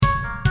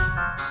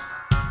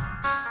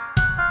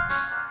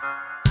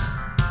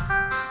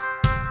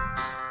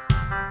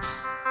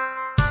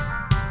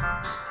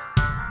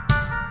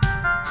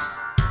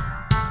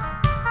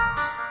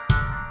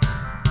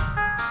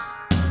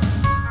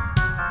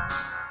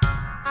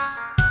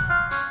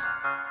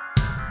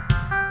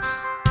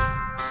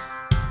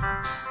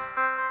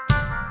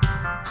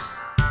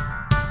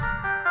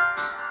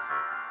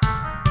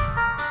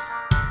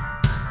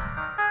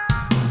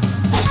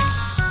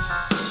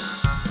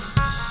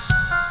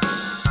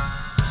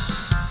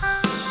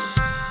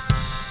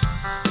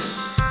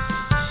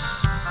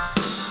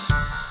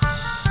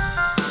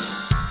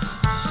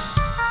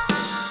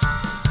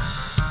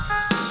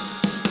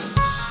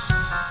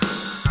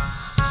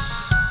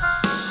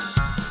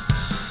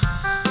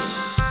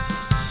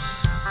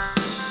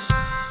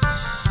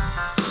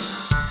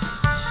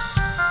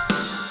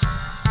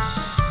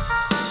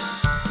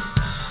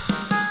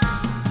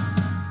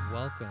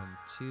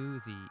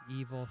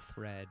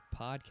Thread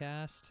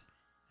podcast.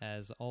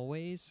 As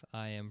always,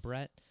 I am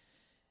Brett,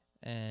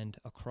 and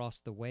across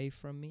the way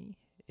from me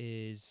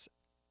is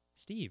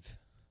Steve.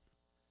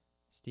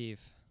 Steve,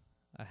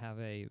 I have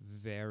a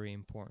very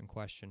important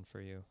question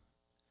for you.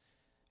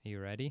 Are you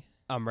ready?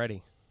 I'm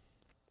ready.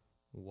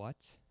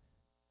 What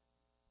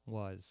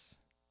was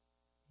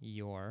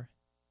your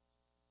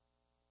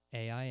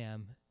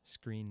AIM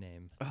screen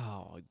name?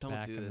 Oh, don't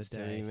Back do in the this to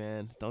day. me,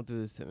 man. Don't do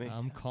this to me.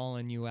 I'm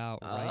calling you out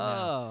right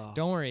now.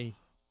 Don't worry.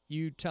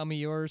 You tell me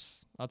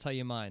yours. I'll tell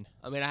you mine.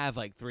 I mean, I have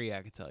like 3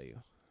 I could tell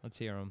you. Let's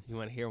hear them. You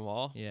want to hear them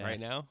all Yeah. right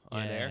now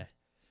on air?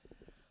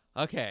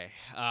 Okay.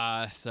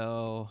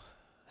 So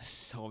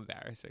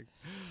embarrassing.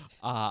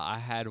 I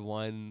had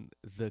one,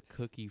 the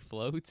cookie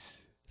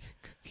floats.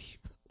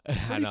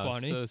 Pretty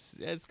funny.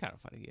 It's kind of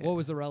funny. Yeah. What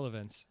was the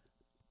relevance?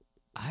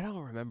 I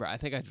don't remember. I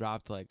think I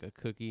dropped like a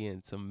cookie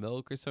and some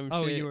milk or some shit.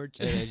 Oh, you were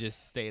and it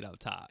just stayed up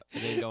top.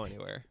 It didn't go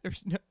anywhere.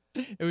 There's no.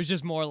 It was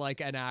just more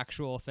like an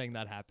actual thing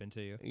that happened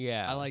to you.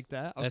 Yeah. I like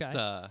that. Okay.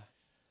 That's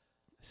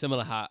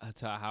similar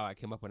to how I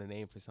came up with a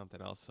name for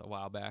something else a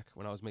while back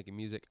when I was making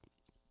music.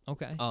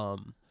 Okay.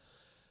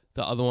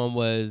 The other one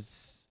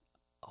was,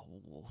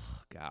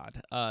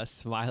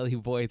 Smiley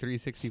Boy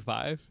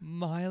 365.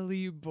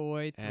 Miley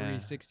Boy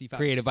 365.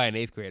 Created by an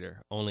 8th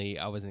grader, only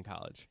I was in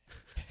college.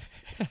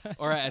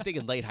 Or I think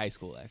in late high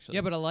school, actually.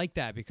 Yeah, but I like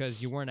that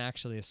because you weren't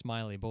actually a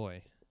smiley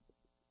boy.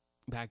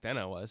 Back then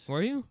I was.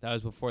 Were you? That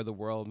was before the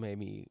world made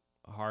me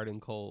hard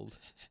and cold.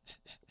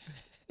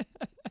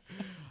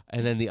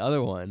 And then the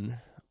other one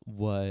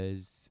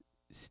was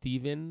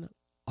Steven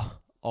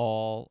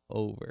All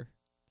Over.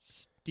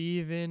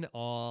 Steven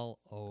All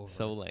Over.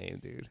 So lame,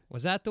 dude.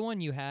 Was that the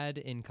one you had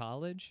in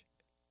college?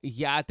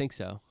 Yeah, I think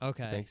so.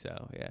 Okay. I think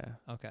so, yeah.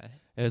 Okay.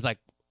 It was like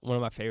one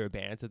of my favorite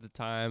bands at the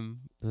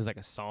time. It was like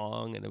a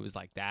song, and it was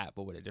like that,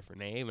 but with a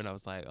different name. And I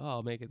was like, oh,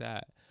 I'll make it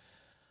that.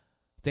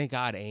 Thank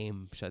God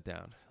AIM shut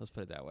down. Let's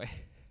put it that way.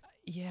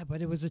 Yeah,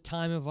 but it was a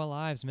time of our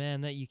lives,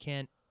 man, that you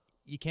can't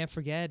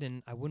forget,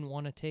 and I wouldn't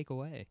want to take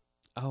away.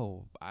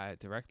 Oh, I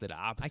directly the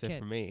opposite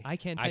for me. I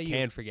can't tell I you.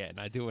 can forget, and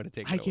I do want to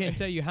take it I away. can't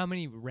tell you how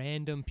many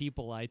random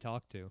people I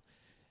talk to.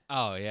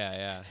 Oh,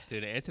 yeah.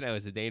 Dude, the internet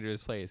was a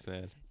dangerous place,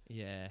 man.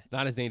 Yeah.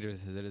 Not as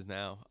dangerous as it is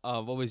now.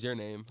 What was your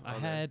name? I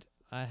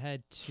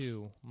had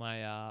two.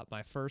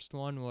 My first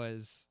one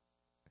was,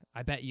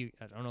 I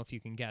don't know if you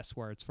can guess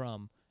where it's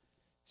from,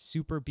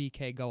 Super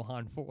BK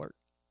Gohan 4.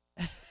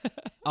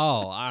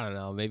 Oh, I don't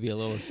know. Maybe a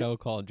little show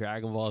called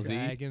Dragon Ball Z.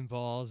 Dragon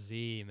Ball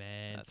Z,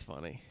 man. That's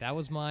funny. That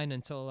was mine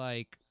until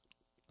like,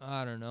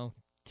 I don't know,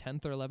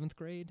 10th or 11th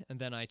grade. And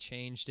then I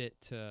changed it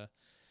to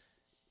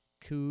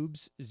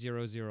Coobs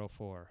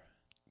 004.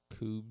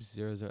 Coobs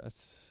 00.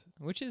 That's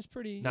which is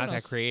pretty not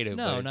that creative.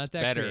 No, but not it's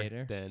that better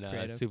creative.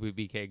 than Super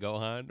BK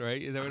Gohan,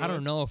 right? Is that what I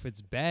don't know if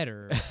it's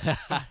better.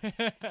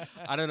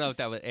 I don't know if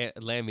that would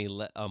land me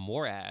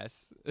more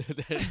ass than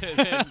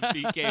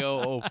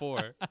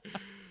BK004.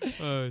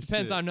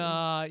 Depends on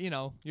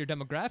your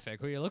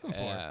demographic, who you're looking for.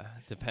 Yeah,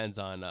 depends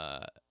on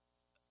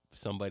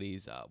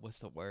somebody's what's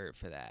the word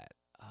for that?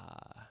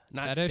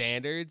 Not Fetish?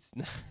 Standards.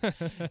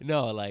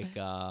 No, like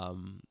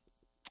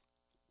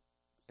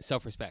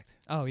self-respect.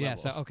 Oh yeah,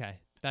 level. so okay.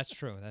 That's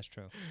true.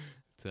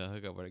 To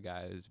hook up with a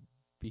guy who's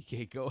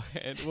BK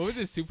Gohan. What was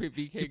it? Super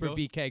BK Super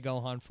BK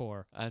Gohan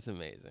 4. That's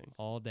amazing.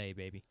 All day,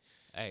 baby.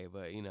 Hey,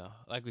 but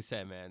like we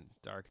said, man,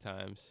 dark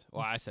times.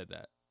 Well, I said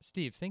that.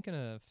 Steve, thinking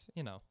of,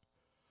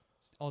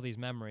 all these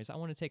memories, I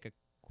want to take a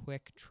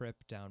quick trip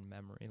down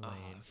memory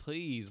lane.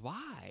 Please,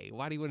 why?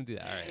 Why do you want to do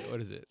that? All right,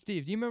 what is it?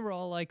 Steve, do you remember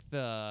all like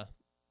the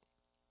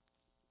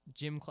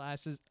gym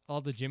classes,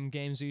 all the gym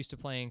games we used to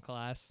play in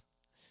class?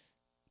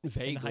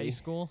 Vaguely. In high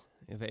school?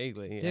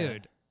 Vaguely, yeah.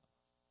 Dude,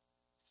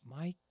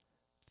 my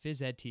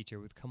phys ed teacher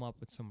would come up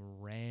with some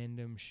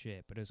random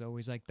shit, but it was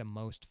always like the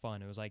most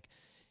fun. It was like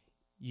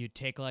you'd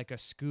take like a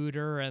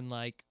scooter and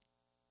like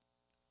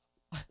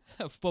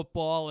a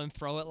football and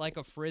throw it like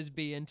a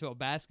frisbee into a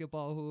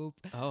basketball hoop.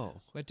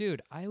 Oh. But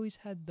dude, I always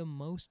had the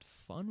most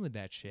fun with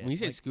that shit. When you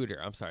say scooter,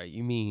 I'm sorry,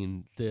 you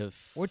mean the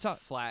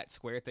flat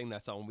square thing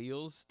that's on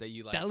wheels that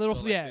you like? That little,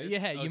 go like this?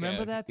 yeah. You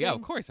remember that thing? Yeah,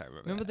 of course I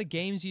remember. Remember that. the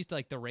games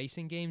the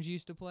racing games you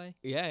used to play?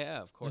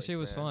 Yeah, of course. That shit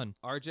was fun.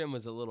 Our gym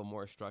was a little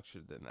more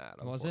structured than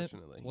that. Was it?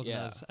 Unfortunately,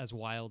 Wasn't as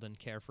wild and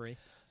carefree.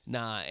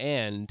 Nah,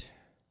 and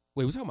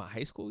wait, we're talking about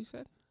high school. You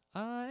said?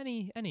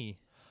 Any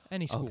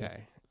school.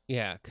 Okay,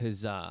 yeah,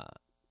 because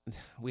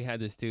we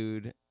had this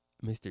dude,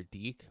 Mr.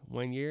 Deke,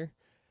 one year.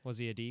 Was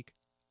he a deek?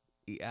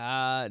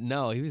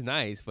 No, he was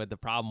nice, but the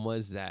problem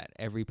was that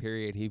every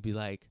period he'd be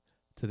like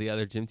to the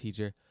other gym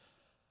teacher,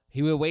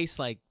 he would waste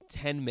like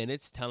 10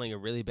 minutes telling a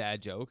really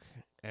bad joke,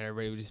 and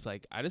everybody would just be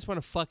like, I just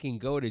want to fucking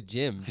go to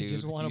gym, dude. I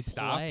just want to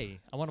play.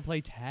 Stop? I want to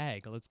play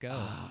tag. Let's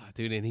go.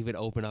 Dude, and he would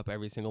open up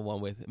every single one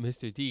with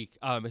Mr. Deke,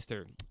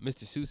 Mr.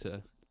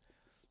 Sousa,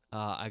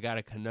 I got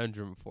a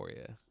conundrum for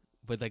you.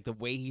 But like the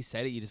way he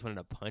said it, you just wanted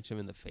to punch him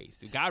in the face.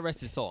 Dude, God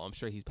rest his soul. I'm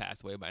sure he's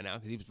passed away by now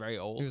because he was very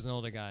old. He was an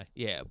older guy.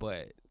 Yeah,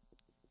 but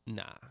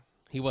nah,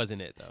 he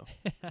wasn't it though.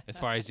 As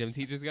far as gym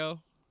teachers go.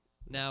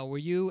 Now, were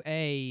you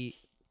a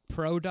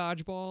pro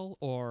dodgeball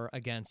or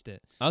against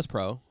it? I was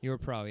pro. You were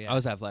pro, yeah. I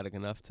was athletic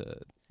enough to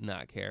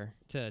not care.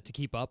 to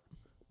keep up.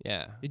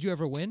 Yeah. Did you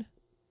ever win?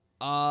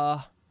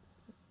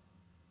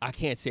 I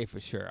can't say for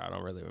sure. I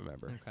don't really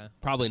remember. Okay.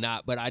 Probably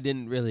not, but I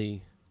didn't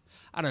really.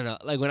 I don't know.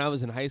 Like when I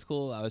was in high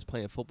school, I was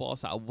playing football,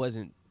 so I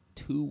wasn't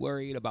too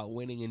worried about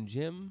winning in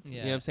gym. You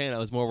know what I'm saying? I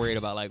was more worried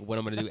about like what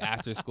I'm going to do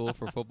after school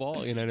for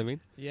football. You know what I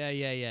mean? Yeah.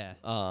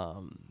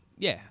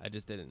 Yeah, I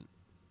just didn't.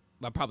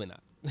 But probably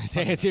not.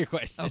 To answer your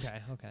question. Okay.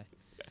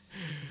 Yeah,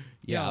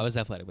 Yeah. I was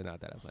athletic, but not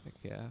that athletic.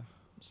 Yeah.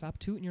 Stop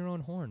tooting your own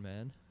horn,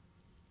 man.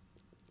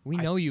 We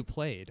know you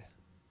played.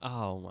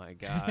 Oh my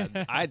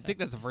God. I think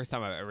that's the first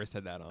time I've ever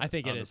said that on I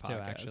think on it the is too,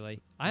 podcast.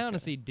 actually. I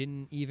honestly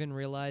didn't even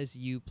realize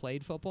you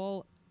played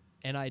football,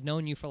 and I'd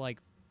known you for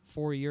like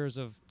 4 years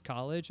of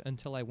college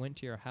until I went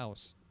to your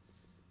house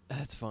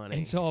That's funny.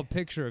 and saw a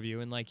picture of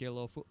you in like your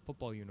little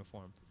football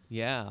uniform.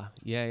 Yeah.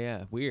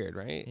 Weird,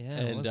 right? Yeah,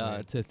 it And was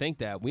weird. to think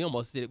that we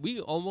almost did it. We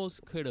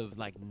almost could have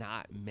like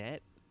not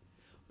met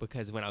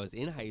because when I was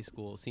in high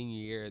school,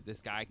 senior year,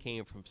 this guy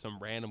came from some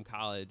random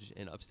college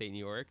in upstate New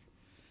York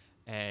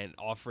and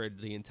offered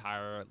the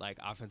entire like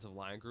offensive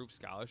line group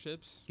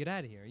scholarships. Get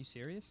out of here. Are you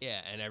serious? Yeah,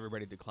 and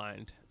everybody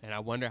declined. And I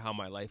wonder how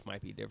my life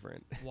might be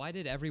different. Why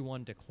did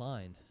everyone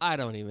decline? I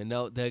don't even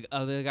know. The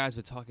other guys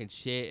were talking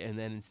shit, and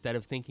then instead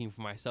of thinking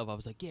for myself, I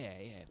was like, yeah,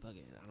 fuck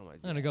it. I don't want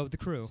I'm going to go with the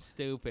crew.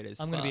 Stupid as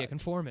I'm fuck. going to be a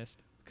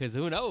conformist. Because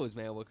who knows,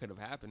 man, what could have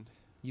happened.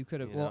 You could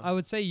have, You well, know? I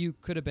would say you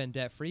could have been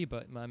debt free,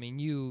 but I mean,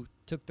 you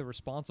took the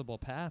responsible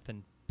path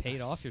and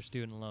paid off your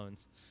student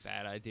loans.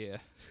 Bad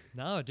idea.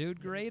 No,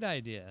 dude, great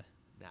idea.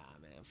 Nah,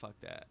 man, fuck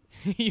that.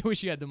 You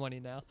wish you had the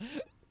money now.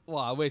 Well,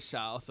 I wish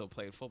I also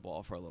played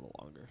football for a little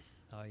longer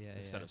Oh, yeah,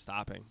 instead of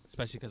stopping,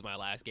 especially because my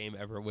last game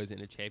ever was in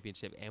a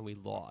championship and we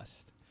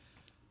lost.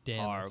 Damn,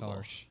 that's Horrible.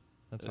 harsh.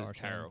 That's It was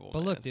harsh. man. terrible,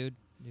 But look, man. dude,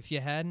 if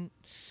you hadn't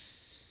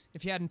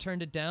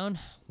turned it down,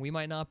 we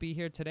might not be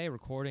here today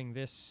recording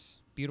this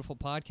beautiful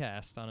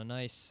podcast on a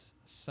nice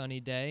sunny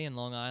day in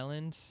Long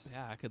Island.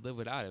 Yeah, I could live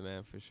without it,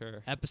 man, for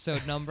sure.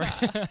 Episode number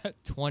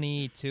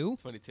 22.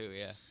 22,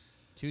 yeah.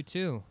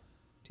 2-2.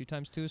 2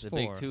 times 2 is The 4.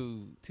 big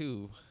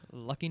 2.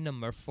 Lucky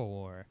number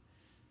 4.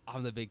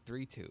 I'm the big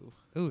 3-2,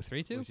 Ooh,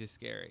 3-2? which is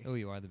scary. Oh,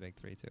 you are the big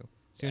 3-2.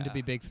 Soon to be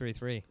Yeah. big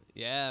 3-3.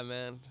 Yeah,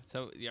 man.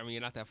 So, I mean,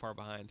 you're not that far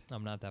behind.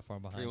 I'm not that far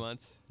behind. 3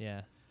 months.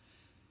 Yeah.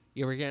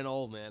 Yeah, we're getting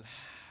old, man,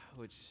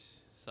 which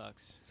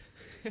sucks.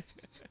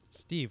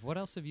 Steve, what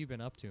else have you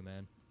been up to,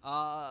 man?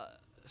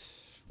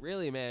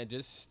 Really, man,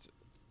 just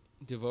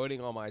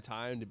devoting all my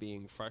time to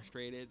being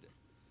frustrated,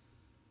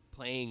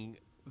 playing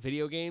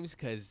video games,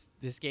 because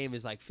this game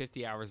is like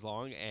 50 hours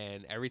long,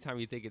 and every time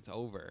you think it's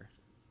over,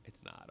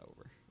 it's not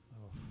over.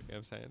 Oh. You know what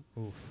I'm saying?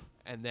 Oof.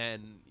 And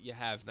then you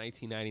have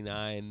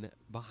 1999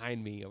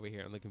 behind me over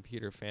here on the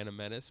computer, Phantom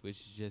Menace, which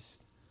is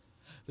just,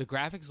 the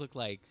graphics look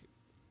like,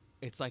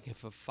 it's like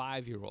if a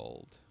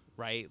 5-year-old,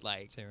 right,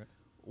 like Let's hear it.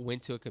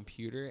 went to a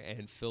computer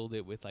and filled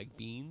it with like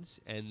beans,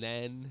 and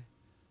then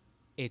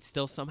it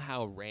still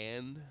somehow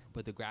ran,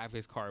 but the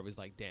graphics card was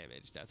like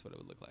damaged. That's what it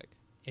would look like.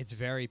 It's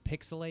very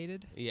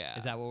pixelated. Yeah.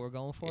 Is that what we're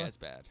going for? Yeah, it's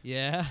bad.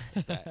 Yeah.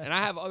 And I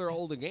have other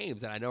older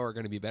games that I know are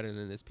going to be better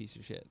than this piece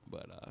of shit,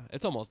 but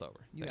it's almost over.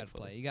 You got to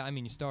thankfully. play.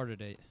 You started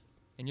it.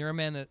 And you're a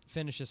man that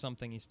finishes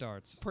something he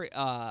starts.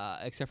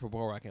 Except for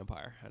Boardwalk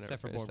Empire. I never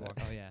Except for finished Boardwalk.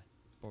 that. Oh, yeah.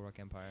 Boardwalk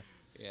Empire.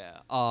 Yeah.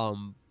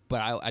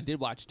 But I did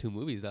watch 2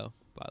 movies though,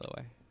 by the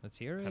way. Let's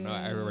hear it. I know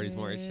everybody's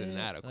more interested in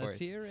that, of Let's course.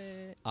 hear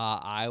it.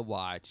 I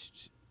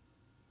watched.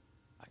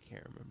 I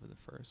can't remember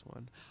the first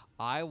one.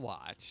 I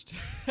watched.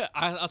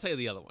 I'll tell you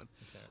the other one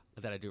Let's hear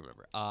it. that I do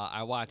remember.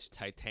 I watched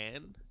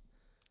Titan.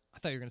 I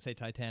thought you were going to say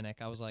Titanic.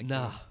 I was like,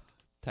 No,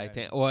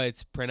 Titan. Well,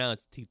 it's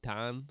pronounced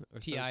Titan or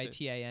some shit.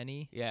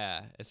 Titane.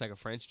 Yeah, it's like a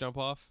French jump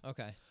off.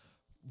 Okay.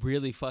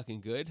 Really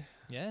fucking good.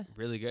 Yeah.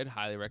 Really good.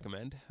 Highly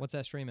recommend. What's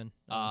that streaming?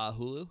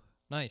 Hulu.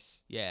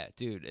 Nice. Yeah,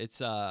 dude.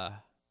 It's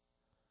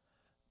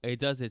it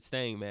does its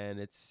thing, man.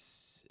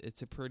 It's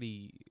a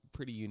pretty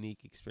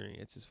unique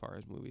experience as far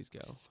as movies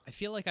go. I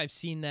feel like I've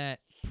seen that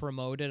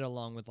promoted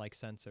along with like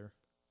Censor.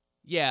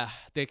 Yeah,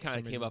 they kind some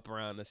of came reason. up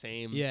around the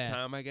same Yeah.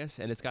 time, I guess.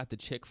 And it's got the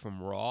chick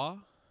from Raw.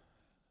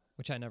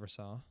 Which I never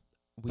saw.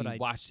 We But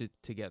watched it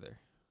together.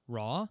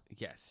 Raw?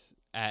 Yes,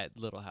 at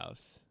Little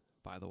House,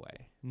 by the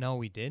way. No,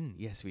 we didn't.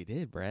 Yes, we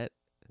did, Brett.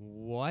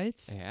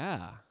 What?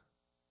 Yeah.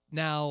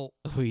 Now,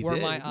 We were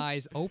did. my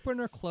eyes open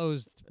or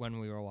closed when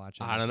we were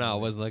watching? I this don't know. I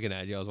movie? wasn't looking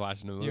at you. I was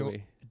watching the You-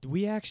 movie.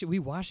 We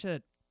watched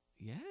it.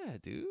 Yeah,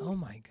 dude. Oh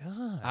my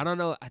god. I don't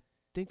know. I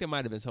think there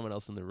might have been someone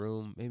else in the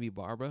room. Maybe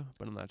Barbara,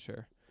 but I'm not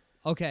sure.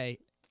 Okay.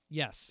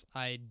 Yes,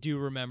 I do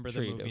remember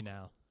Sure the you movie do.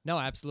 now. No,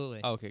 absolutely.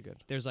 Oh, okay,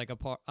 good. There's like a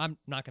part. I'm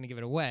not going to give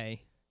it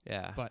away,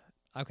 Yeah. but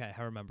okay,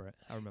 I remember it.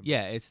 I remember.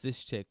 Yeah, it's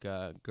this chick,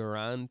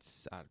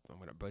 Garance. I'm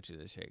gonna butcher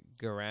this chick.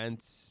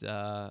 Garance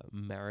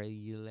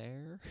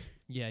Marillaire.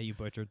 Yeah, you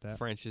butchered that.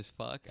 French as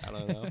fuck. I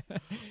don't know.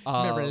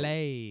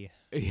 Merlay.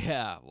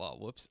 Yeah. Well,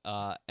 whoops.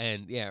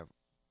 And yeah,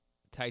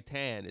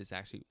 Titan is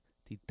actually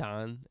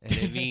Titan, and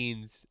it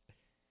means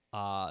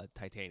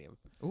titanium.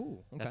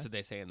 Ooh, okay. That's what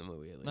they say in the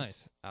movie, at least.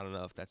 Nice. I don't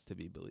know if that's to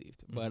be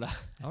believed. Mhm. But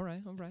all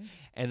right.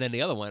 and then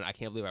the other one, I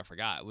can't believe I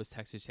forgot, was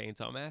Texas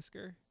Chainsaw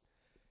Massacre.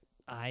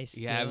 I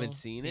still You haven't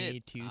seen it?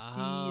 need to see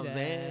Oh, that.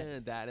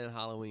 man. That and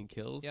Halloween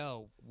Kills.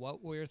 Yo,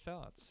 what were your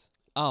thoughts?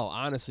 Oh,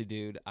 honestly,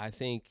 dude, I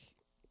think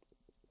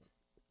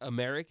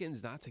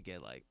Americans, not to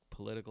get like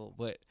political,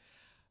 but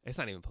it's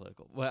not even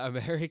political, but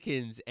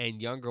Americans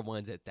and younger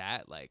ones at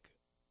that, like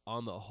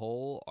on the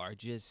whole, are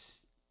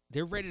just,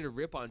 they're ready to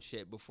rip on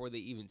shit before they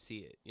even see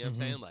it. You know what I'm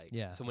saying? Like,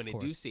 Yeah, so when of they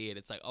do course. see it,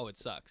 it's like, oh, it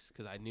sucks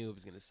because I knew it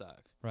was going to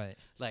suck. Right.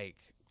 Like,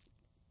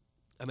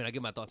 I mean, I'll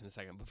give my thoughts in a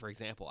second, but for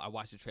example, I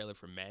watched the trailer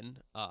for Men,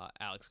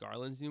 Alex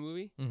Garland's new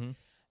movie, Mm-hmm.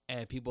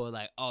 and people are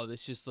like, oh,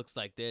 this just looks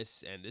like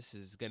this, and this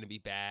is going to be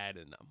bad.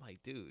 And I'm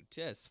like, dude,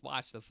 just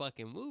watch the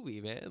fucking movie,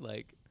 man.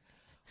 Like,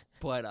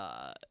 but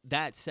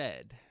that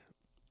said,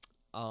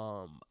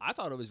 I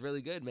thought it was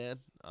really good, man,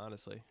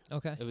 honestly.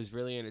 Okay. It was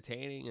really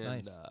entertaining. And,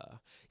 Nice.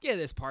 yeah,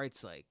 there's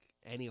parts like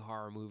any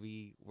horror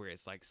movie where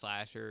it's like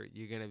slasher,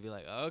 you're going to be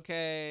like,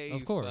 okay. Of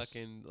you course.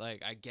 Fucking,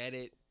 like, I get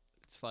it.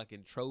 It's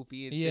fucking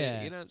tropey and Yeah.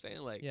 shit. You know what I'm saying?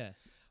 Like, Yeah.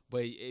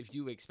 but if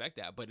you expect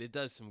that, but it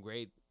does some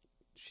great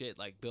shit,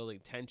 like building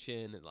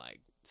tension and like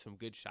some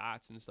good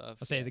shots and stuff.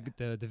 I'll say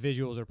Yeah. the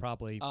visuals are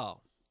probably Oh,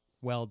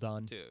 well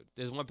done. dude,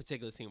 there's one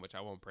particular scene which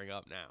I won't bring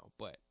up now,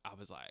 but I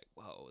was like,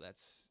 whoa,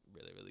 that's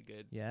really, really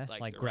good. Yeah,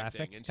 like directing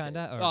graphic and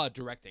kinda, shit. or Oh,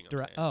 directing. I'm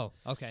saying. Oh,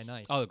 okay,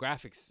 nice. Oh, the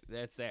graphics,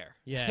 that's there.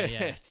 Yeah,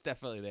 yeah. It's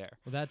definitely there.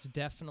 Well, that's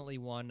definitely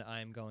one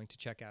I'm going to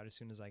check out as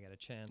soon as I get a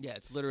chance. Yeah,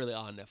 it's literally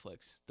on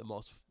Netflix, the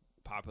most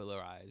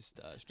popularized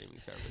streaming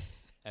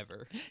service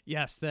ever.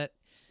 Yes, that.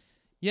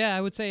 Yeah,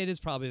 I would say it is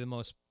probably the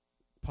most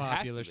has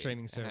popular to be.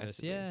 streaming It has service.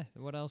 to be. Yeah.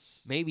 What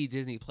else? Maybe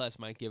Disney Plus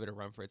might give it a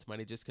run for its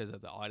money just because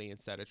of the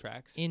audience that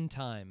attracts. In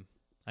time,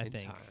 I In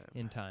think. time.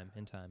 In time.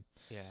 In time.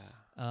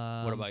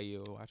 Yeah. What about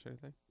you? Watch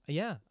anything?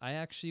 Yeah, I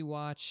actually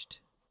watched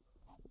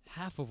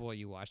half of what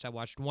you watched. I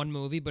watched one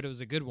movie, but it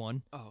was a good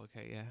one. Oh,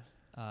 okay,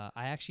 yeah.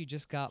 I actually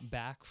just got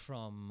back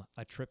from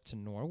a trip to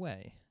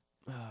Norway.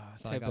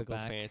 So I got Typical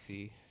back.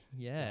 fancy.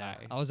 Yeah,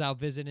 Guy. I was out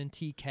visiting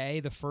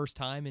TK the first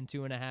time in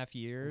 2.5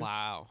 years.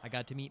 Wow. I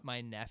got to meet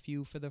my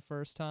nephew for the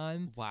first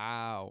time.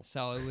 Wow.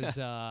 So it was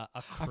a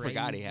crazy. I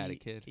forgot he had a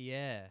kid.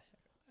 Yeah,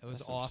 it was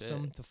That's some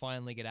awesome shit. to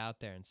finally get out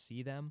there and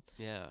see them.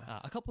 Yeah.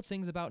 A couple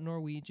things about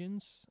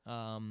Norwegians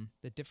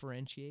that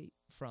differentiate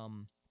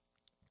from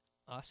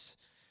us.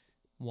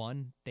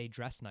 One, they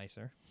dress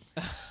nicer.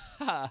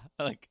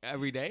 Like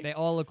every day? They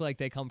all look like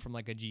they come from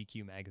like a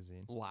GQ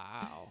magazine.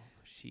 Wow.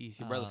 Sheesh.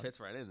 Your brother Uh, fits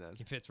right in then.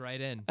 He fits right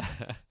in.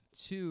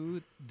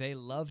 Two, they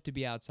love to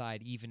be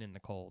outside even in the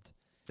cold.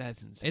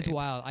 That's insane. It's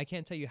wild. I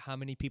can't tell you how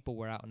many people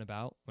were out and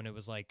about when it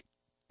was like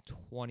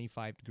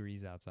 25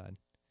 degrees outside.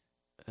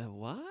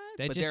 What?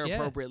 They but just- they're yeah.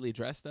 appropriately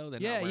dressed though? They're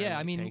not Yeah, wearing, yeah. I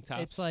like, mean, tank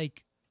tops? it's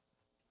like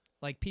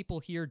people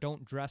here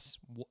don't dress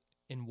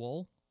in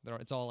wool.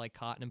 It's all like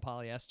cotton and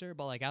polyester.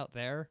 But like out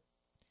there,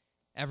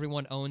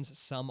 everyone owns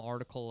some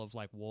article of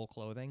like wool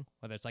clothing,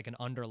 whether it's like an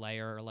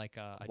underlayer or like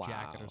a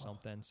jacket Wow. or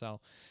something. So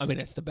I mean,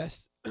 it's the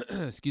best.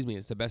 Excuse me.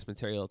 It's the best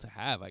material to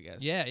have, I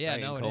guess. yeah,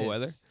 right, no, in it cold is.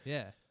 weather.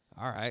 Yeah,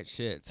 All right.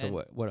 Shit. So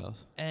And- what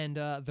else? and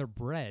their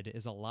bread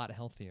is a lot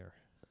healthier.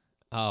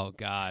 Oh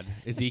God.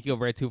 Ezekiel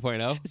bread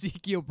 2.0.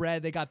 Ezekiel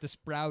bread, they got the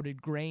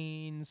sprouted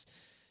grains.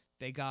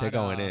 They got They're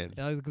going in.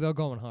 They're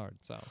going hard.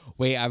 So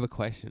Wait, I have a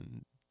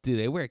question. Do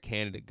they wear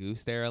Canada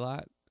Goose there a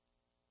lot?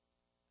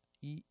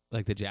 Ye-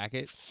 Like the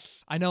jacket?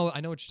 I know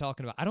what you're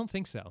talking about. I don't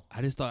think so.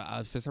 I just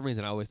thought, for some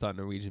reason, I always thought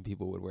Norwegian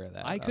people would wear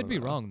that. I could don't be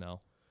know. wrong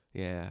though.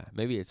 Yeah,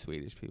 maybe it's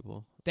Swedish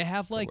people. They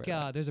have Don't like wear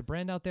that. there's a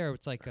brand out there.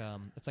 It's like a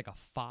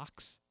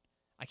fox.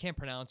 I can't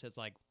pronounce it. It's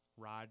like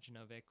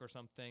Rajnovic or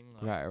something.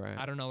 Right.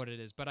 I don't know what it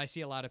is, but I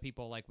see a lot of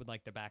people like with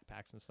like the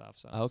backpacks and stuff.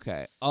 So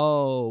Okay.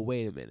 Oh,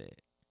 wait a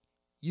minute.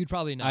 you'd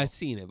probably know. I've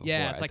seen it before.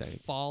 yeah, it's I like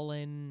think.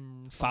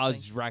 fallen.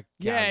 Fudge Rock.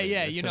 Yeah, Gavin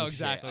yeah, or you some know shit.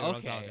 exactly what I'm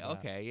Okay, talking about.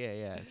 okay,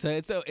 yeah. So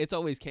it's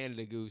always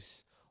Canada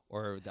Goose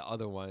or the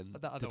other one,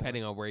 The other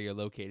depending on where you're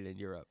located in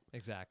Europe.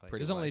 Exactly.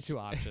 Pretty There's only much. 2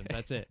 options.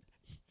 That's it.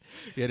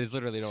 Yeah, there's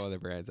literally no other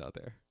brands out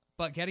there.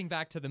 But getting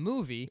back to the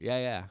movie,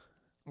 Yeah.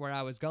 where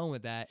I was going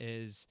with that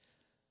is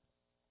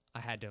I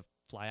had to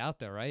fly out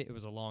there, right? It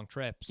was a long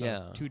trip, so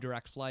Yeah. 2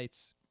 direct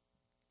flights.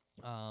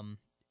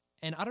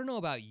 And I don't know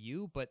about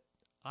you, but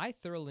I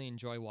thoroughly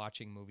enjoy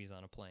watching movies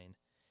on a plane.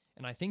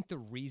 And I think the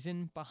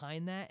reason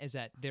behind that is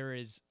that there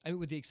is, I mean,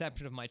 with the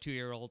exception of my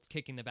 2-year-old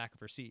kicking the back of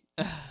her seat,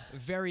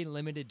 very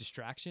limited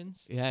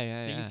distractions.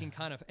 Yeah. So you can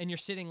kind of, and you're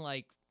sitting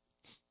like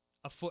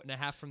a foot and a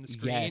half from the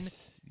screen.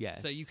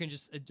 Yes. So you can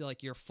just,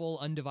 like, your full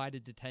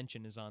undivided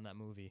attention is on that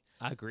movie.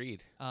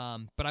 Agreed.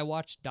 But I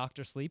watched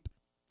Dr. Sleep.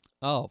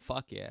 Oh,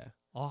 fuck yeah.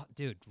 Oh,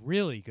 dude,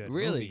 really good.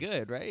 Really movie.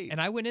 good, right? And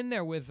I went in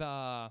there with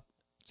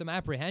some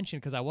apprehension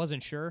because I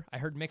wasn't sure. I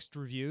heard mixed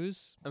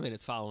reviews, I mean,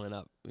 it's following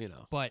up,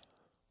 but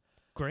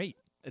great,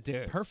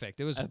 Dude, perfect.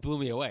 It was, it blew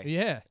me away.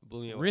 yeah,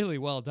 Blew me away. really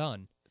well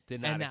done.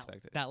 Did not And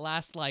expect it. that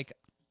last like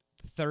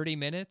 30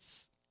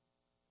 minutes,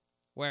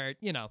 where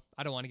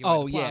I don't want to give away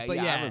Oh the plot, yeah, but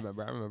yeah, I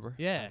remember.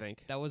 yeah, I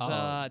think that was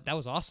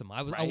awesome.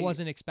 I right?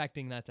 wasn't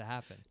expecting that to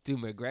happen. Dude,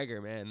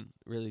 McGregor, man,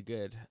 really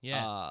good.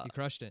 Yeah, he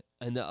crushed it.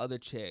 And the other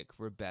chick,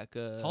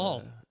 Rebecca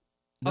Hall.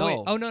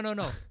 No, Oh wait,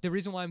 no. The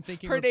reason why I'm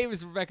thinking her name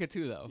is Rebecca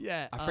too, though.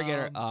 Yeah, I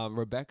forget her.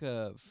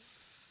 Rebecca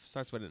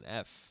starts with an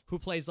F. who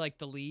plays like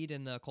the lead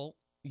in the cult.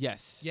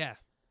 Yes. Yeah.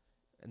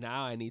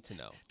 Now I need to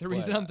know. The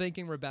reason I'm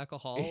thinking Rebecca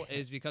Hall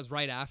is because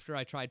right after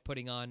I tried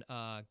putting on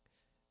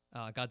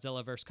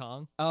Godzilla vs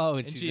Kong. Oh,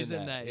 and she's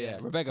in that. Yeah,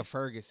 Rebecca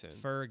Ferguson.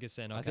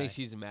 Ferguson. Okay. I think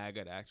she's a mad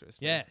good actress.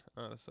 Man,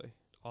 honestly.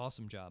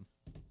 Awesome job.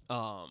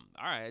 All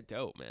right,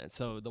 dope, man.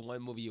 So the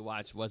one movie you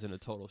watched wasn't a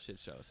total shit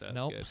show. So that's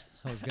nope, good.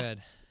 That was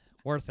good.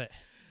 Worth it.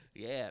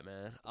 Yeah,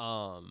 man.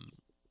 I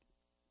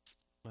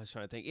was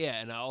trying to think. Yeah,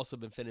 and I also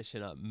been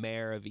finishing up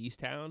Mayor of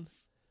Easttown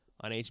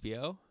on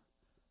HBO.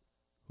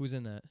 Who's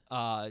in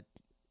that?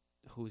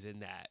 Who's in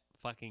that?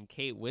 Fucking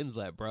Kate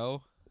Winslet,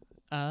 bro.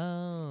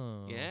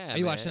 Oh. Yeah. Are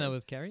you watching that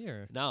with Carrie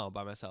or? No,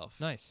 by myself.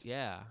 Nice.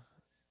 Yeah.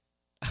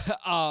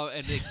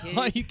 And the kid.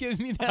 Why are you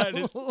giving me that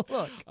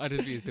look? I'm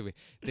just being stupid.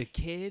 The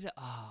kid,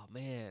 oh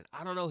man,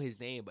 I don't know his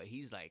name, but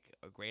he's like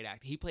a great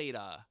actor. He played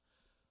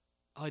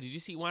oh, did you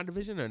see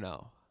WandaVision or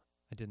no?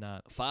 I did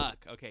not.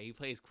 Fuck. Okay, he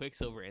plays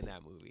Quicksilver in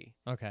that movie.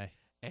 Okay.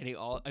 And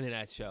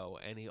that show.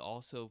 And he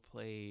also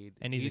played.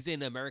 And he's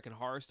in American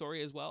Horror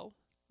Story as well.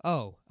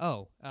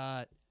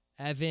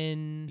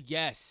 Evan.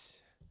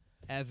 Yes.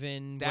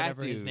 Evan, that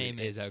whatever dude his name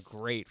is. a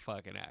great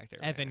fucking actor.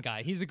 Evan man.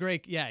 guy. He's a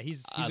great. Yeah,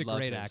 he's a love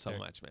great him actor. so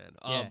much, man.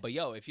 Yeah. But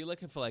yo, if you're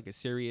looking for like a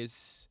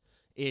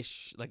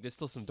serious-ish, like there's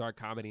still some dark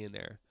comedy in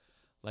there,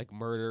 like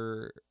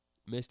murder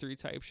mystery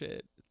type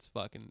shit.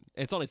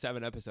 It's only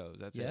 7 episodes.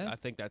 That's it. I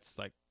think that's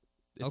like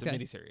it's a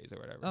miniseries or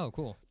whatever. Oh,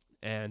 cool.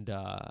 And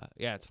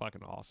yeah, it's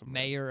fucking awesome.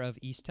 Mayor of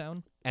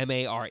Easttown.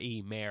 Mare,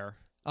 Mare.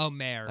 Oh,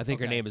 Mare. I think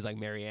her name is like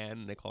Marianne,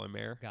 and they call her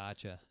Mare.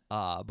 Gotcha.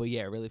 But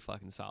yeah, really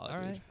fucking solid. All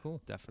right, dude.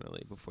 cool.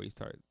 Definitely. Before you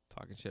start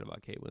talking shit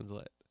about Kate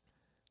Winslet.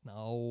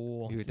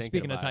 No. You were thinking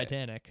Speaking of about it.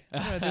 Titanic, I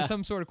don't know, there's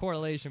some sort of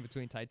correlation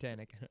between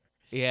Titanic.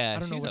 Yeah, I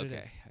don't know she's what it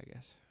okay, is. I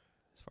guess,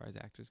 as far as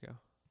actors go.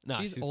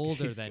 No, she's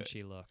older she's than good.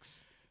 she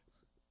looks.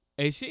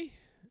 Is she?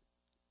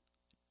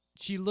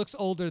 She looks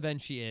older than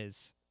she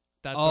is.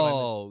 That's what I meant.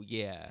 Oh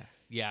yeah.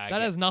 Yeah,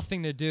 That has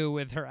nothing to do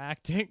with her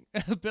acting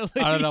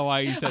abilities. I don't know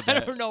why you said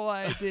that. I don't know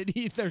why I did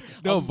either.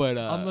 No, but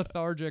I'm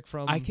lethargic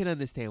from I can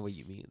understand what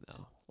you mean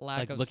though. lack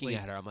Like of looking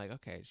sleep. at her, I'm like,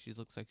 okay, she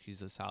looks like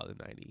she's a solid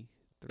 93.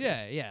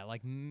 Yeah,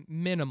 like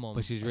minimum.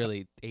 But she's Like,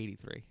 really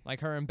 83.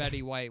 like her and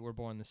Betty White were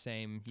born the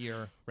same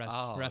year. Rest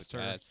her,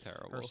 that's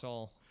terrible. her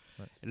soul.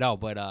 No,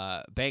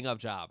 but bang up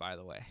job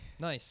either way.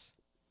 Nice,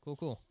 cool.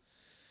 Oh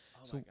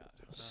So- my god.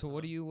 So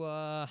what are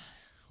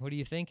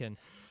you thinking?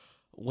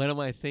 What am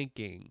I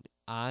thinking?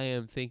 I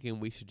am thinking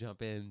we should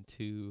jump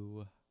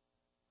into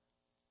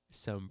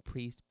some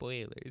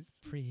pre-spoilers.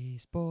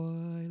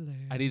 Pre-spoiler.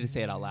 I need to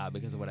say it out loud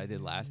because of what I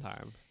did last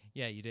time.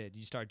 Yeah, you did.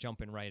 You start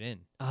jumping right in.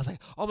 I was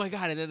like, oh my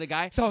god, and then the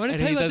guy. So I'm gonna and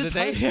tell you he about the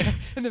does time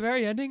in the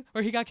very ending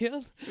where he got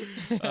killed.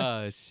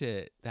 Oh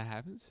shit, that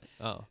happens?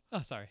 Oh.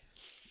 Oh, sorry.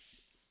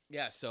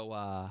 Yeah, so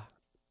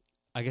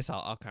I guess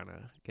I'll kind of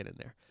get in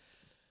there.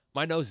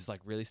 My nose is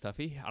like really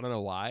stuffy. I don't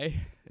know why.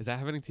 Is that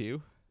happening to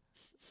you?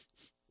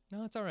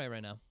 No, it's all right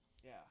now.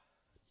 Yeah.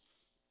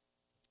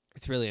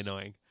 It's really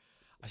annoying.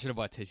 I should have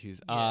bought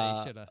tissues. Yeah,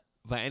 you should have.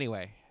 But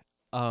anyway,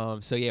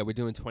 so yeah, we're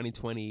doing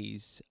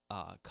 2020's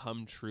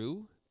Come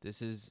True.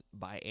 This is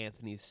by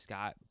Anthony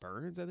Scott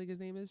Burns, I think his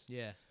name is.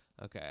 Yeah.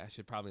 Okay, I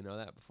should probably know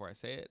that before I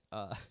say it.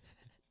 I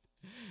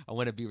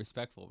want to be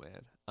respectful,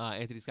 man.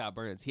 Anthony Scott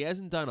Burns. He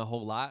hasn't done a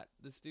whole lot,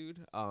 this dude.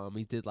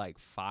 He did like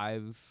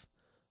 5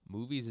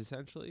 movies,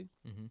 essentially.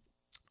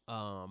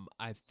 Mm-hmm.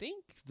 I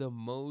think the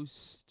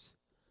most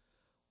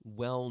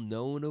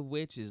well-known of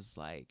which is,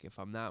 like, if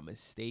I'm not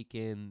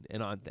mistaken,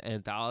 an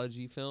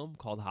anthology film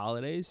called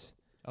Holidays.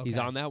 Okay. He's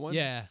on that one?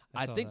 Yeah.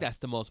 I saw think that. that's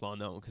the most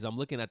well-known because I'm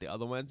looking at the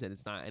other ones, and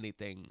it's not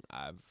anything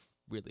I've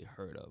really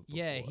heard of before.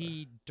 Yeah,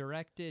 he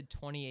directed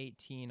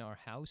 2018 Our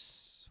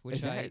House, which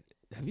Is that,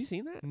 have you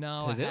seen that?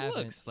 No, I Because it haven't.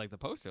 looks like the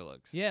poster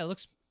looks Yeah, it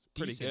looks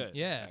pretty decent. good.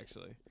 Yeah.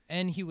 Actually.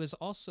 And he was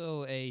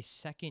also a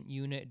second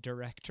unit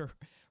director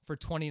for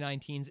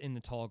 2019's In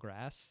the Tall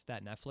Grass,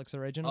 that Netflix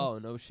original. Oh,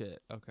 no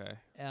shit. Okay.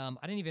 I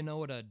didn't even know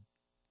what a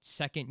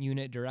second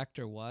unit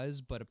director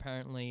was, but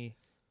apparently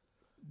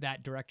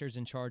that director's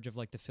in charge of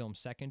like the film's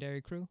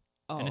secondary crew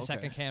Oh, and a okay.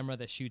 second camera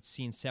that shoots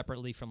scenes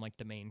separately from like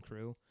the main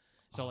crew.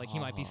 So like he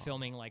might be Oh.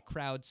 filming like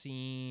crowd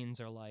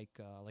scenes or like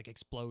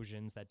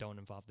explosions that don't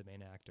involve the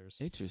main actors.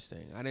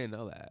 Interesting. I didn't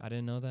know that. I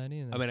didn't know that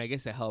either. I mean, I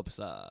guess it helps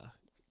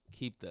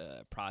keep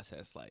the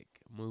process like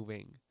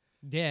moving.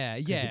 yeah,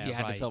 'Cause yeah. if you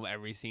had right. to film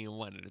every scene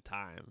one at a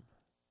time,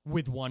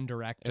 with one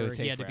director, take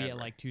he had to be at forever.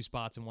 like 2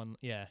 spots in one.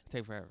 Yeah. it'd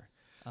take forever.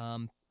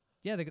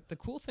 Yeah, the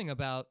cool thing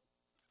about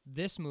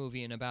this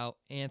movie and about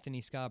Anthony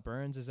Scott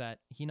Burns is that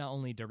he not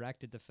only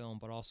directed the film,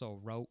 but also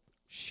wrote,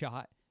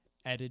 shot,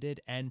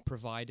 edited, and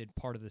provided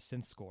part of the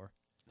synth score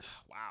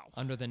Wow.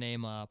 under the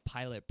name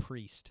Pilot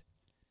Priest.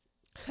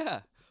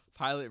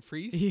 Pilot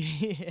Priest?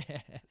 Yeah.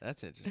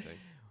 That's interesting.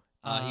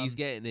 He's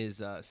getting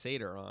his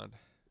Seder on.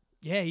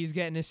 Yeah, he's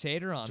getting his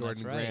Seder on.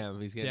 Jordan that's right.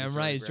 Graham. He's getting Damn his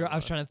right. Jordan Graham I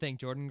was on. trying to think.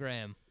 Jordan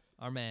Graham,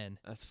 our man.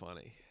 That's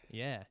funny.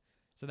 Yeah.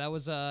 So that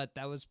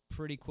was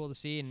pretty cool to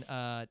see, and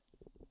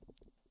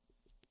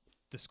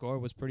the score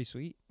was pretty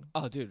sweet.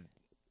 Oh, dude.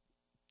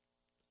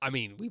 I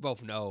mean, we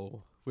both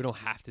know we don't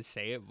have to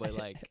say it, but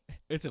like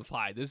it's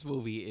implied. This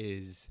movie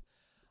is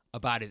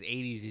about as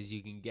 80s as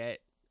you can get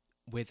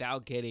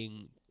without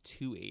getting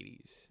too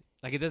 80s.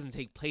 Like it doesn't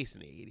take place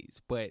in the 80s,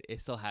 but it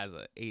still has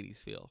a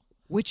 80s feel.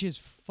 Which is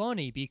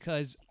funny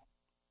because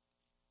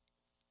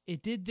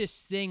it did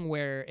this thing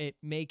where it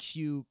makes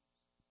you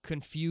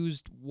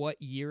confused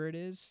what year it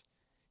is,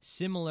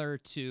 similar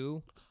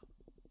to.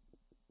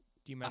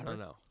 Do you remember? I don't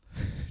know.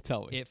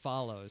 Tell me. It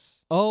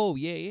Follows. Oh,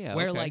 yeah.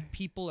 Where okay. like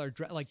people are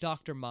like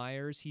Dr.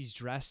 Myers, he's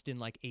dressed in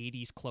like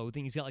 80s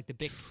clothing. He's got like the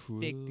big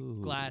thick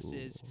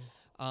glasses.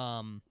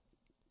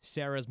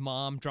 Sarah's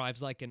mom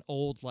drives like an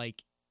old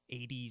like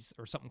 80s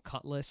or something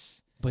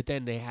Cutlass. But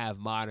then they have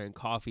modern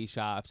coffee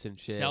shops and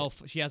shit.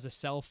 She has a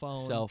cell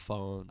phone.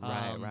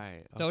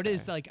 Right. So it Okay.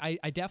 is like I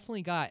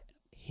definitely got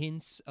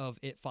hints of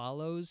It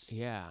Follows.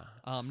 Yeah.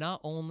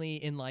 Not only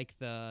in like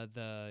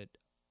the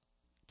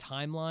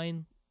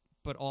timeline,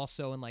 but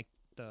also in like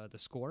the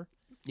score.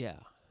 Yeah.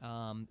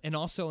 And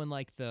also in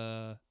like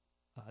the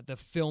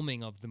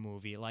filming of the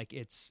movie. Like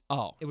it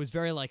was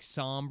very like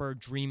somber,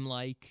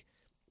 dreamlike.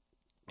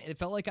 It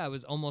felt like I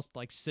was almost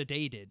like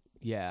sedated.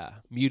 Yeah.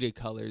 Muted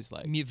colors,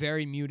 like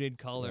Very muted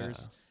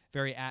colors,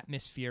 very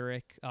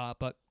atmospheric,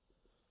 but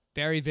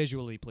very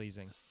visually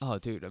pleasing. Oh,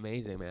 dude,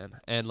 amazing,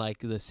 man. And like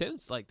the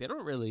Sims, like they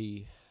don't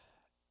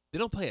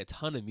play a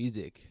ton of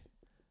music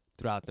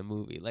throughout the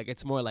movie. Like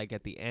it's more like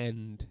at the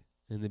end,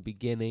 in the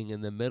beginning,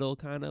 in the middle,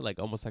 kind of like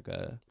almost like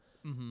a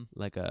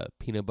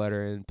peanut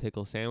butter and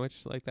pickle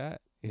sandwich, like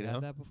that. You know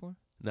had that before?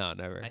 No,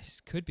 never.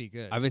 Could be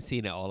good. I haven't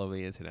seen it all over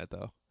the internet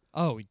though.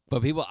 Oh,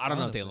 But people, I don't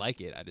know if they honestly.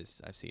 like it.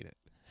 I've seen it.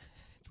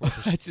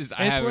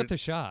 it's worth a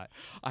shot.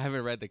 I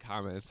haven't read the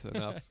comments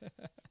enough.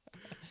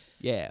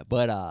 Yeah,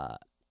 but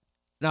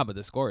but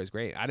the score is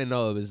great. I didn't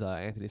know it was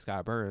Anthony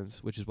Scott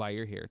Burns, which is why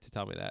you're here to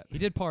tell me that. He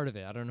did part of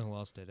it. I don't know who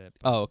else did it.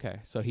 Oh, okay.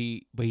 So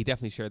he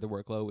definitely shared the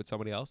workload with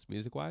somebody else,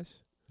 music wise.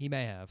 He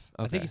may have.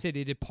 I think Okay. he said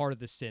he did part of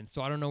the synth,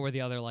 so I don't know where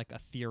the other like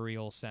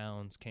ethereal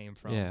sounds came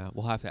from. Yeah,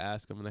 we'll have to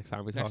ask him next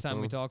time we talk. Next time to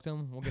we him. talk to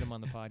him, we'll get him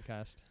on the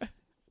podcast.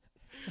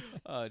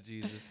 Oh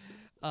Jesus.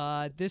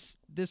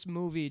 This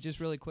movie, just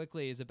really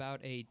quickly, is about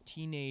a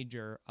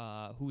teenager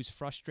who's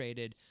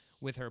frustrated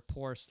with her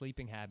poor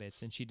sleeping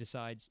habits, and she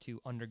decides to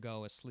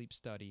undergo a sleep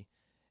study.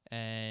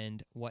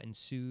 And what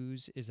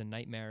ensues is a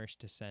nightmarish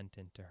descent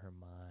into her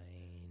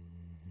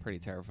mind. Pretty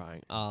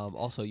terrifying.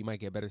 Also, you might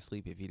get better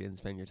sleep if you didn't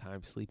spend your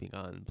time sleeping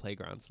on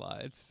playground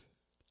slides.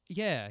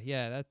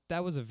 Yeah.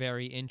 That was a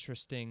very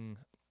interesting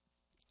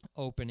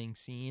opening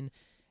scene.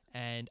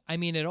 And I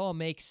mean, it all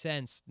makes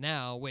sense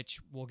now, which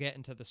we'll get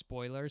into the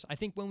spoilers. I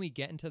think when we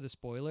get into the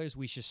spoilers,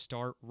 we should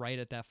start right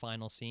at that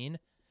final scene,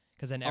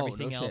 because then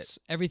everything no else,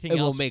 It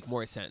will make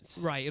more sense.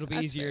 right. It'll be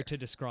That's easier fair. to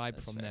describe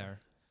That's from fair.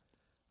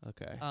 there.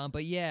 Okay.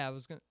 But yeah,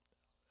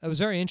 it was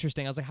very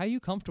interesting. I was like, how are you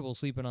comfortable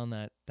sleeping on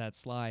that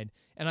slide?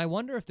 And I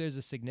wonder if there's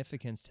a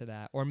significance to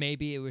that, or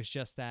maybe it was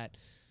just that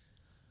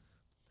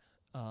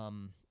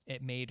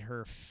it made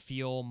her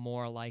feel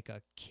more like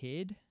a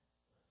kid.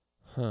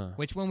 Huh.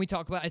 Which, when we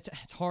talk about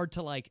it's hard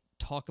to like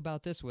talk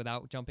about this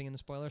without jumping in the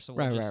spoilers. So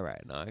we'll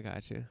Right. No, I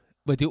got you.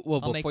 But I'll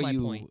make before my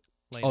you, point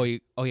later.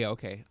 yeah,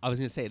 okay. I was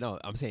gonna say no.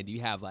 I'm saying, do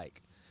you have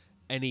like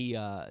any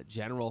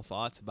general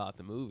thoughts about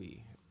the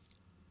movie?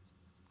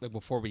 Like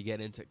before we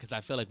get into, because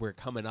I feel like we're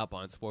coming up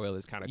on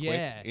spoilers kind of quick.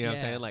 You know what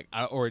I'm saying? Like,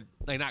 or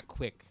like not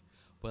quick,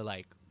 but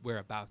like we're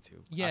about to. I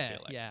Yeah, feel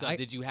like. yeah. So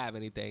did you have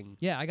anything?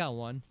 Yeah, I got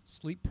one.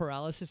 Sleep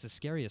paralysis is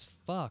scary as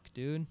fuck,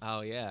 dude.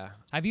 Oh yeah.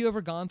 Have you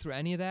ever gone through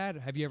any of that?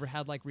 Have you ever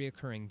had like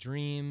reoccurring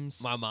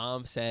dreams? My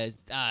mom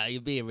says,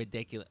 you're being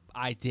ridiculous.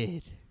 I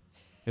did.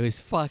 It was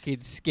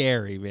fucking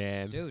scary,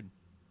 man. Dude,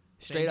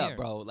 Straight same up, here.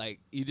 bro. Like,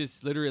 you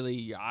just literally,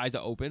 your eyes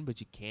are open, but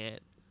you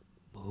can't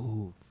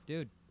move.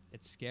 dude,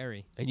 it's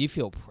scary. And you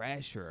feel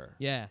pressure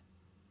Yeah,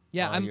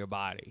 on your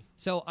body.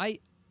 So I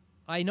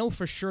know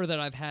for sure that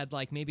I've had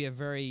like maybe a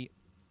very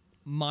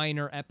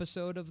minor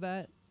episode of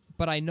that,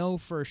 but I know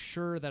for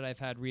sure that I've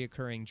had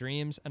reoccurring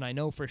dreams, and I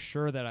know for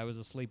sure that I was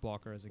a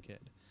sleepwalker as a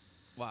kid.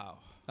 Wow.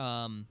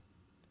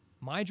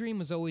 My dream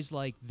was always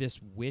like this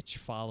witch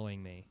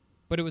following me,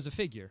 but it was a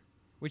figure,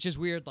 which is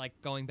weird. Like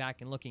going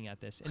back and looking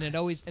at this, and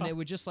it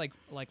would just like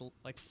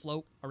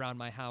float around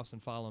my house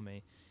and follow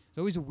me. It's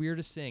always the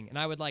weirdest thing, and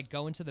I would like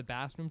go into the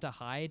bathroom to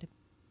hide,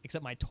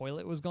 except my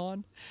toilet was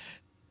gone.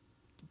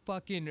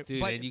 Fucking Dude,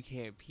 but and you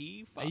can't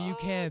pee? you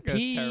can't That's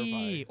pee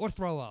terrifying. or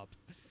throw up.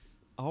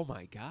 Oh,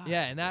 my God.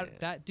 Yeah, and man.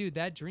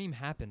 that dream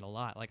happened a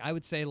lot. Like I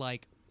would say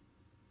like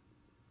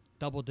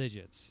double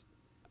digits,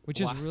 which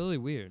is Wow. really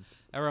weird.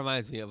 That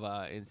reminds me of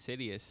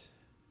Insidious.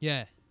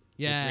 Yeah.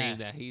 The dream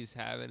that he's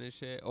having and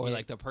shit. Or Yeah.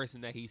 like the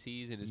person that he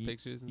sees in his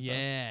pictures and stuff.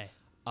 Yeah.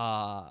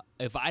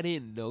 If I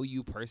didn't know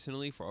you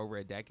personally for over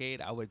a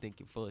decade, I would think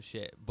you're full of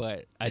shit.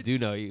 But I do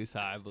know you, so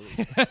I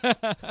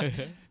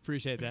believe.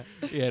 Appreciate that.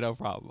 Yeah, no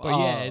problem. But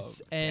yeah,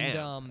 it's and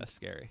damn, that's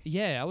scary.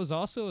 yeah, I was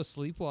also a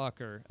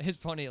sleepwalker. It's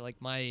funny, like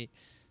my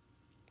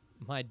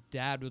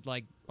dad would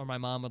or my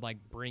mom would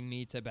bring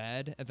me to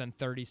bed, and then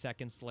 30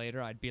 seconds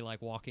later I'd be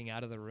walking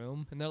out of the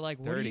room, and they're like,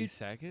 "What 30 are you?"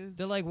 seconds?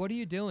 They're like, "What are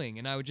you doing?"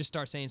 And I would just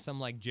start saying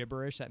some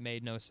gibberish that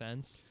made no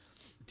sense.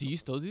 Do you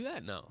still do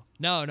that? No.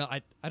 No,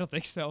 I don't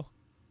think so.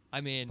 I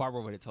mean,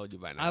 Barbara would have told you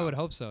by now. I would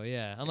hope so,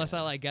 yeah. Unless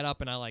I get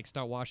up and I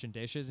start washing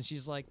dishes, and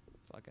she's like,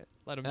 "Fuck it,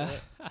 let him do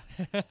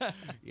it."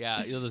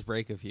 Yeah, you'll just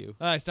break a few.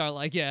 I start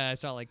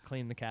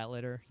cleaning the cat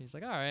litter. He's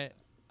like, "All right,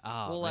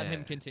 Oh, we'll let man.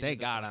 him continue." Thank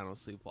this God way." I don't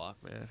sleepwalk,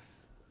 man.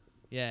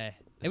 Yeah,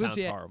 It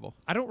sounds horrible.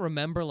 I don't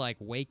remember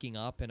waking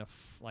up in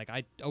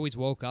I always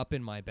woke up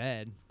in my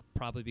bed,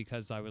 probably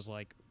because I was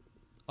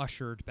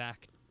ushered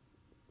back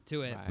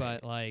to it, Right.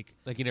 but Like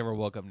you never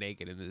woke up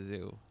naked in the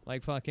zoo.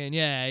 fucking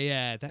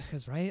yeah, that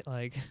cuz right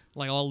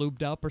all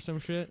lubed up or some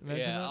shit.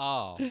 Imagine that.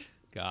 Oh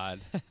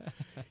God.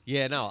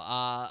 Yeah. No.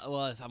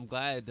 Well, I'm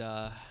glad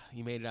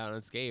you made it out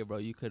unscathed, bro.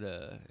 You could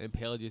have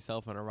impaled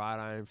yourself on a wrought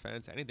iron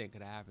fence. Anything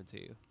could have happened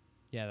to you.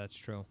 Yeah, that's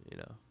true. You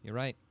know. You're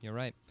right.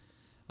 It's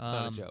It's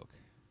not a joke.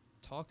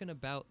 Talking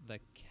about the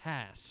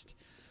cast,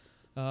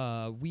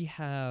 we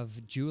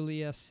have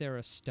Julia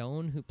Sarah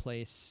Stone, who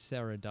plays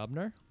Sarah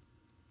Dubner.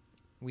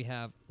 We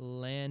have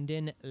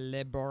Landon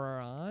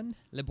Leborian,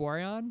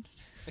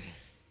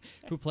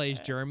 who plays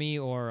Jeremy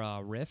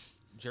or Riff.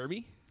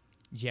 Jeremy?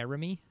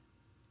 Jeremy.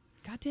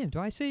 Goddamn, do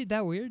I say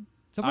that weird?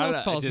 Someone else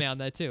calls me on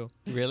that too.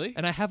 Really?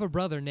 And I have a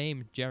brother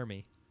named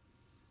Jeremy.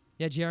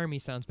 Yeah, Jeremy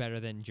sounds better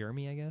than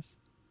Jeremy, I guess.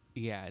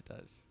 Yeah, it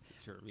does.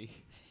 Jeremy.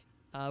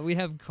 We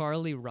have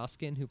Carly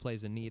Ruskin, who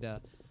plays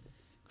Anita.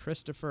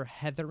 Christopher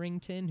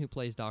Hetherington, who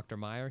plays Dr.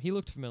 Meyer. He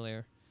looked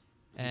familiar.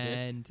 He did.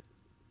 And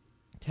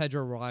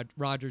Tedra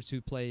Rogers,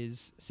 who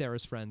plays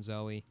Sarah's friend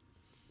Zoe.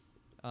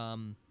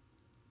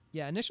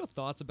 Yeah, initial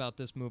thoughts about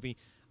this movie.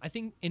 I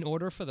think in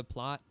order for the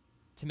plot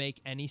to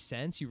make any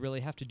sense, you really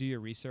have to do your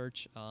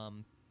research,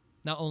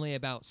 not only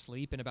about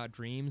sleep and about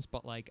dreams,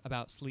 but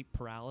about sleep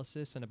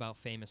paralysis and about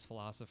famous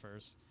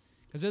philosophers.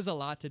 Because there's a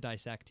lot to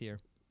dissect here.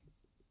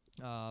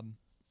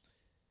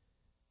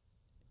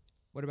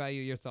 What about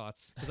you? Your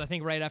thoughts? Because I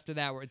think right after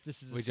that,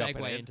 this is a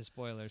segue into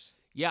spoilers.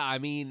 Yeah, I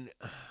mean,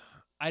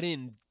 I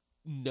didn't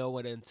know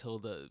it until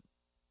the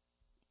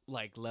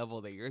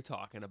level that you're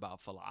talking about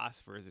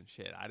philosophers and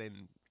shit. I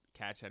didn't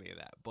catch any of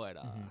that, but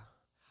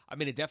I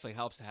mean, it definitely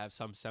helps to have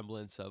some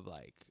semblance of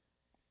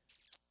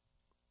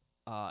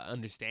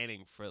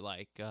understanding for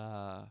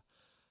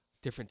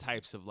different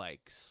types of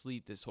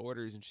sleep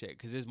disorders and shit.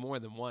 Because there's more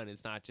than one.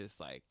 It's not just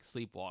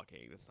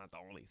sleepwalking. That's not the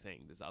only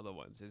thing. There's other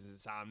ones. There's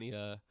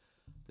insomnia.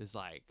 There's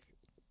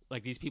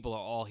these people are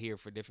all here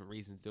for different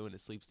reasons doing a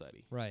sleep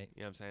study. Right.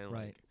 You know what I'm saying?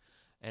 Right.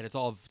 And it's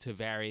all to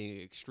varying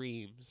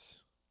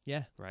extremes.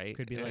 Yeah. Right.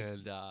 Could be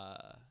and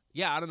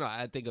yeah, I don't know.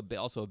 I think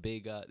also a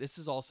big. This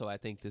is also, I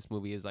think this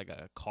movie is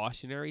a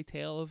cautionary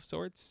tale of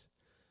sorts,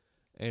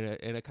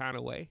 in a kind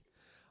of way,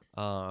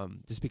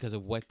 just because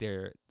of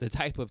the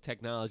type of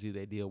technology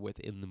they deal with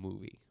in the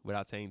movie.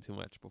 Without saying too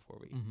much before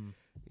we,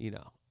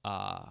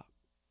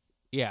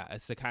 yeah,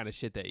 it's the kind of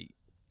shit that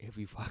if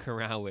you fuck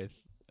around with,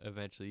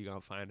 eventually you're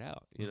gonna find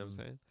out. You know what I'm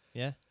saying?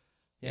 Yeah.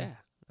 Yeah.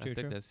 True, I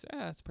think true.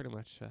 that's pretty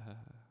much.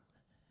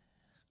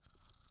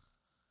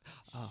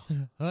 Oh,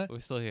 What? we're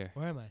still here.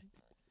 Where am I?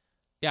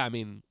 Yeah, I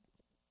mean,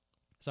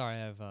 Sorry, I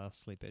have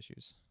sleep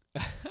issues.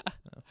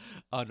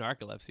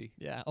 narcolepsy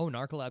Yeah. Oh,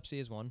 narcolepsy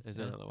is one. is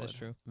Yeah, another one. That's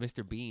true.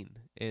 Mr. Bean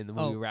in the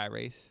movie Oh. Rat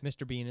Race.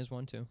 Mr. Bean is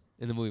one too.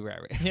 In the movie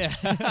Rat Race. Yeah.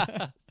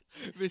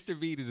 Mr.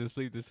 Bean is a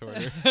sleep disorder.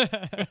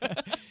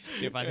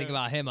 If I think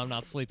about him, I'm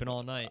not sleeping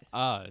all night.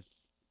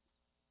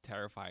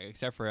 Terrifying.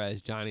 Except for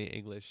as Johnny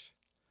English.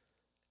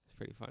 It's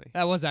pretty funny.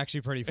 That was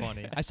actually pretty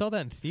funny. I saw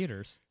that in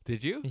theaters.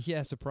 Did you?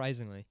 Yeah,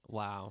 surprisingly.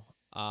 Wow.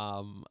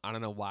 I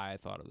don't know why I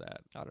thought of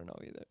that. I don't know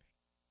either.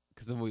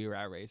 Because the movie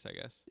Rat Race, I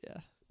guess. Yeah.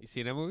 You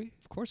seen that movie?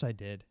 Of course I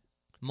did.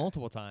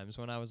 Multiple times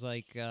when I was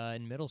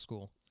in middle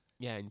school.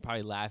 Yeah, and you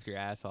probably laughed your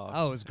ass off.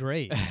 Oh, it was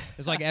great. It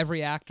was like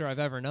every actor I've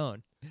ever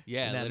known.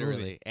 yeah, in that literally.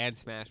 movie. And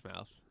Smash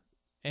Mouth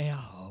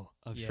Oh,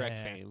 of yeah.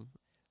 Shrek fame.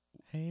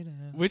 Hey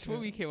now. Which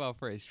movie came out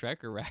first,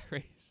 Shrek or Rat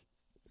Race?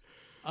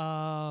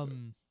 I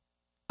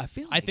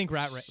feel like I think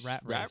Rat Race.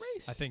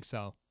 Race? I think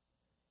so.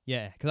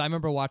 Yeah, because I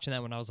remember watching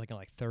that when I was in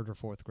third or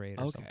fourth grade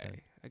or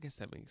something. I guess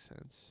that makes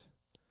sense.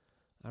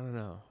 I don't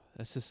know.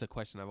 That's just a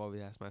question I've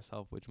always asked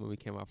myself. Which movie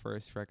came out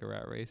first, Shrek or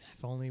Rat Race?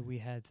 If only we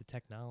had the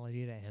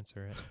technology to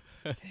answer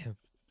it. Damn.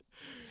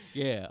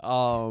 Yeah.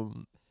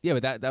 Yeah,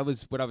 but that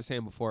was what I was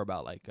saying before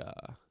about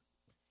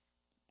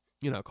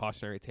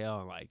cautionary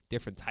tale and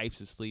different types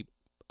of sleep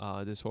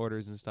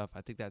disorders and stuff.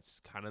 I think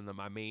that's kind of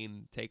my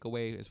main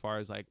takeaway as far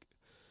as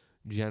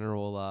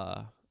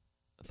general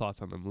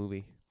thoughts on the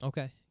movie.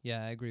 Okay.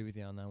 Yeah, I agree with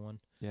you on that one.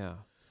 Yeah.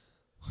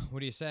 What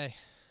do you say?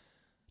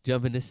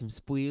 Jump into some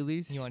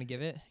spoilies. You want to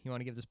give it? You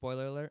want to give the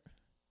spoiler alert?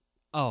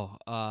 Oh,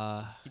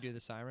 You do the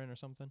siren or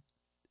something?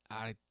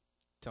 I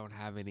don't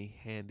have any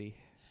handy.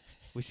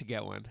 We should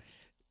get one.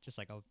 Just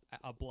like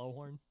a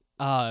blowhorn.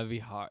 Oh, it'd be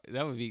hard.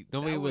 That would be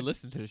nobody would would-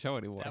 listen to the show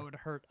anymore. That would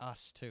hurt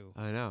us too,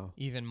 I know.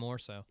 even more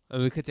so. I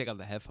mean, we could take off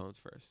the headphones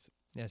first.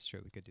 That's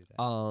true. We could do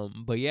that.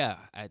 But yeah,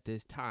 at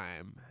this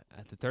time,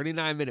 at the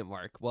 39-minute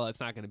mark, well, it's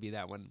not going to be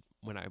that when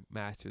I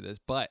master this,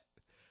 but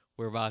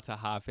we're about to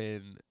hop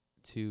in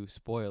to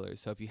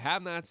spoilers. So if you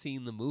have not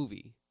seen the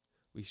movie,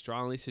 we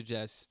strongly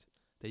suggest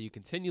that you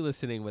continue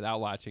listening without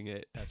watching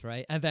it. That's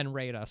right. And then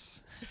rate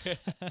us for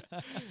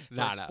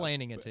No.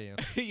 explaining it to you.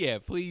 Yeah,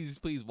 please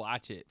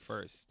watch it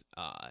first,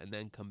 and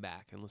then come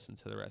back and listen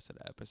to the rest of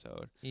the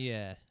episode.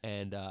 Yeah.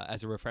 And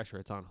as a refresher,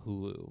 it's on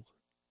Hulu.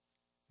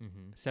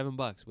 Mm-hmm.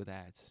 $7 with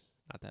ads,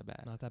 not that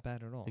bad. Not that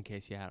bad at all. In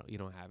case you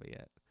don't have it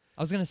yet.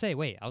 I was gonna say,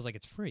 wait. I was like,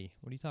 it's free.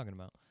 What are you talking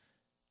about?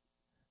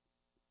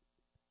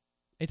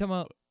 Are you talking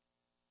about?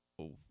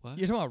 What?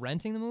 You're talking about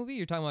renting the movie?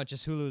 You're talking about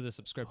just Hulu the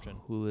subscription?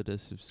 Hulu the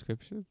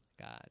subscription?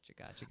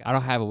 Gotcha. I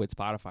don't have it with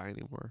Spotify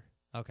anymore,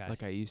 Okay.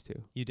 like I used to,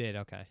 You did.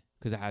 Okay.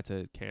 because I had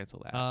to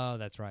cancel that Oh,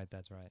 that's right.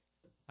 I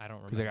don't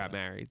remember. because I got that.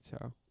 married.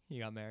 So You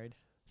got married.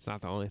 it's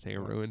not the only thing it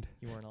Right. ruined.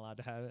 You weren't allowed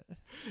to have it.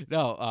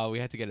 No, we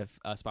had to get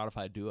a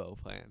Spotify Duo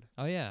plan.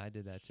 Oh yeah, I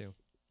did that too.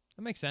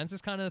 That makes sense.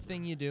 It's kind of the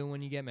thing you do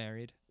when you get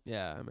married.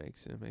 Yeah, it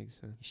makes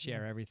sense. You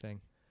share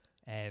everything.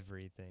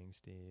 Everything,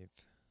 Steve.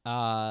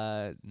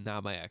 Not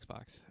my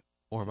Xbox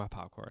or my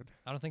popcorn.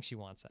 I don't think she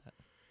wants that.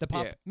 The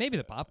pop, Yeah. maybe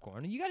the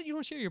popcorn. You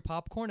don't share your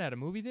popcorn at a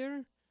movie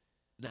theater.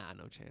 Nah,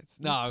 no chance.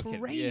 You're No, I'm kidding.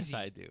 Yes, crazy.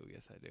 I do.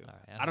 Yes, I do. All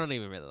right, I don't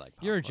even really like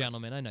popcorn. You're a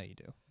gentleman. I know you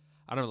do.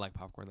 I don't like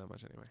popcorn that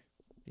much anyway.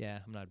 Yeah,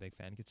 I'm not a big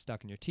fan. It gets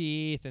stuck in your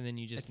teeth, and then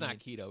you just. It's not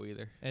keto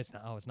either. It's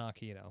not. Oh, it's not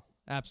keto.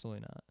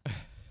 Absolutely not.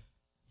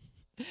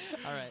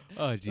 All right.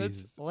 Oh,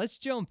 Jesus. Let's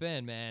jump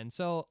in, man.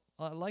 So,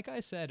 like I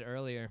said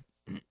earlier,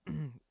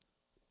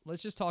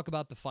 let's just talk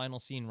about the final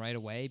scene right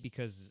away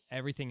because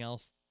everything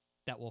else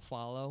that will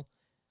follow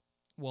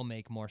will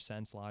make more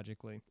sense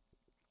logically.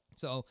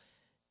 So,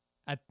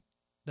 at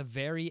the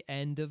very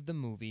end of the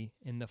movie,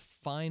 in the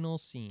final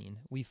scene,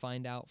 we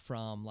find out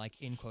from,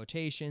 like, in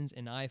quotations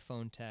in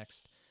iPhone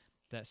text,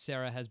 that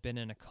Sarah has been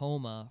in a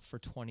coma for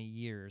 20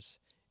 years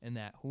and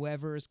that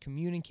whoever is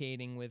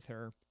communicating with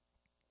her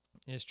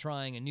is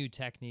trying a new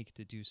technique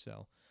to do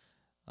so.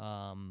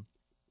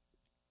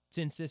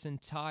 Since this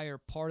entire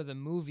part of the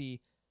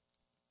movie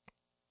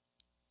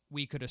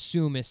we could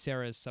assume is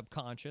Sarah's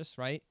subconscious,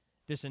 right?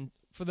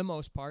 For the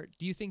most part,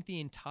 do you think the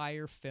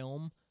entire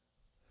film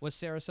was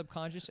Sarah's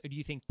subconscious, or do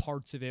you think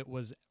parts of it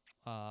was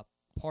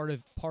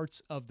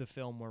parts of the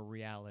film were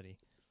reality?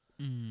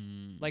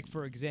 Like,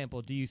 for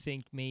example, do you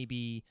think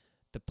maybe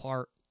the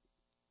part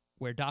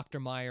where Dr.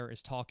 Meyer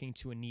is talking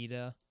to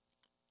Anita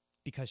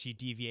because she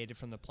deviated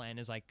from the plan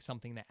is like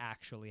something that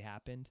actually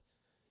happened?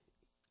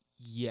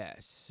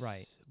 Yes.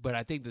 Right. But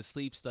I think the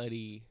sleep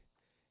study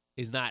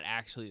is not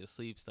actually a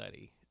sleep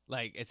study.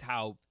 Like, it's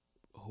how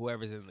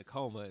whoever's in the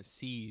coma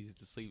sees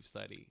the sleep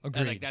study. And,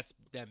 Agreed. like, that's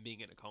them being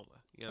in a coma.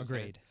 You know what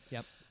Agreed.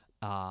 Yep.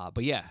 I'm saying?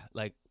 But yeah,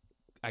 like,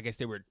 I guess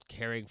they were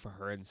caring for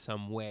her in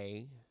some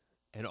way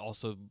and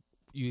also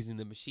using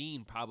the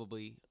machine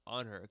probably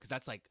on her. Because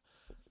that's like,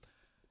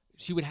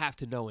 she would have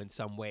to know in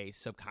some way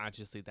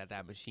subconsciously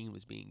that machine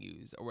was being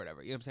used or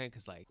whatever. You know what I'm saying?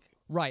 Because, like,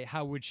 Right.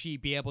 How would she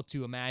be able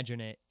to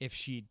imagine it if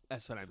she...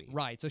 that's what I mean.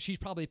 Right. So she's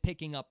probably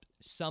picking up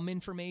some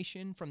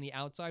information from the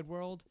outside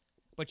world,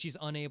 but she's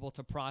unable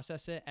to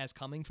process it as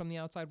coming from the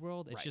outside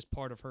world. It's Right. just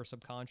part of her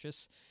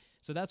subconscious.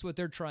 So that's what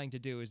they're trying to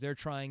do, is they're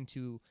trying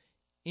to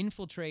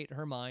infiltrate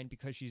her mind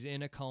because she's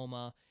in a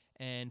coma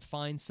and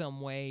find some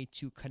way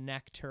to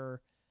connect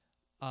her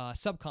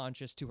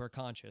subconscious to her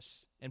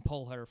conscious and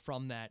pull her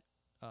from that,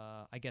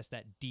 I guess,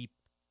 that deep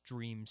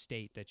dream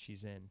state that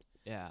she's in.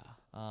 Yeah.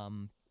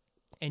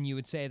 And you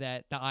would say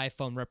that the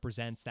iPhone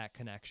represents that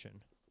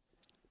connection.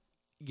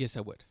 Yes,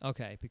 I would.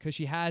 Okay, because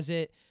she has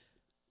it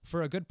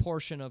for a good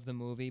portion of the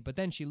movie, but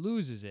then she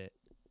loses it.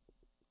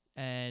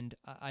 And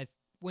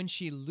when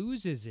she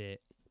loses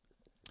it,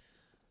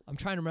 I'm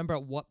trying to remember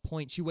at what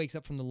point she wakes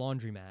up from the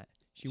laundromat.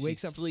 She's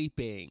wakes up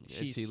sleeping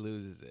and she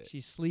loses it.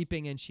 She's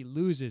sleeping and she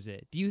loses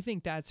it. Do you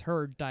think that's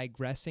her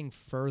digressing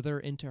further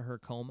into her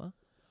coma?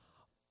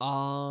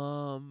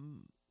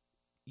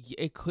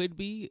 It could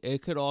be.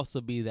 It could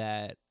also be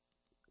that,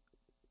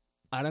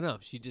 I don't know,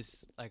 she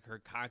just, like, her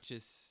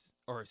conscious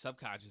or her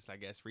subconscious, I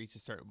guess, reached a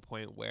certain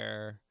point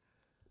where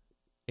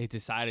it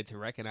decided to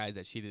recognize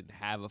that she didn't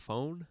have a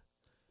phone.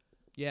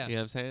 Yeah. You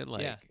know what I'm saying?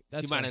 Like, Yeah, she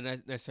that's might fair.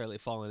 not necessarily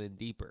fallen in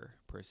deeper,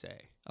 per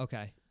se.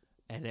 Okay.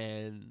 And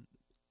then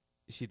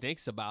she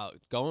thinks about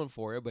going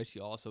for it, but she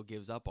also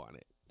gives up on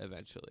it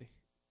eventually.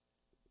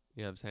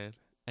 You know what I'm saying?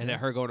 And Yeah. then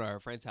her going to her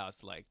friend's house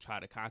to, like, try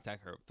to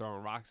contact her,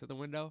 throwing rocks at the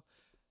window.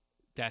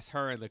 That's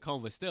her in the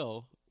coma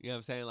still. You know what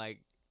I'm saying?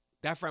 Like,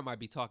 that friend might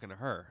be talking to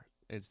her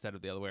instead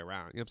of the other way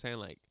around. You know what I'm saying?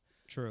 Like,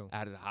 True.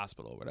 out of the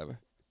hospital or whatever.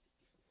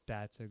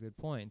 That's a good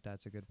point.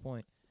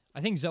 I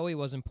think Zoe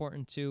was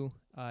important too.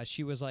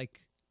 She was,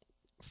 like,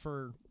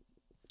 for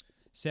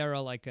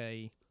Sarah, like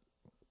a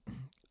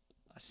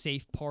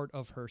safe part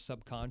of her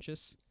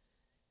subconscious.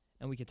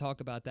 and we could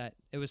talk about that.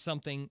 It was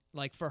something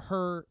like for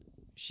her,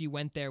 she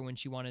went there when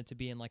she wanted to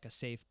be in like a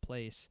safe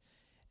place.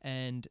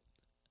 And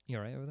you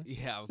all right over there?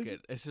 Yeah, I'm good.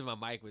 This is my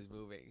mic was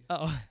moving.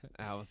 Oh,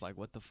 And I was like,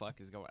 what the fuck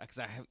is going on?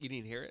 Because you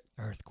didn't hear it?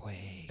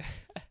 earthquake.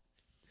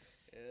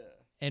 Yeah.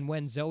 And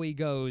when Zoe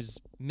goes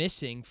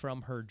missing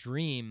from her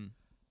dream,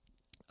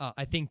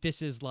 I think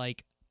this is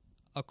like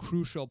a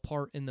crucial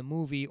part in the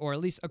movie, or at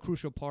least a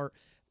crucial part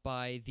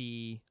by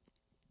the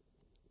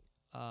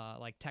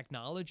like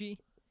technology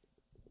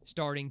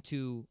starting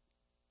to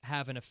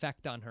have an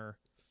effect on her.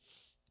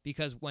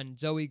 Because when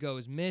Zoe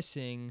goes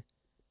missing,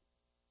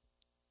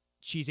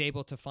 she's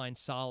able to find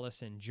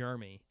solace in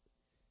Jeremy,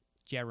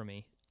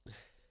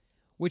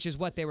 which is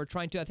what they were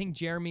trying to. I think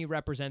Jeremy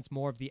represents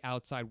more of the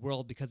outside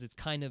world because it's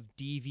kind of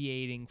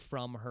deviating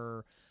from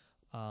her,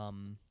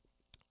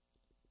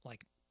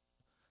 like,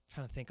 I'm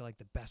trying to think of like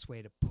the best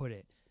way to put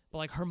it. But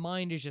like her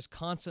mind is just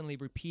constantly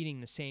repeating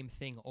the same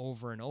thing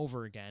over and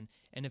over again.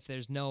 And if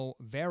there's no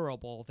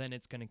variable, then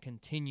it's going to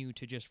continue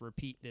to just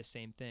repeat this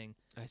same thing.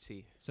 I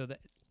see. So that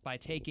by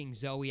taking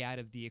Zoe out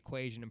of the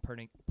equation and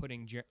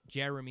putting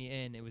Jeremy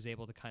in, it was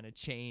able to kind of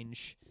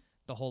change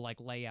the whole like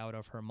layout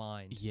of her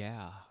mind.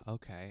 Yeah,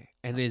 okay.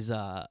 And is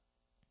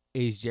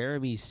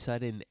Jeremy's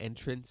sudden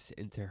entrance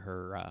into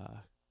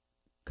her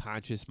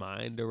conscious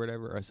mind or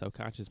whatever, or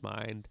subconscious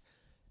mind,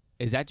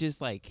 is that just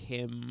like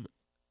him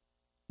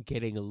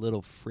getting a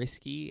little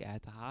frisky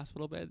at the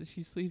hospital bed that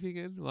she's sleeping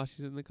in while she's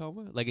in the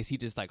coma? Like, is he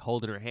just like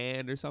holding her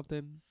hand or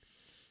something?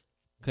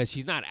 Because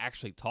she's not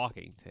actually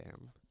talking to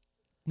him.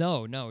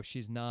 No,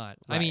 she's not.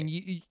 Right. I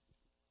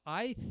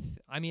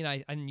mean,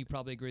 I and you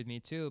probably agree with me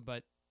too,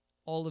 but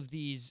all of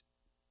these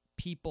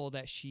people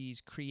that she's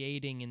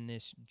creating in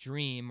this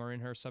dream or in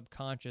her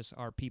subconscious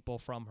are people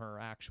from her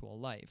actual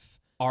life.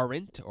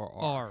 Aren't or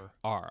are?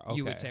 Are, okay.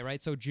 You would say,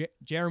 right? So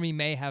Jeremy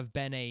may have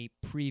been a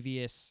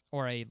previous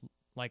or a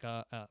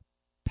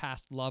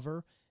past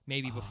lover,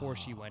 maybe before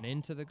she went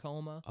into the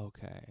coma.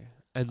 Okay.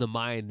 And the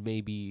mind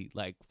maybe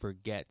like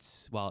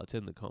forgets while it's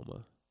in the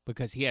coma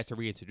because he has to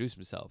reintroduce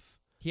himself.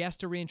 He has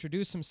to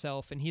reintroduce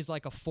himself, and he's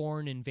like a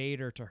foreign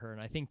invader to her, and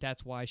I think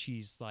that's why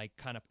she's like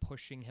kind of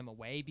pushing him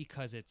away,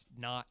 because it's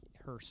not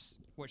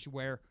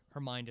where her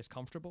mind is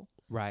comfortable.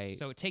 Right.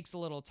 So it takes a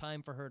little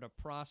time for her to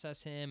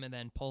process him and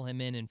then pull him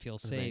in and feel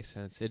That safe. makes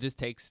sense. It just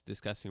takes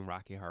discussing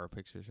Rocky Horror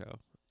Picture Show,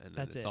 and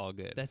then it's all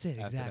good. That's it,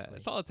 after exactly. that.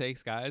 That's all it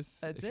takes, guys.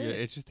 That's if it. you're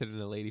interested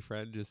in a lady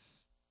friend,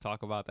 just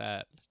talk about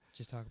that,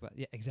 Just talk about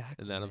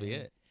exactly, and that'll be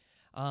man. it.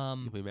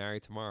 You'll be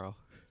married tomorrow.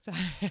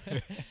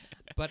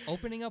 But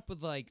opening up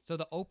with so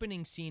the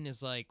opening scene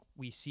is like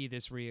we see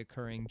this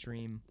reoccurring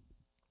dream.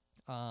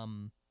 It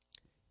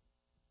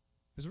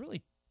was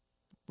really,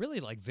 really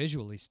like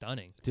visually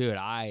stunning. Dude,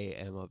 I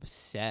am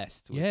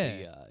obsessed with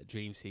the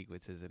dream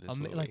sequences in this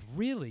movie. Like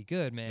really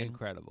good, man.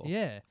 Incredible.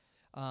 Yeah.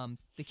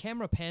 The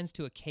camera pans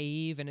to a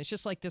cave, and it's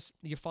just like this.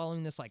 You're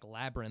following this like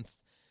labyrinth.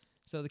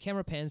 So the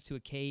camera pans to a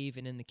cave,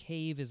 and in the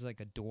cave is like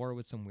a door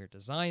with some weird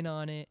design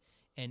on it.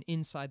 And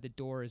inside the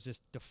door is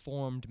this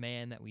deformed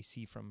man that we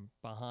see from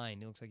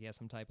behind. It looks like he has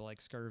some type of like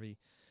scurvy.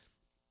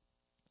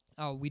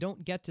 We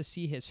don't get to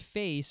see his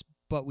face,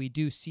 but we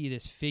do see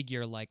this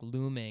figure like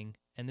looming.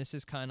 And this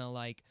is kind of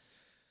like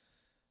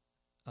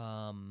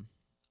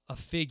a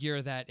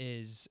figure that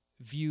is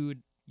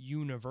viewed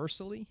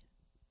universally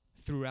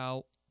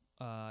throughout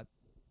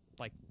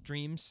like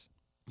dreams.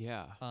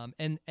 Yeah.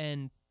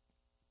 And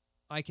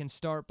I can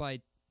start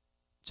by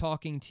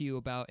talking to you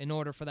about, in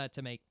order for that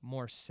to make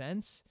more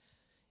sense,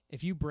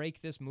 if you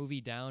break this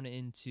movie down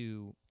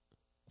into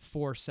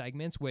 4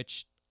 segments,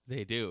 which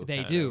they do,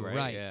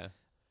 right? Yeah.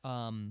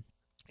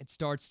 It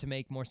starts to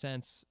make more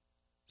sense.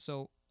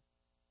 So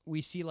we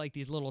see like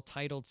these little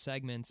titled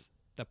segments: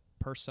 the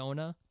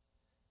persona,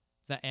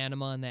 the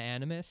anima and the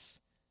animus,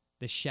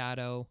 the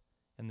shadow,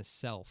 and the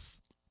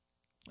self.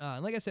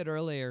 And like I said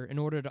earlier, in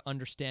order to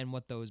understand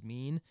what those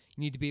mean,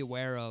 you need to be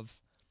aware of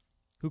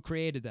who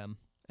created them.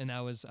 And that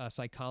was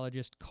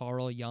psychologist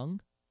Carl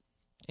Jung.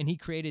 And he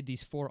created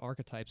these 4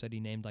 archetypes that he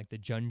named like the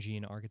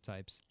Jungian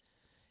archetypes.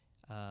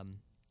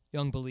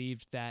 Jung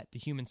believed that the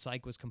human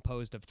psyche was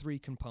composed of 3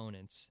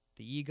 components: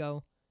 the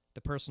ego,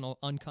 the personal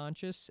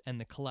unconscious, and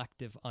the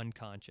collective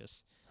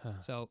unconscious.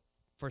 Huh. So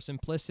for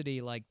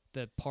simplicity, like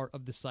the part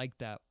of the psyche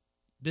that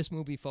this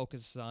movie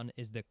focuses on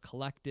is the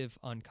collective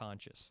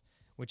unconscious,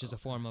 which is a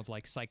form of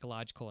like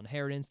psychological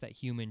inheritance that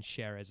humans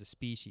share as a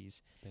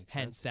species. Makes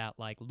Hence sense. that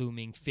like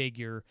looming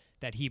figure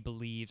that he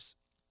believes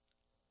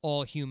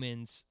all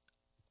humans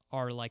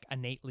are like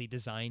innately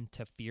designed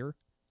to fear.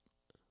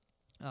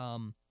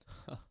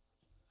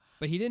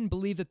 But he didn't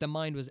believe that the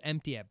mind was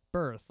empty at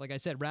birth. Like I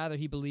said, rather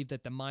he believed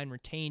that the mind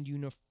retained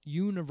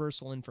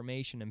universal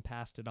information and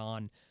passed it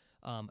on,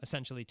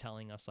 essentially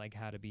telling us like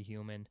how to be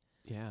human.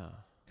 Yeah.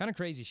 Kind of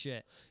crazy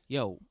shit.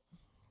 Yo,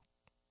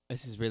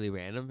 this is really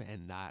random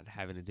and not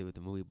having to do with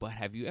the movie, but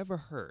have you ever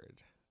heard,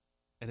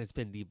 and it's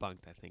been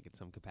debunked, I think, in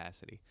some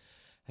capacity,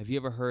 have you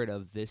ever heard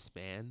of this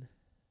man?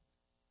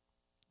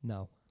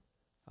 No.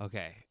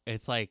 Okay.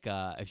 It's like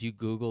if you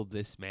Googled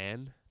this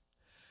man.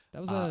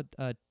 That was a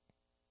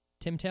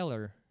Tim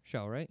Taylor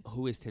show, right?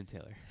 Who is Tim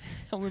Taylor?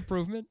 Home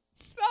Improvement.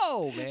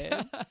 No,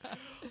 man.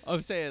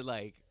 I'm saying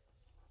like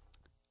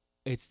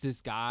it's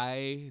this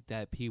guy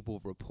that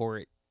people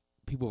reported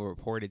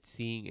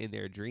seeing in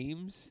their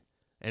dreams,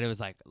 and it was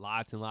like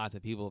lots and lots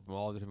of people from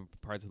all the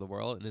different parts of the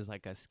world, and there's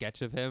like a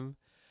sketch of him,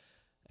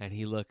 and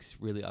he looks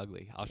really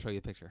ugly. I'll show you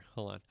a picture.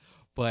 Hold on.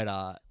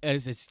 But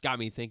it's got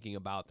me thinking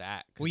about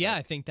that. Well, yeah,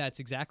 I think that's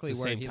exactly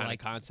where he like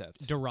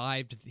concept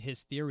derived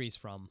his theories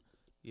from.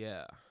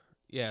 Yeah,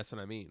 that's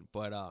what I mean.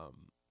 But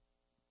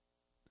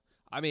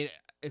I mean,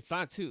 it's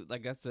not too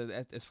like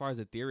as far as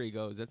the theory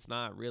goes, it's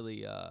not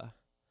really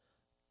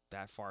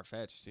that far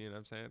fetched. You know what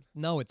I'm saying?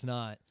 No, it's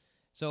not.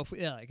 So if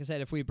we, like I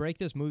said, if we break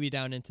this movie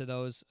down into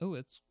those,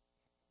 it's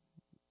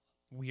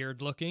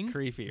weird looking,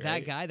 creepy. That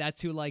right? guy,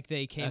 that's who like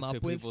they came that's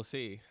up who with. People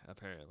see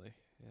apparently.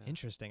 Yeah.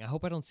 Interesting. I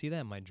hope I don't see that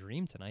in my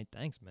dream tonight.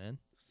 Thanks, man.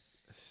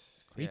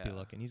 It's creepy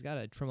looking. He's got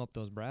to trim up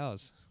those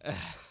brows.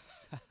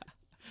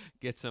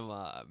 Get some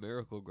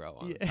Miracle Grow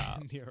on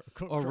top.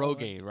 Miracle or Grow.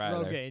 Rogaine, right?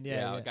 Rogaine,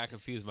 yeah. I got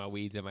confused my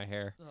weeds in my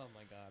hair. Oh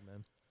my god,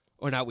 man.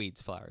 Or not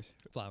weeds, flowers.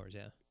 Flowers,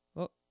 yeah.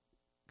 Well,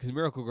 because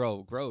Miracle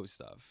Grow grows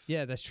stuff.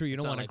 Yeah, that's true. You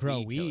don't want to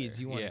grow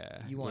weeds. You want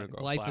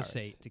glyphosate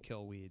flowers. to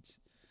kill weeds.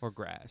 Or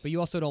grass. But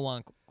you also don't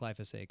want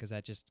glyphosate because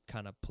that just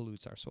kind of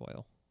pollutes our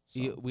soil.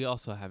 So. We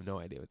also have no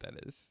idea what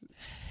that is.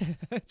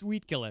 It's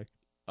weed killer.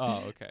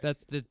 Oh, okay.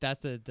 That's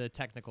the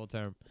technical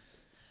term.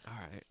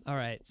 All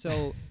right.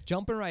 So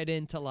jumping right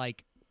into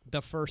like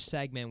the first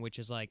segment, which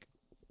is like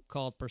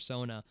called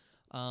Persona.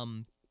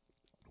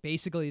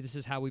 Basically, this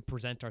is how we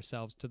present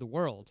ourselves to the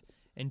world.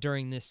 And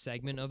during this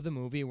segment of the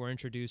movie, we're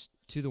introduced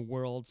to the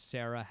world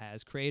Sarah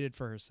has created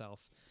for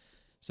herself.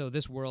 So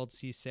this world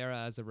sees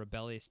Sarah as a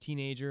rebellious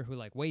teenager who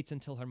like waits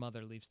until her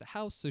mother leaves the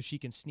house so she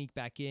can sneak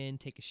back in,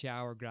 take a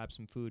shower, grab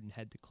some food, and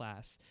head to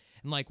class.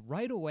 And like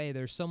right away,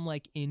 there's some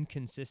like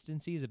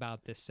inconsistencies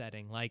about this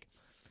setting. Like,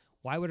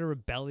 why would a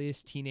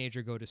rebellious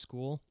teenager go to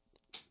school?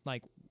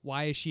 Like,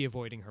 why is she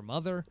avoiding her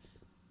mother?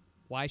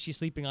 Why is she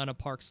sleeping on a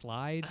park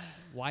slide?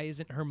 Why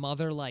isn't her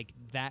mother like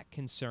that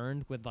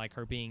concerned with like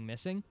her being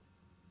missing?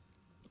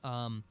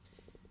 And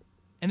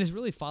this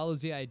really follows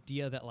the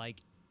idea that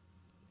like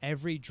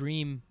every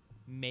dream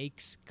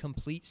makes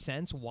complete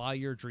sense while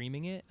you're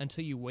dreaming it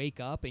until you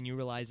wake up and you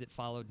realize it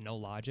followed no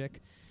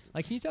logic.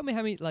 Like, can you tell me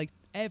how many, like,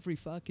 every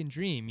fucking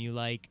dream you're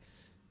like,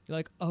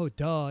 oh,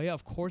 duh, yeah,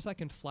 of course I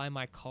can fly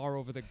my car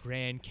over the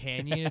Grand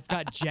Canyon. It's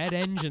got jet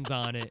engines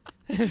on it.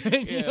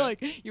 And you're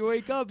like, you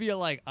wake up, you're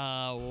like,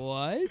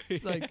 what?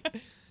 Like,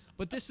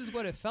 but this is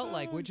what it felt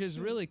like, which is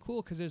really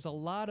cool because there's a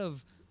lot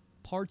of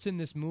parts in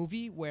this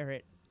movie where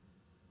it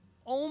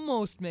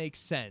almost makes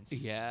sense.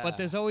 Yeah. But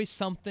there's always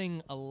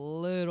something a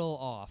little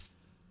off.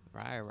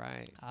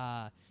 Right.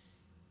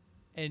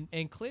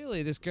 And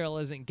clearly this girl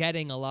isn't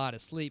getting a lot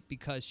of sleep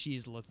because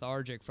she's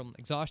lethargic from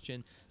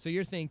exhaustion. So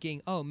you're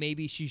thinking, oh,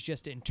 maybe she's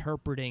just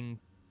interpreting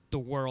the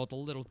world a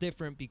little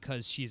different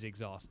because she's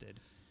exhausted.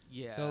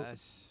 Yes. So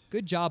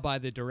good job by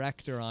the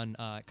director on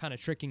kind of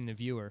tricking the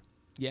viewer.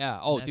 Yeah.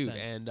 Oh, dude.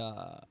 sense. And,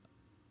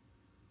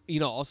 you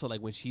know, also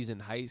like when she's in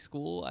high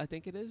school, I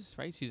think it is,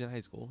 right? She's in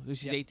high school.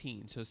 She's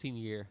 18, so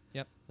senior year.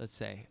 Yep. Let's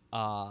say.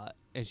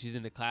 And she's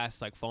in the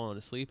class like falling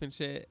asleep and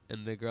shit,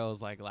 and the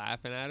girl's like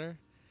laughing at her.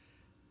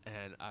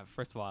 And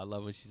first of all, I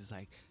love when she's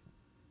like,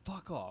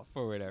 "Fuck off"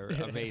 or whatever.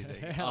 Amazing.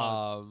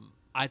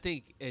 I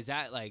think is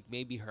that like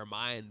maybe her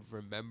mind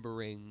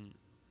remembering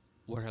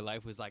what her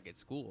life was like at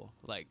school,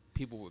 like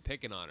people were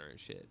picking on her and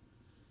shit.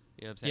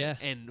 You know what I'm saying?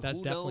 Yeah, and that's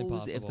who definitely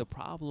knows possible. if the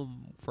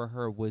problem for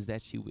her was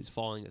that she was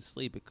falling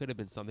asleep? It could have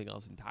been something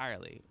else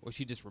entirely, or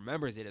she just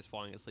remembers it as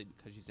falling asleep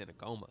because she's in a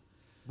coma.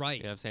 Right.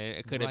 You know what I'm saying?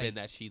 It could have Right. been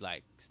that she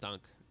like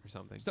stunk or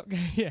something,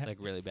 Yeah. like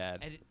really bad.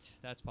 And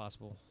that's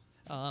possible.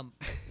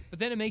 But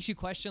then it makes you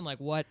question, like,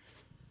 what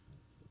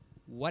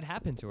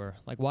happened to her?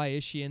 Like, why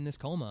is she in this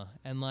coma?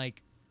 And,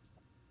 like,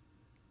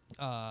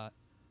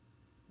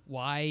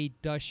 why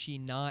does she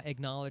not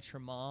acknowledge her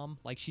mom?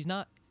 Like, she's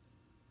not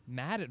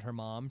mad at her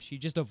mom. She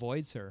just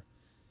avoids her.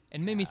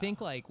 And it made me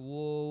think, like,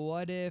 well,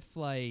 what if,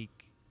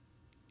 like,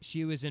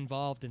 she was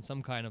involved in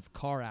some kind of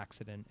car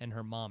accident and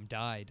her mom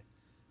died?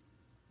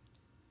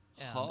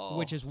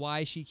 Which is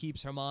why she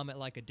keeps her mom at,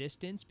 like, a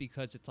distance,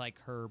 because it's,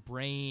 like, her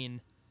brain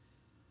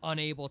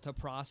unable to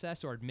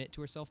process or admit to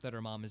herself that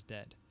her mom is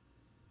dead,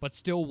 but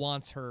still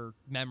wants her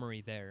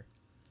memory there.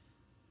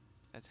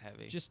 That's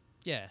heavy. Just,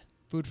 yeah,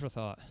 food for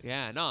thought.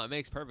 Yeah, no, it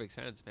makes perfect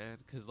sense, man.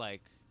 Because,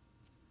 like,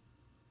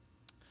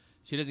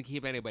 she doesn't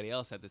keep anybody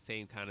else at the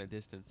same kind of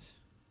distance.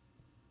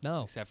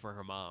 No. Except for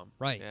her mom.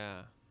 Right.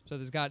 Yeah. So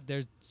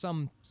there's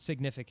some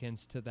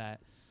significance to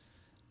that.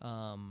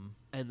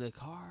 And the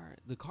car,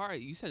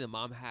 you said the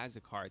mom has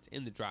a car. It's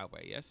in the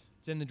driveway, yes?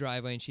 It's in the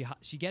driveway, and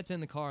she gets in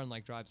the car and,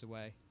 like, drives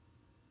away.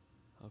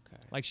 Okay.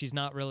 Like, she's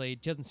not really,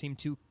 doesn't seem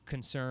too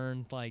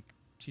concerned. Like,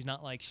 she's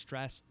not, like,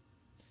 stressed.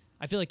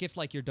 I feel like if,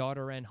 like, your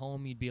daughter ran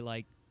home, you'd be,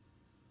 like,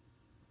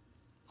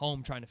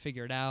 home trying to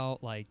figure it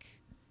out, like,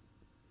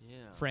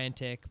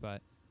 frantic,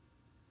 but.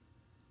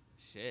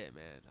 Shit,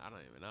 man. I don't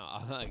even know.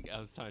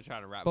 I was trying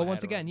to wrap my But head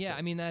once again, around yeah, shit.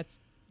 I mean, that's,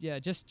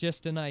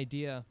 just an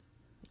idea.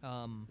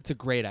 It's a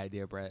great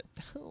idea, Brett.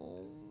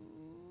 Oh,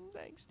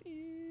 thanks,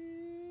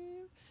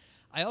 Steve.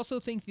 I also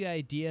think the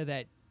idea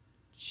that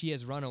she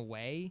has run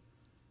away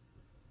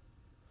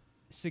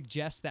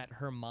suggests that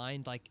her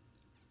mind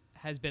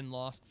has been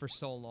lost for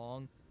so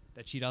long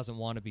that she doesn't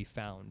want to be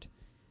found.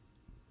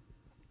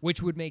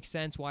 Which would make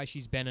sense why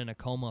she's been in a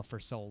coma for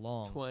so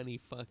long. 20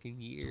 fucking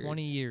years.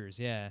 20 years,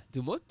 yeah.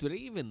 Do they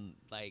even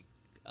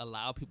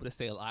allow people to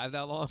stay alive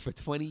that long for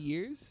 20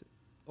 years?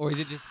 Or is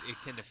it just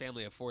can the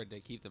family afford to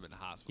keep them in the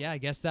hospital? Yeah, I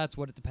guess that's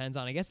what it depends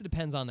on. I guess it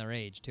depends on their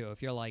age too.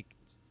 If you're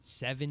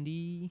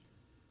 70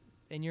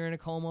 and you're in a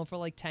coma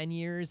for 10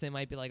 years, they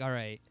might be like, all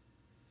right,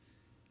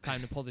 time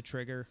to pull the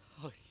trigger.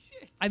 Oh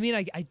shit. I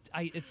mean,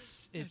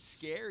 it's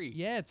scary.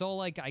 Yeah, it's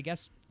all I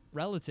guess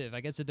relative.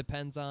 I guess it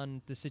depends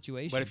on the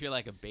situation. But if you're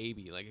a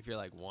baby, if you're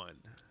 1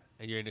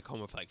 and you're in a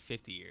coma for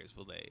 50 years,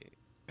 will they?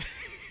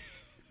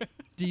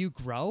 Do you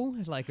grow?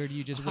 Or do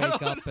you just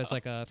wake up as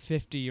a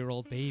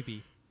 50-year-old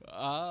baby?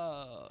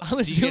 I'm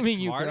assuming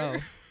you grow.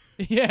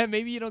 Yeah,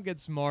 maybe you don't get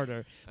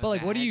smarter.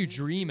 But what do you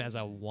dream as a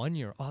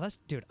 1-year-old? Oh,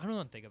 dude, I don't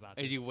want to think about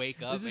this. And you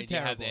wake up and terrible.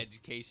 You have the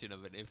education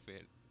of an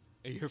infant.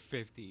 And you're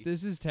 50.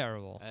 This is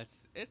terrible.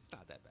 It's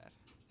not that bad.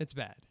 It's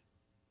bad.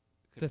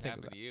 Could have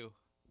happened to you.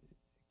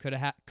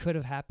 Could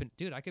have happened.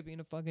 Dude, I could be in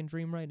a fucking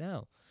dream right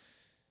now.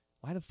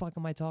 Why the fuck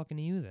am I talking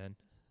to you then?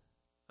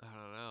 I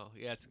don't know.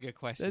 Yeah, it's a good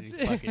question, you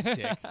fucking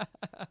dick.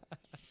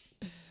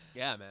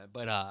 Yeah, man.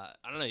 But I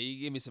don't know.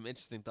 You gave me some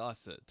interesting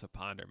thoughts to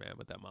ponder, man,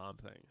 with that mom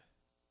thing.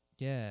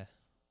 Yeah.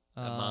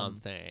 That mom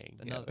thing.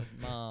 Another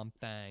mom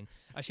thing.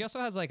 She also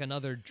has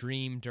another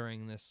dream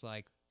during this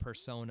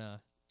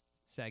persona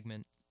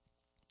segment.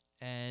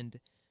 And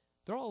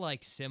they're all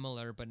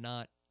similar, but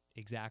not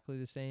exactly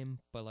the same.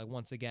 But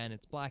once again,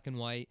 it's black and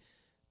white.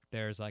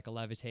 There's a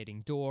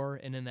levitating door,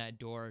 and in that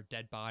door,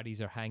 dead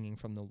bodies are hanging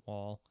from the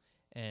wall.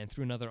 And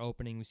through another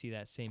opening, we see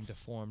that same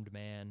deformed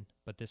man,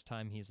 but this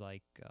time he's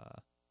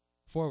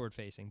forward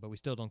facing, but we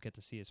still don't get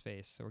to see his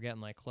face. So we're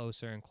getting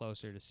closer and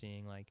closer to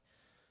seeing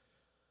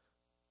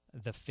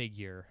the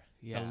figure,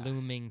 the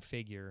looming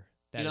figure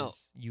that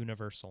is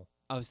universal.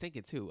 I was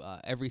thinking too,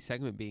 every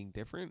segment being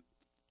different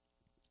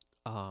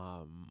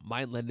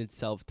might lend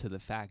itself to the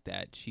fact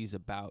that she's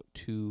about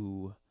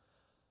to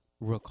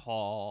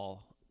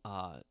recall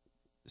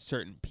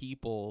certain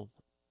people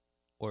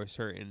or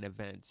certain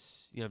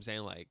events. You know what I'm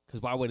saying?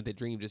 Because why wouldn't the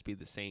dream just be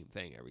the same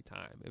thing every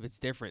time? If it's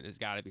different, there's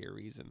got to be a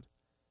reason.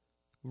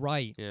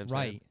 Right, you know what I'm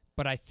right. saying?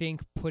 But I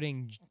think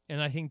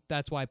I think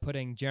that's why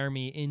putting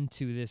Jeremy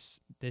into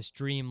this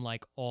dream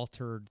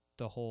altered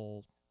the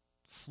whole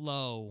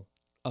flow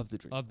of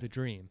the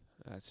dream.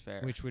 That's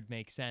fair. Which would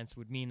make sense,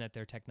 would mean that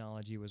their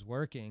technology was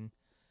working.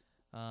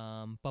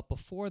 But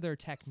before their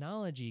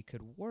technology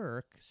could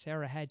work,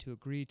 Sarah had to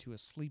agree to a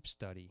sleep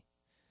study.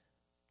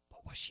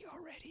 But was she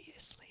already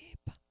asleep?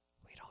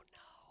 We don't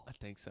know. I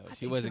think so.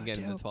 She wasn't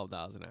getting the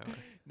 $12 an hour.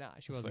 Nah,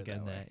 she wasn't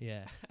getting that.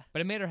 Yeah.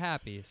 But it made her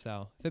happy,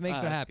 so if it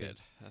makes her happy.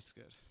 That's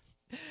good.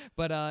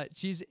 But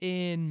she's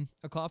in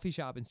a coffee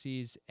shop and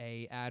sees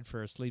a ad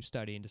for a sleep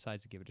study and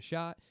decides to give it a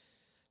shot.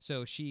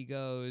 So she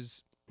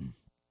goes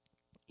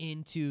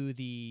into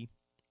the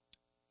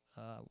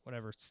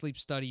sleep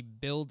study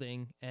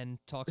building and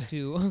talks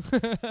to a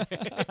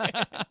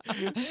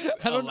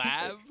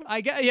lab.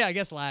 I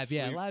guess lab. Sleep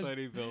yeah, lab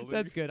study building.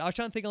 That's good. I was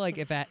trying to think of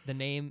if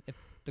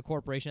the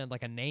corporation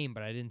had a name,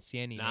 but I didn't see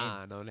any.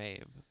 Nah, no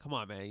name. Come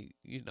on, man.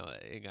 You know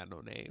it ain't got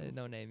no name.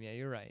 No name. Yeah,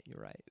 you're right.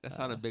 That's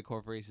how the big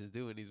corporations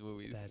do in these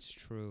movies. That's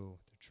true.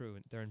 They're true.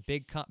 They're in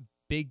big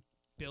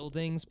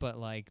buildings, but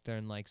they're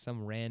in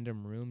some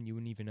random room you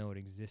wouldn't even know it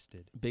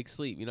existed. Big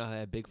Sleep. You know how they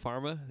have Big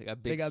Pharma? They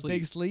got Big Sleep.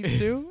 Big Sleep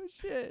too?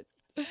 Shit.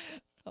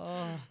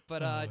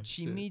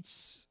 She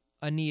meets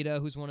Anita,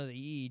 who's one of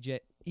the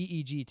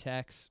EEG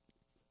techs,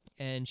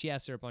 and she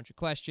asks her a bunch of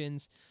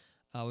questions.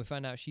 We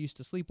find out she used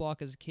to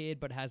sleepwalk as a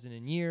kid, but hasn't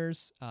in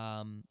years.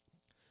 I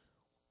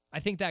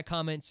think that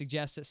comment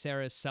suggests that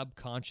Sarah's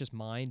subconscious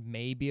mind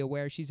may be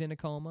aware she's in a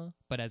coma,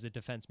 but as a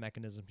defense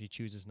mechanism, she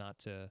chooses not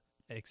to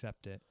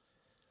accept it.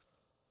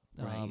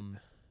 Right.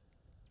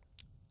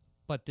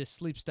 But this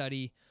sleep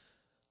study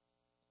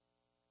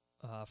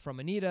from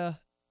Anita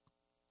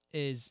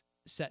is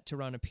set to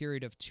run a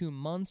period of 2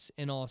 months,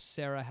 and all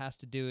Sarah has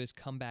to do is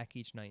come back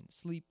each night and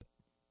sleep.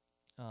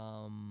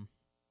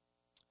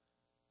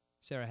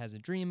 Sarah has a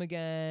dream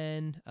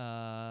again,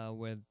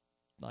 with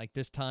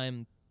this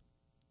time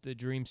the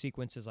dream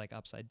sequence is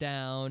upside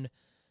down.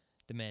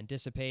 The man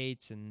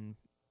dissipates, and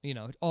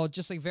all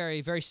just very,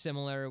 very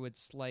similar with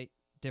slight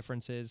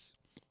differences.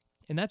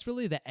 And that's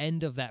really the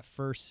end of that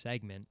first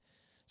segment.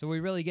 So we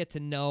really get to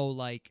know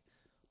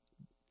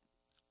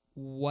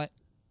what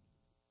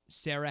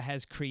Sarah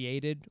has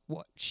created,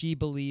 what she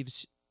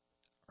believes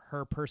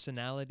her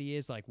personality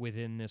is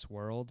within this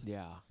world.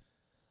 Yeah.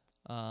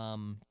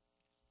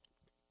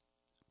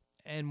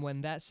 And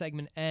when that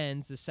segment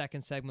ends, the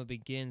second segment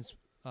begins,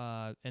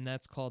 and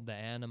that's called the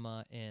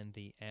Anima and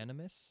the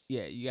Animus.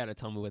 Yeah, you got to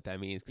tell me what that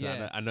means, because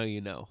Yeah. I know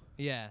you know.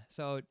 Yeah,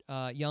 so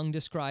Jung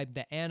described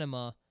the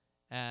Anima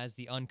as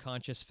the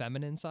unconscious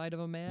feminine side of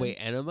a man. Wait,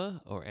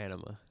 enema or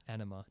anima?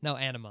 Anima. No,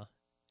 anima.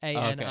 Oh,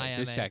 A-N-I-M-A. okay,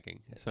 just checking.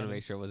 Just want to Anima.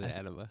 make sure it wasn't As-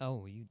 enema.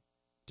 Oh, you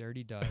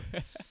dirty dog.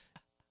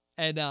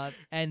 And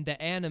the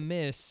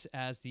animus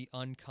as the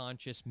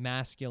unconscious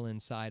masculine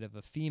side of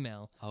a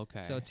female.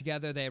 Okay. So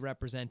together they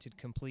represented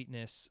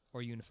completeness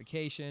or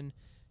unification.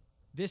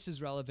 This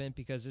is relevant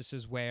because this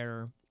is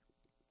where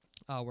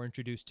we're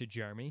introduced to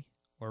Jeremy,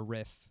 or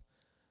Riff,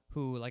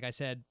 who, like I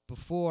said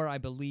before, I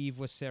believe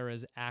was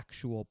Sarah's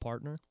actual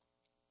partner.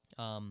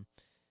 And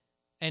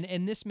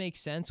this makes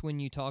sense when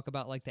you talk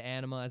about like the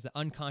anima as the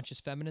unconscious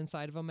feminine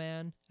side of a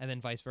man, and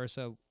then vice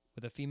versa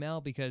with a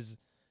female, because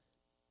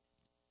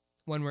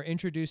when we're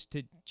introduced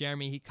to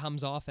Jeremy, he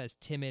comes off as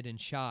timid and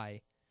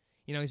shy.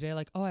 You know, he's very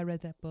like, oh, I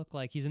read that book.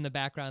 Like, he's in the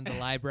background of the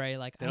library.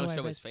 Like, they oh, don't I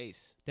show read- his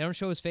face, They don't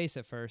show his face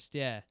at first.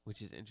 Yeah.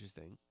 which is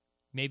interesting.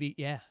 Maybe.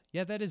 Yeah.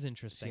 Yeah, that is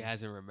interesting. She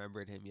hasn't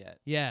remembered him yet.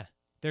 Yeah.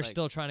 They're Like-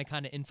 still trying to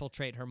kind of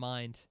infiltrate her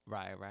mind.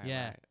 Right.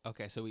 Yeah. Right.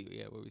 Okay. So what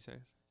were we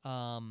saying?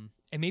 And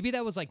maybe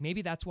that was like,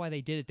 maybe that's why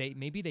they did it.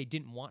 Maybe they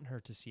didn't want her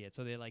to see it.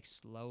 So they like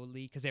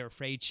slowly, because they were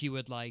afraid she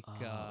would like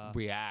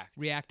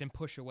react and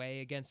push away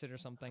against it or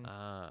something.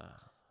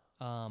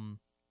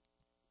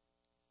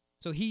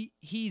 So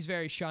he's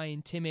very shy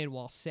and timid,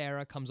 while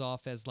Sarah comes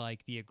off as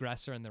like the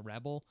aggressor and the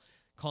rebel,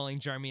 calling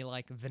Jeremy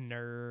like the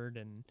nerd.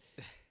 And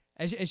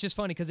it's just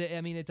funny because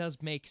it does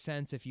make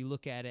sense if you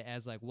look at it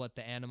as like what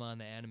the anima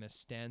and the animus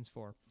stands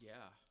for. Yeah.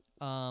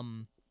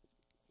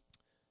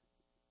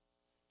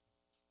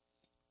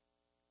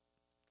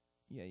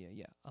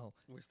 Yeah. Oh,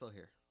 We're still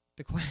here.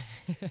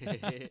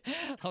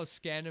 I was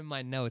scanning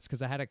my notes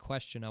because I had a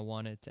question I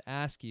wanted to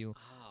ask you,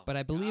 Oh, but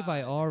I believe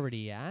I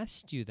already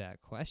asked you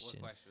that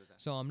question. What question was that?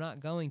 So I'm not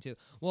going to.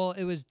 Well,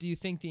 it was, do you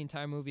think the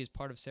entire movie is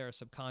part of Sarah's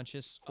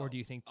subconscious, or do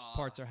you think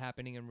parts are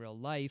happening in real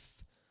life?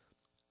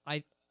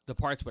 The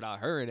parts without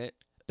her in it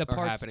The are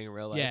parts happening in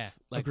real life. yeah,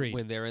 like agreed.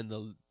 when they're in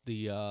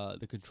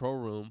the control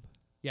room.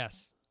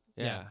 Yes.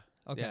 Yeah.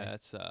 Okay. Yeah,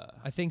 that's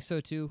I think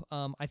so too.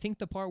 I think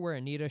the part where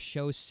Anita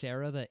shows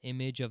Sarah the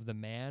image of the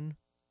man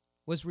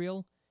was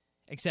real,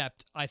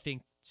 except I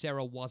think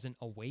Sarah wasn't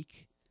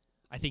awake.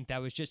 I think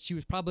that was just, she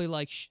was probably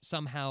like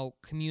somehow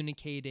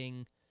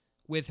communicating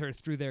with her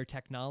through their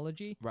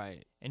technology,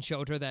 right. and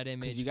showed her that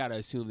image. Because you got to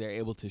assume they're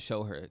able to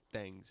show her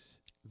things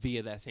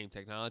via that same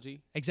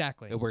technology.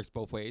 Exactly. It works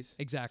both ways.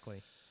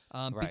 Exactly.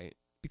 Right.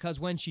 Because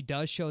when she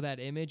does show that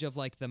image of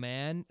like the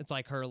man, it's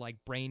like her like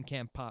brain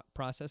can't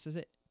process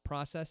it,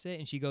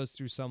 and she goes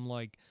through some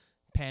like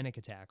panic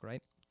attack,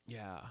 right?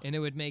 Yeah. And it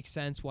would make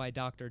sense why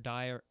Dr.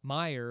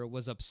 Meyer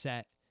was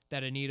upset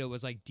that Anita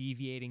was like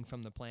deviating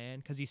from the plan,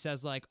 because he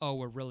says like, oh,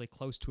 we're really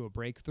close to a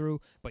breakthrough,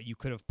 but you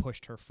could have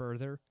pushed her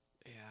further,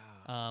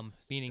 Yeah.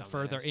 meaning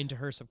further Dumbass. into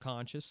her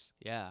subconscious.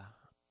 Yeah.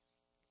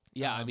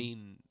 Yeah, I Um,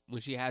 mean,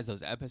 when she has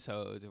those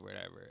episodes or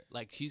whatever,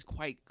 like she's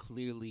quite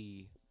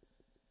clearly,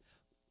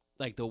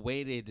 like the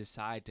way they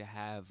decide to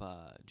have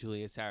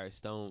Julia Sarah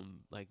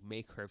Stone like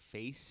make her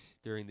face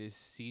during this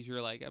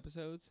seizure like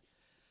episodes,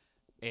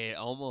 it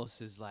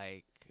almost is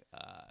like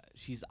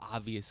she's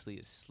obviously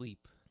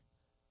asleep.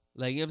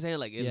 Like, you know what I'm saying?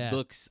 Like, it Yeah.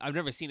 looks, I've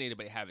never seen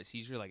anybody have a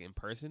seizure like in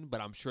person,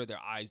 but I'm sure their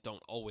eyes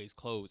don't always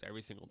close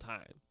every single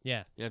time.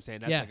 Yeah. You know what I'm saying?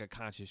 That's Yeah. like a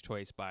conscious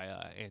choice by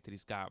Anthony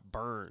Scott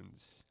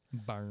Burns.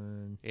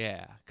 Burn.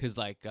 Yeah, because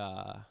like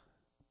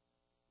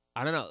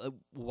I don't know,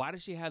 why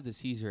does she have the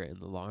seizure in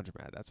the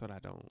laundromat? That's what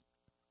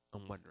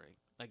I'm wondering.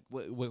 Like,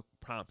 what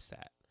prompts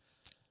that?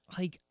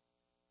 Like,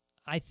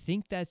 I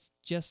think that's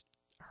just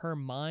her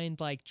mind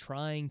like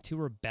trying to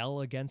rebel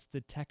against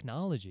the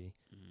technology,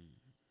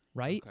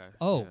 right? Okay,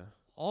 Oh, yeah.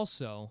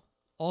 also,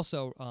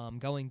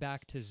 going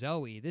back to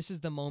Zoe, this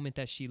is the moment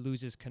that she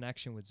loses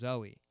connection with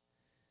Zoe,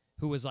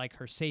 who was like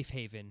her safe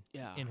haven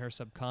Yeah. in her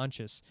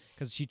subconscious,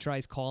 because she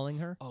tries calling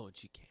her Oh, and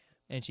she can't.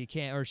 and she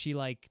can't, or she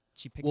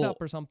picks Well-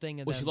 up or something,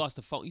 and Well, then she lost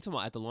the phone. You talking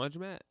about at the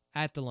laundromat?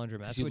 at the laundromat. 'Cause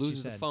That's she what loses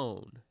she said. the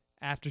phone.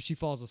 After she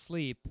falls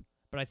asleep,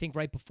 but I think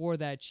right before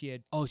that she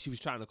had Oh, she was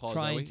trying to call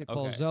trying Zoe? to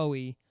call Okay.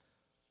 Zoe,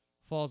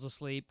 falls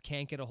asleep,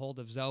 can't get a hold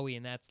of Zoe,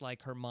 and that's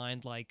like her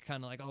mind like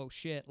kind of like, oh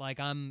shit, like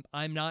I'm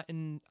out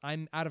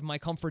of my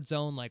comfort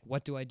zone, like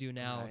what do I do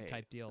now, Right.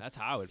 type deal. That's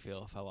how I would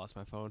feel if I lost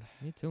my phone.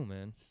 Me too,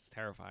 man. It's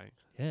terrifying.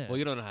 Yeah. Well,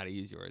 you don't know how to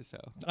use yours, so.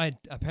 I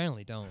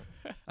apparently don't.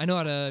 I know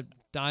how to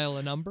dial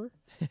a number.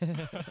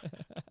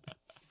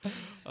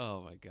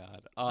 Oh my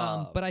God.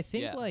 But I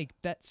think yeah. like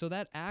that, so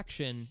that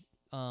action,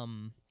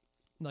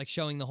 like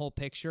showing the whole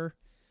picture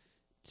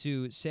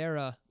to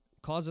Sarah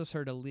causes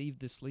her to leave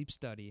the sleep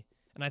study.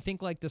 And I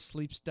think like the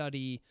sleep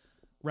study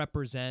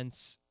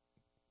represents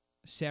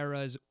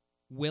Sarah's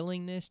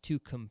willingness to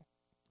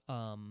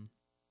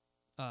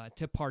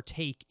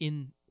partake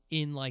in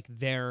like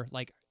their,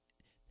 like,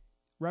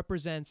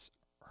 represents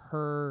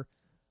her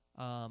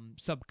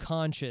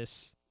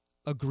subconscious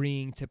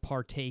agreeing to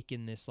partake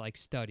in this like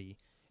study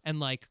and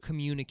like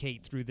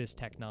communicate through this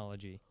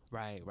technology.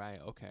 Right.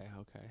 Okay.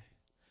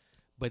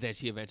 But then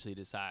she eventually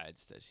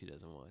decides that she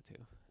doesn't want to.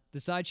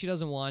 Decides she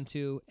doesn't want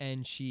to,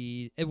 and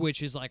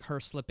which is like her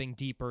slipping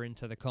deeper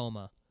into the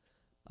coma.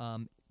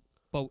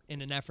 But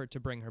in an effort to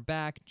bring her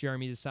back,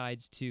 Jeremy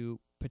decides to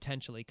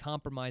potentially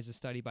compromise the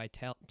study by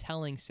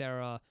telling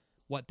Sarah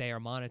what they are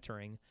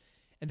monitoring.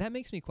 And that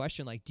makes me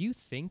question, like, do you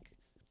think,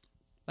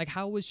 like,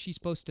 how was she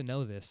supposed to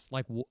know this?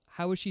 Like,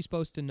 how was she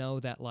supposed to know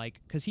that,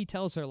 like, because he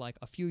tells her, like,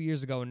 a few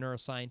years ago, a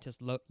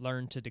neuroscientist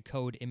learned to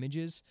decode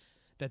images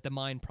that the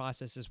mind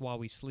processes while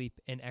we sleep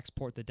and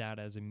export the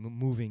data as a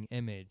moving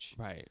image.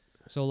 Right.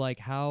 So, like,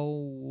 how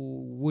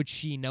would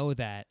she know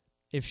that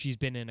if she's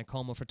been in a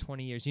coma for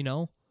 20 years, you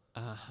know?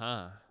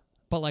 Uh-huh.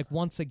 But, like,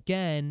 once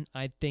again,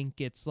 I think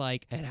it's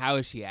like... And how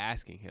is she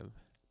asking him?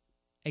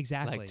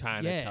 Exactly. Like,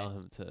 trying to tell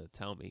him to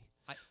tell me.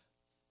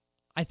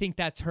 I think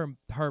that's her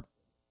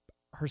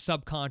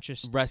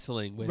subconscious...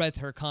 Wrestling with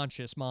her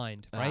conscious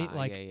mind, right?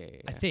 Like,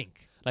 yeah. I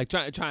think. Like,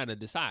 trying to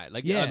decide.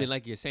 Like, Yeah. I mean,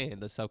 like you're saying,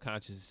 the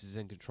subconscious is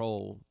in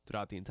control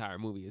throughout the entire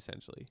movie,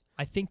 essentially.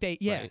 I think they...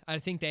 Right. I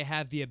think they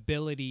have the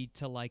ability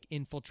to, like,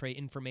 infiltrate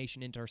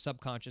information into her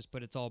subconscious,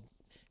 but it's all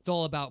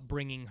about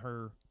bringing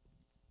her,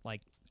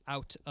 like,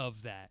 out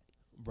of that.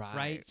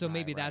 Right? So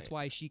maybe that's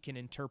why she can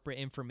interpret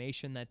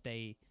information that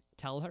they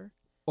tell her.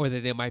 Or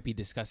that they might be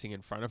discussing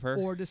in front of her.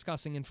 Or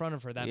discussing in front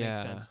of her. That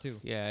makes sense, too.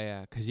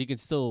 Yeah. Because you can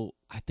still...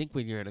 I think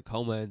when you're in a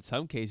coma, in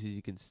some cases,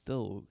 you can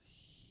still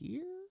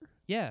hear?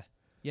 Yeah.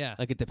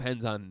 Like, it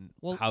depends on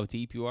how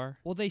deep you are.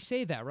 Well, they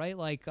say that, right?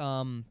 Like,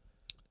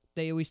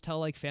 they always tell,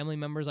 like, family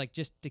members, like,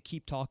 just to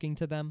keep talking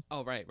to them.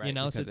 Oh, right. You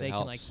know, so they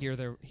can, like, hear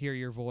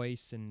your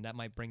voice, and that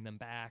might bring them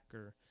back,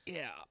 or...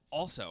 Yeah.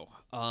 Also,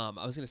 I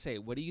was going to say,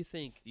 what do you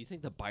think? Do you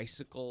think the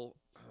bicycle,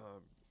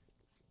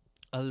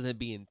 other than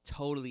being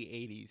totally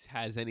 80s,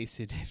 has any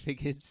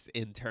significance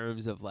in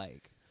terms of,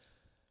 like,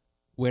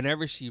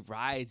 whenever she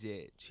rides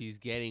it, she's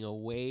getting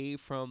away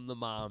from the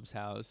mom's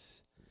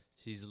house.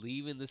 She's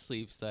leaving the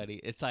sleep study.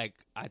 It's like,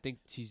 I think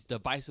the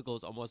bicycle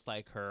is almost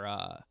like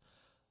her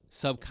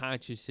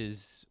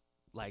subconscious's,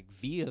 like,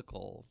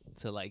 vehicle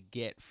to, like,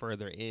 get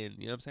further in.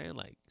 You know what I'm saying?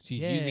 Like,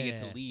 she's using it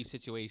to leave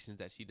situations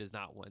that she does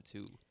not want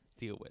to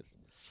deal with.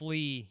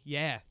 Flee.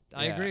 Yeah.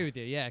 I agree with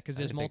you. Yeah, because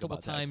there's multiple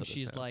times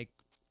she's, like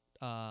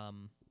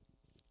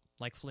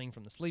fleeing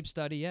from the sleep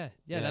study. Yeah,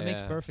 that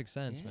makes perfect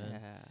sense,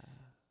 man.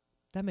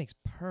 That makes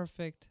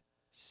perfect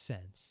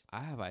sense.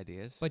 I have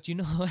ideas. But, you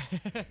know...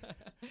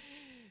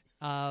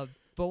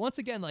 but once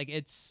again, like,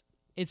 it's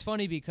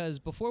funny because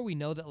before we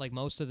know that, like,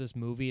 most of this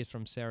movie is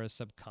from Sarah's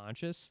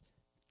subconscious,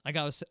 like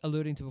I was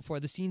alluding to before,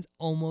 the scenes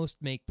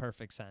almost make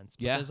perfect sense.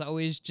 But there's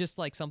always just,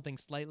 like, something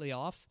slightly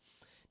off.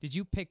 Did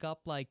you pick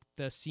up, like,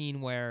 the scene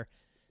where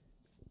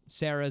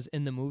Sarah's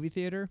in the movie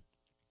theater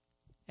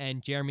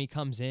and Jeremy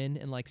comes in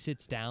and, like,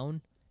 sits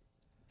down,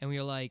 and we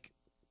were like,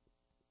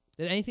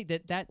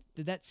 did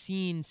that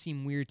scene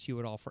seem weird to you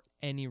at all for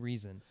any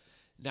reason?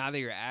 Now that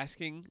you're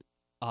asking...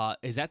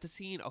 is that the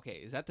scene?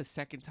 Okay, is that the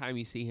second time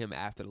you see him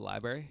after the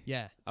library?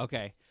 Yeah.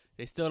 Okay.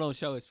 They still don't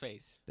show his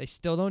face.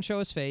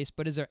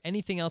 But is there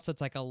anything else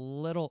that's, like, a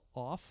little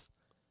off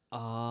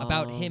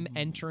about him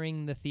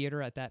entering the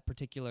theater at that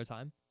particular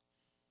time?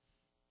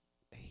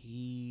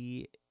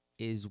 He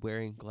is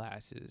wearing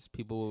glasses.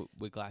 People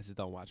with glasses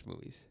don't watch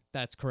movies.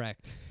 That's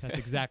correct. That's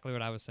exactly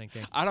what I was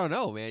thinking. I don't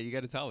know, man. You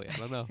got to tell me. I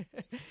don't know.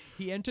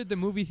 He entered the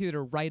movie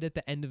theater right at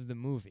the end of the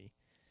movie.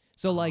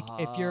 So, like,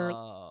 if you're...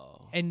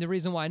 And the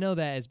reason why I know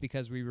that is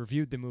because we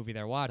reviewed the movie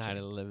they're watching. Night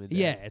of the Living Dead.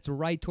 Yeah, it's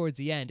right towards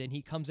the end, and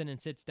he comes in and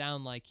sits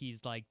down like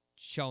he's, like,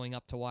 showing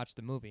up to watch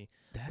the movie.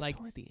 That's like,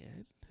 toward the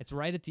end? It's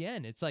right at the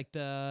end. It's like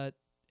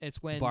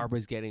it's when...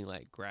 Barbara's getting,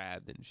 like,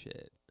 grabbed and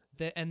shit.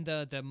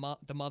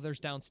 The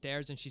mother's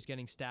downstairs, and she's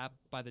getting stabbed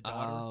by the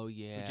daughter. Oh,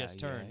 yeah. Who just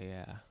turned.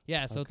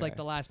 Yeah, so it's like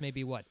the last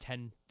maybe,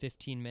 10,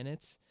 15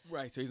 minutes?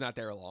 Right, so he's not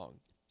there long.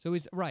 So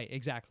he's... Right,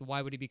 exactly.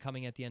 Why would he be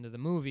coming at the end of the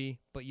movie,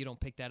 but you don't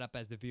pick that up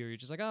as the viewer? You're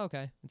just like, oh,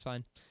 okay, it's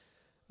fine.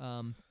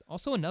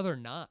 Also another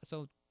nod.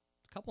 So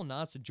a couple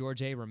nods to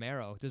George A.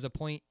 Romero. There's a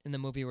point in the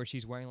movie where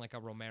she's wearing, like, a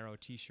Romero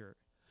t-shirt.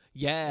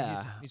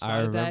 Yeah. I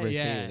remember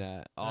seeing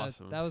that.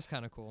 Awesome. That was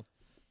kind of cool.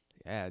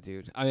 Yeah,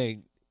 dude. I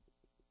mean,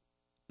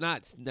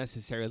 not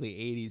necessarily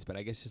 80s, but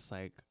I guess just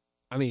like,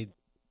 I mean,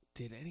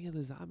 did any of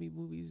the zombie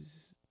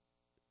movies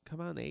come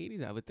out in the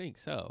 80s? I would think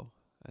so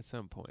at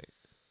some point.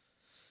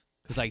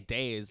 Because, like,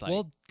 Day is, like...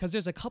 Well, because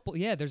there's a couple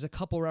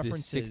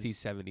references.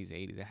 60s, 70s,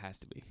 80s. It has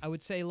to be. I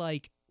would say,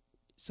 like...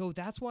 So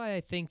that's why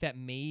I think that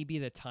maybe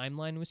the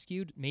timeline was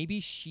skewed. Maybe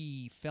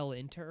she fell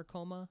into her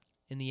coma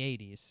in the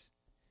 80s,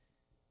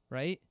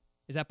 right?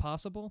 Is that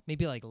possible?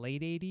 Maybe, like,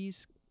 late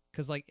 80s?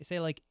 Because, like, say,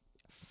 like,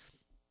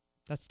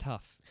 that's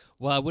tough.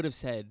 Well, I would have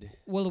said...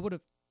 Well, it would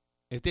have...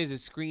 If there's a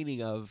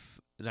screening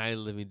of Night of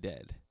the Living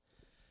Dead,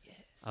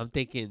 I'm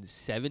thinking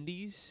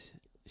 70s.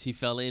 She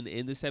fell in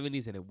the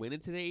 70s and it went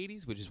into the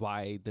 80s, which is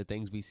why the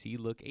things we see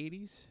look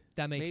 80s.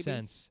 That makes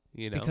sense.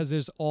 You know? Because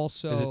there's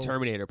also... There's a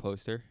Terminator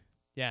poster.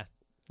 Yeah.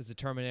 There's a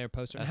Terminator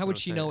poster. That's How would what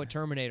she I'm know saying. what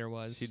Terminator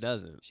was? She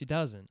doesn't. She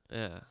doesn't.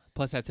 Yeah.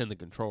 Plus, that's in the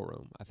control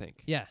room, I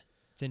think. Yeah.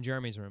 It's in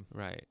Jeremy's room.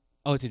 Right.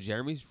 Oh, it's in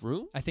Jeremy's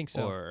room? I think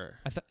so. Or...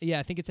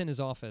 I think it's in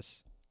his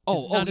office.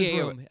 not his yeah.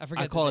 room. I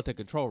forget. I call it the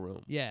control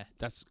room. Yeah.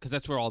 That's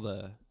where all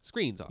the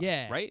screens are.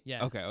 Yeah, Right.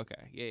 yeah. Okay.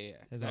 Yeah.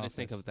 His I just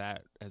think office. of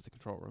that as the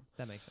control room.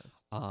 That makes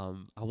sense. I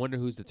wonder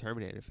who's the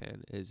Terminator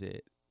fan. Is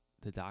it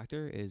the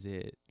Doctor? Is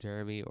it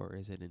Jeremy? Or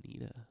is it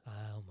Anita?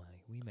 Oh my,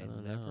 we may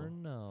don't never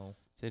know.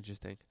 It's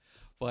interesting.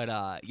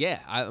 But yeah,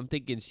 I'm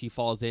thinking she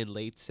falls in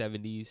late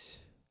 70s,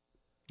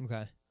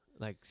 Okay.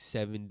 like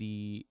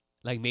 70,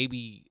 like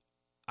maybe,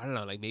 I don't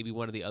know, like maybe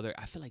one of the other,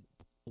 I feel like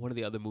one of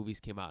the other movies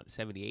came out in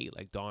 78,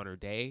 like Dawn or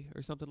Day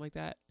or something like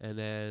that. And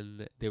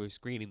then they were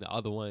screening the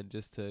other one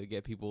just to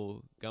get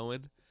people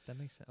going. That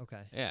makes sense.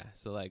 Okay. Yeah,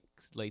 so like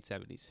late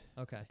 70s,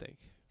 Okay. I think.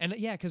 And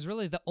yeah, because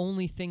really the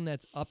only thing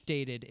that's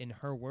updated in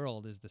her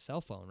world is the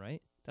cell phone,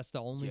 right? That's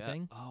the only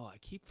thing. Oh, I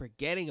keep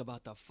forgetting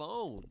about the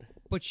phone.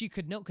 But she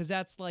could know, because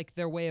that's like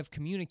their way of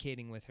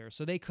communicating with her.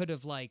 So they could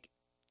have like,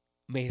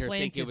 Made her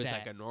think planted it was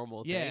that. like a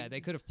normal thing. yeah, they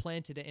could have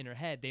planted it in her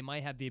head. They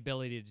might have the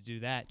ability to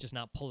do that, just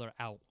not pull her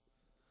out.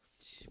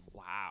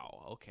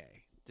 Wow.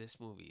 Okay. This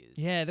movie is.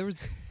 Yeah,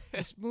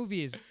 this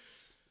movie is,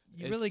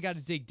 you really got to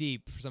It's- dig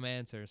deep for some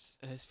answers.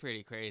 It's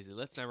pretty crazy.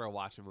 Let's never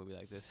watch a movie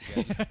like this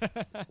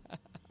again.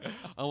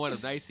 I want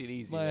them nice and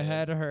easy. My man.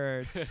 head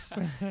hurts.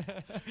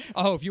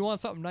 Oh, if you want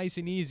something nice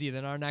and easy,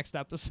 then our next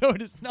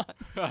episode is not.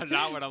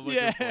 Not what I'm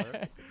looking Yeah.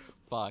 for.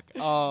 Fuck.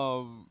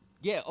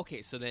 Yeah.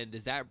 Okay. So then,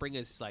 does that bring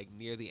us like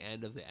near the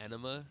end of the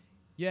enema?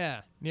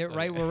 Yeah,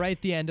 right. We're right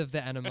at the end of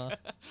the enema.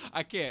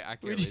 I can't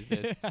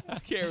resist. I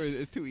can't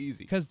resist. It's too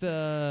easy. Because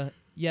the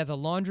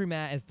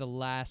laundromat is the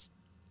last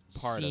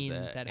Part of scene the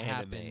that anime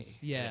happens.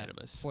 and Yeah,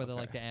 animus. for the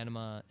like Okay. the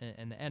anima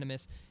and the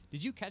animus.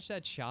 Did you catch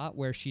that shot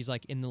where she's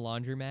like in the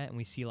laundromat and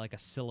we see like a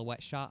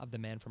silhouette shot of the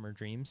man from her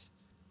dreams?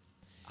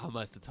 I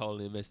must have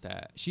totally missed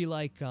that. She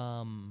like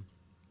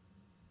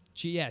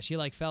she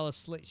like fell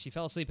asleep. She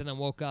fell asleep and then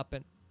woke up,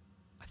 and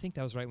I think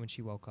that was right when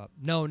she woke up.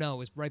 No, it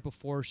was right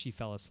before she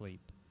fell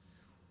asleep.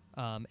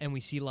 And we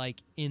see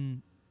like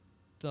in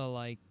the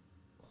like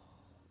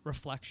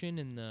reflection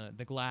in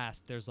the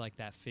glass, there's like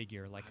that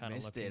figure like I kind of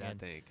missed looking it. I in.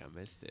 think I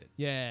missed it.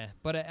 Yeah,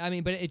 but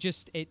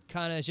it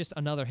kind of is just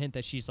another hint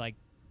that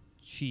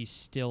she's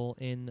still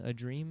in a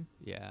dream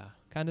Yeah.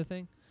 kind of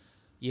thing.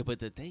 Yeah, but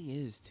the thing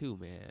is too,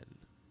 man.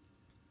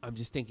 I'm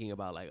just thinking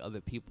about like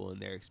other people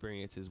and their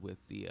experiences with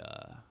the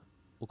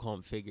we'll call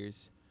them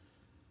figures.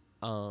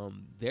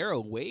 They're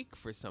awake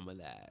for some of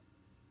that,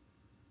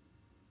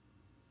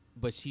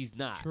 but she's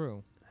not.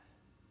 True.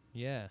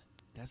 Yeah.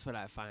 That's what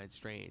I find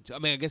strange. I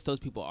mean, I guess those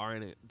people are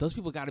in it. Those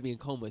people got to be in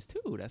comas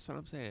too. That's what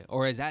I'm saying.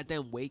 Or is that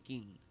them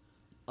waking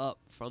up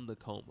from the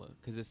coma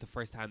because it's the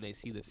first time they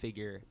see the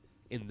figure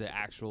in the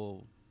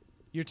actual?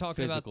 You're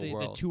talking about Physical the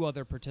world. two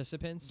other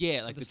participants? Yeah,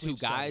 of like the two sleep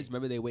study? guys.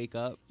 Remember they wake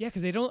up. Yeah,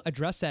 because they don't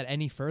address that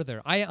any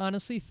further. I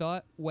honestly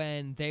thought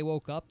when they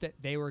woke up that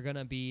they were going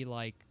to be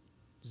like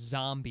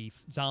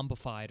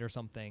zombified or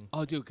something.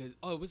 Oh, dude, because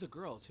it was a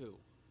girl too.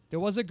 There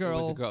was a It girl.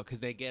 was a girl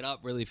because they get up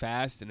really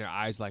fast and their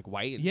eyes like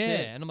white. And Yeah,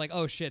 shit. and I'm like,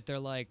 oh shit, they're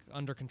like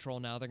under control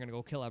now. They're going to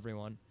go kill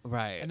everyone.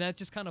 Right. And that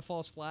just kind of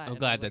falls flat. I'm and I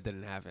glad was that like,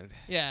 didn't happen.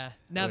 Yeah,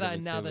 now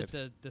Would've that been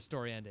stupid. the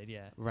story ended,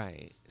 yeah.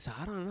 Right. So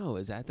I don't know.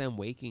 Is that them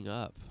waking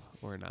up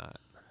or not?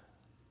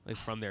 Like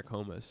from their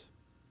comas?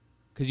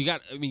 Because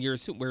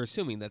we're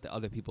assuming that the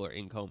other people are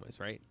in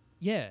comas, right?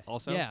 Yeah.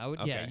 Also? Yeah,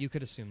 yeah, Okay. you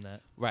could assume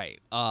that. Right.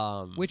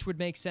 Which would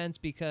make sense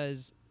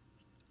because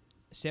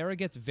Sarah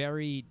gets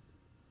very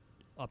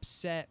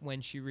upset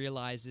when she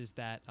realizes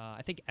that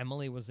I think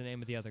Emily was the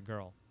name of the other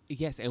girl.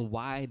 yes. And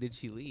why did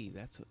she leave?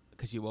 That's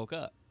because she woke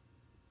up.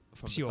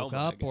 From She the woke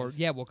coma, I up, or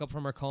guess. woke up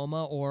from her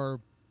coma,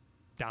 or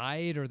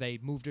died, or they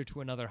moved her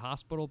to another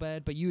hospital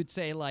bed. But you would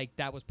say like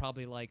that was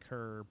probably like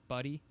her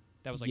buddy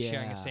that was like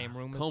sharing the same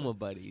room. Coma as her.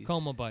 buddies.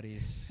 Coma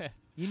buddies.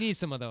 You need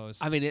some of those.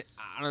 I mean,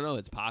 I don't know.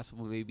 It's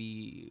possible.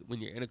 Maybe when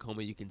you're in a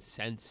coma, you can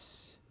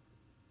sense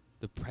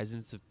the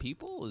presence of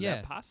people. Is Yeah.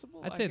 that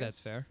possible? I'd I say that's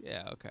guess? fair.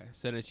 Yeah. Okay.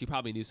 So then she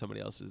probably knew somebody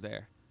else was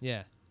there.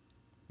 Yeah.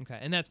 Okay,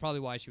 and that's probably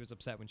why she was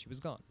upset when she was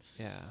gone.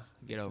 Yeah.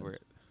 Get Makes over sense.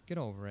 it. Get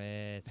over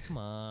it. Come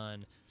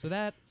on. So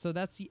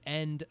that's the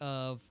end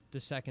of the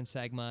second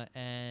segment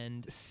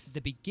and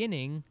the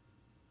beginning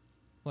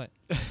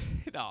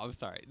No, I'm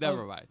sorry.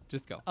 Never mind.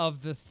 Just go.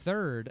 of the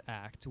third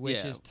act, which Yeah,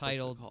 is what's it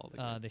titled called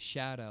again? The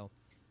Shadow.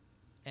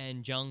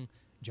 And Jung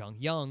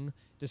Young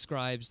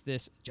describes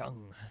this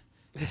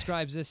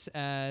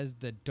as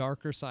the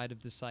darker side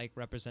of the psyche,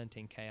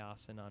 representing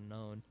chaos and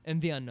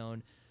the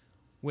unknown,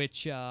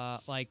 which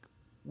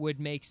would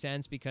make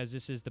sense because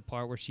this is the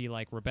part where she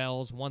like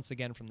rebels once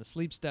again from the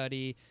sleep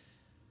study,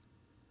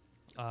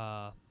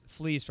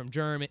 flees from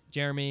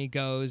Jeremy,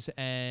 goes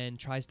and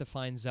tries to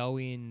find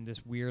Zoe in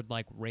this weird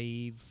like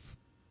rave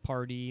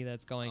party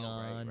that's going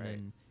on, right.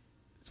 and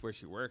It's where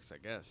she works, I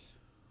guess.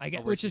 I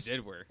get Or where she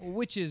did work.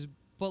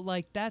 but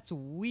like that's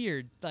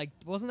weird. Like,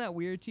 wasn't that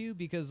weird to you?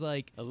 Because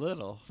like A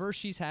little. first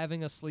she's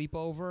having a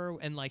sleepover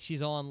and like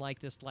she's on like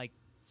this like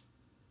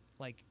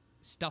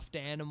stuffed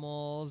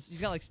animals. She's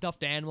got like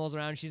stuffed animals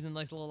around. She's in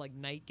like this little like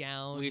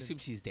nightgown. We and- assume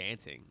she's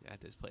dancing at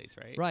this place,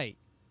 right? right,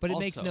 but it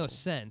makes no Also-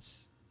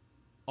 sense.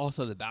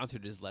 Also, the bouncer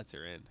just lets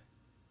her in.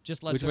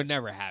 just lets Which her, would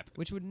never happen.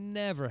 which would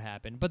never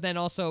happen. But then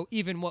also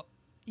even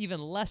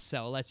less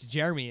so lets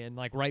Jeremy in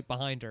like right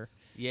behind her.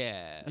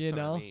 Yeah, that's You what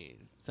know? I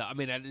mean. So I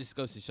mean, that just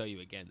goes to show you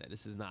again that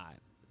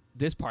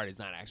this part is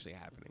not actually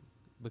happening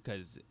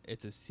because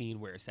it's a scene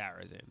where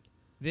Sarah's in.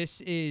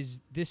 This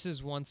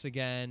is once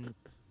again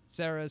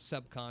Sarah's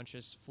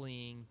subconscious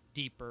fleeing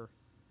deeper,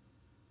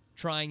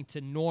 trying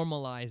to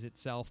normalize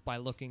itself by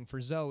looking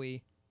for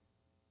Zoe,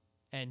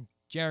 and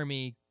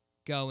Jeremy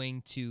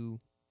going to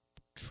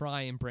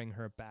try and bring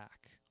her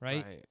back,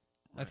 right?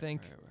 I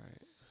think. Right.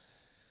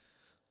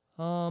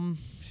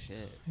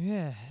 Shit.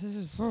 Yeah, this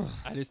is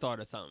I just thought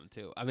of something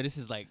too. I mean, this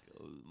is like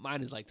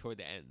mine is like toward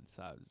the end,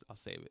 so I'll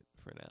save it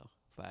for now.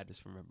 But I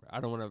just remember. I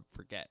don't want to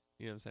forget.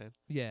 You know what I'm saying?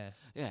 yeah.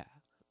 Yeah.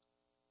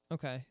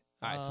 Okay.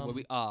 All right. So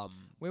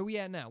where we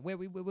at now? Where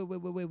we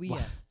Well,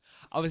 at?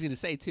 I was gonna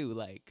say too,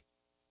 like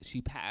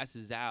she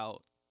passes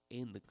out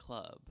in the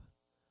club.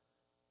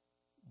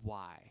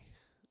 Why?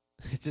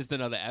 It's just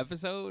another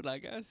episode, I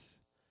guess.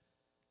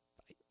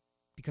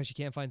 Because she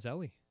can't find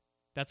Zoe.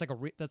 That's like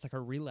a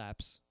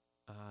relapse.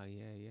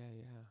 Yeah.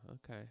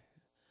 Okay.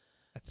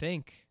 I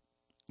think.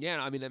 Yeah,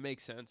 no, I mean that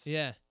makes sense.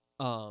 Yeah.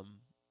 I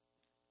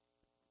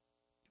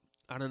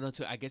don't know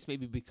too. I guess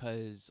maybe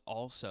because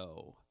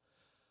also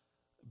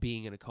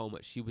being in a coma,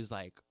 she was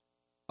like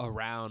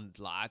around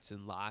lots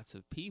and lots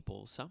of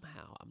people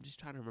somehow. I'm just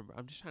trying to remember.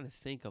 I'm just trying to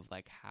think of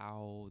like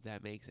how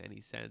that makes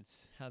any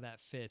sense. How that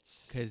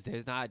fits. Because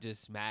there's not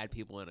just mad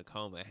people in a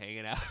coma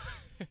hanging out.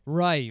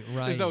 Right.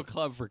 There's no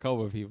club for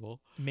coma people.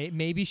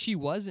 Maybe she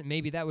wasn't.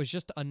 Maybe that was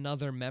just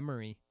another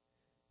memory.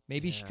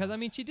 Maybe because Yeah. I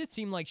mean, she did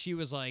seem like she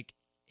was like,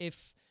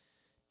 if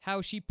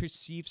how she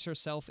perceives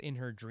herself in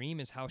her dream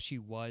is how she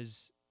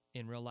was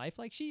in real life.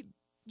 Like she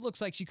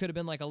looks like she could have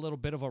been like a little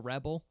bit of a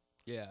rebel.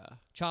 Yeah.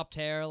 Chopped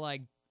hair,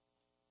 like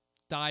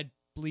dyed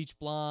bleach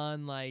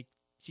blonde. Like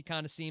she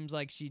kind of seems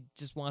like she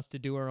just wants to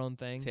do her own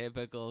thing.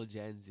 Typical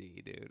Gen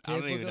Z, dude. I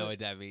don't even know what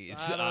that means.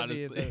 I don't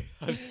Honestly, either.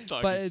 I'm just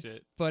talking but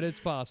shit. it's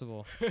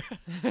possible.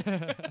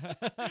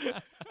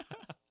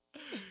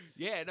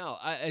 Yeah, no,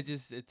 I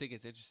think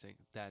it's interesting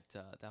that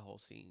that whole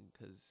scene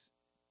because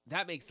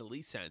that makes the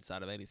least sense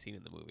out of any scene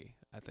in the movie.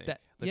 I think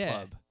the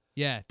club.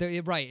 Yeah,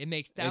 right. It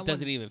makes that It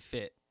doesn't even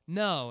fit.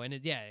 No, and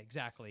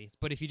exactly.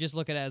 But if you just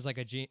look at it as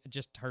like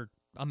just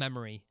a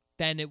memory,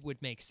 then it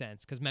would make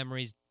sense because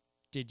memories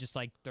did just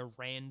like they're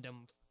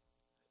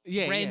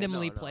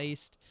randomly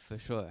placed. For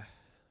sure.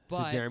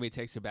 But so Jeremy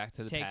takes her back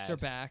to the pad. Takes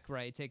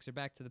her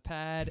back to the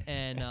pad,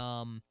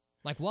 and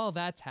like while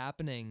that's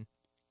happening,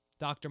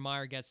 Dr.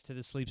 Meyer gets to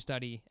the sleep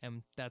study,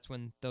 and that's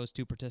when those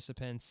two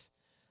participants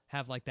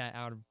have like that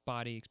out of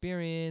body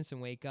experience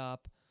and wake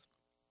up.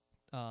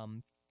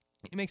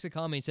 He makes a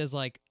comment. He says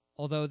like,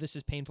 although this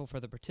is painful for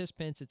the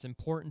participants, it's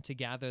important to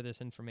gather this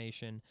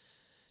information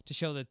to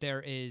show that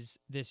there is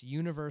this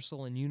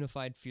universal and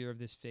unified fear of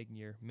this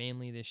figure,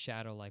 mainly this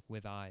shadow like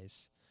with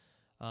eyes.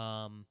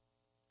 So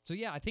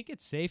yeah, I think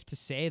it's safe to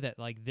say that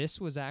like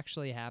this was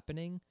actually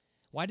happening.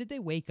 Why did they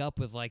wake up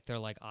with like their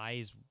like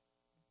eyes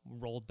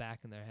rolled back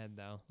in their head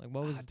though? Like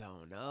what was I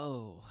don't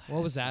know.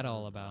 What was that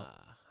all about?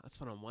 That's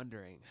what I'm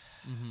wondering.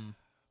 Mm-hmm.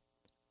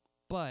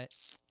 But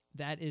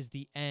that is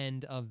the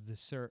end of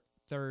the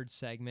third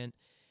segment,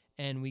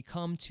 and we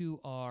come to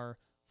our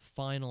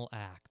final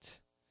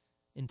act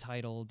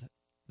entitled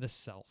The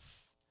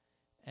Self.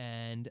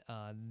 And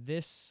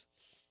this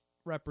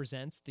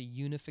represents the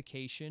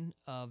unification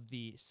of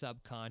the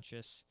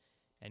subconscious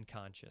and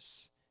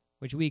conscious,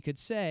 which we could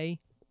say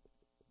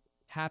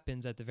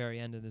happens at the very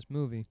end of this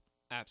movie.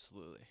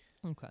 Absolutely.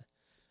 Okay.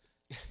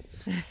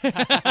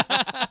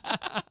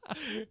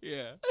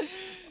 Yeah.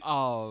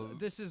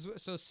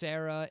 So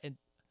Sarah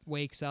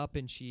wakes up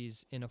and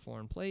she's in a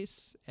foreign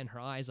place and her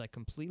eyes like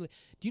completely.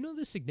 Do you know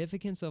the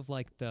significance of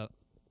like the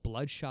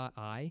bloodshot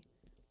eye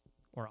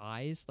or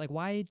eyes? Like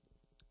why?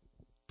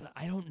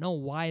 I don't know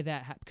why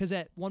that happened. Because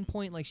at one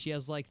point like she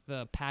has like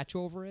the patch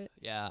over it.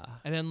 Yeah.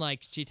 And then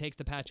like she takes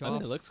the patch off. I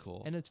mean, it looks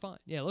cool. And it's fine.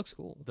 Yeah, it looks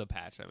cool. The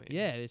patch, I mean.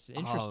 Yeah, it's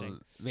interesting.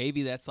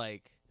 Maybe that's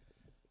like,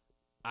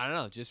 I don't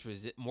know, just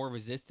more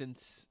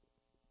resistance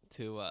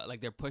to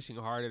like they're pushing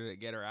harder to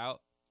get her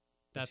out.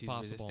 That's she's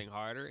possible. Resisting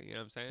harder, you know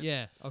what I'm saying?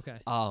 Yeah, okay.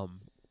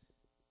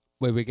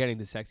 Wait, we're getting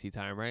to sexy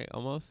time, right?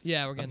 Almost?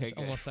 Yeah, we're getting to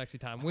almost sexy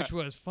time, which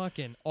was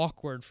fucking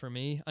awkward for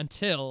me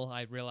until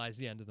I realized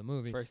the end of the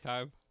movie. First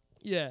time?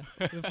 Yeah,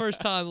 the first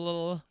time a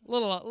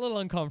little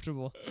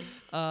uncomfortable.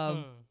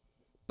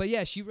 But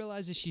yeah, she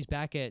realizes she's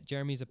back at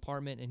Jeremy's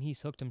apartment and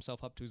he's hooked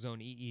himself up to his own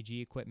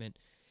EEG equipment,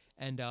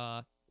 and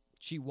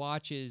she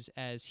watches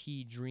as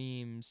he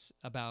dreams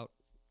about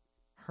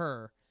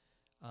her,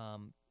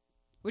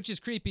 which is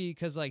creepy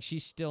because like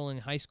she's still in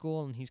high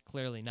school and he's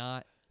clearly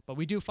not. But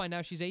we do find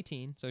out she's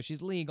 18, so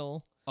she's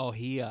legal. Oh,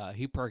 he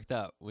perked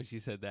up when she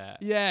said that.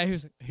 Yeah,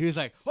 he was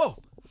like, "Whoa,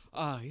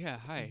 yeah,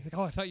 hi." He's like,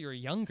 "Oh, I thought you were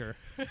younger."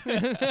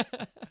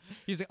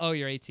 He's like, "Oh,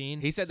 you're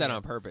 18." He said that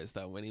on purpose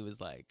though when he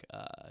was like,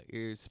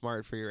 "You're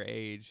smart for your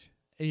age."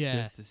 Yeah.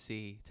 just to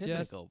see.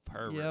 Typical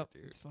pervert, Yep.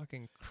 dude. It's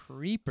fucking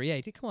creeper. Yeah,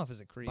 he did come off as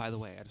a creep. By the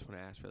way, I just want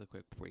to ask really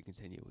quick before you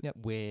continue. Yep.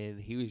 When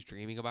he was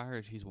dreaming about her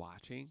and she's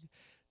watching,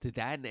 did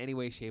that in any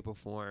way, shape, or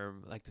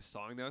form, like the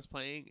song that was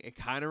playing, it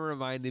kind of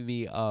reminded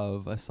me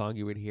of a song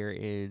you would hear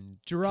in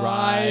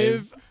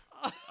Drive.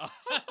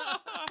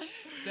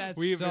 That's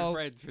We've so, been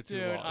friends for too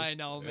dude, long. I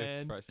know, It's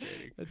man.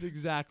 frustrating. That's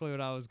exactly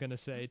what I was gonna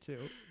say too.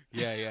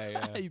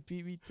 Yeah. You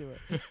beat me to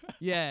it.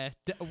 Yeah,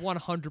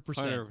 100%.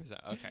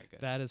 100%. Okay,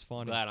 good. That is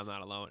funny. Glad I'm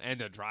not alone. And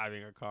they're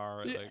driving a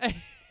car like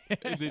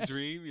in the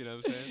dream, you know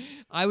what I'm saying?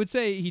 I would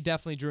say he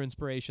definitely drew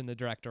inspiration, the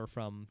director,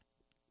 from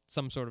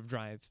some sort of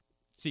Drive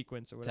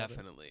sequence or whatever.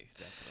 Definitely.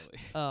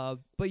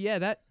 But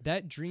yeah,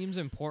 that dream's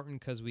important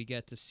because we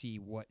get to see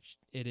what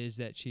it is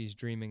that she's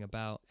dreaming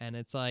about, and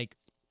it's like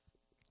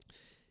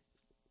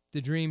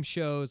the dream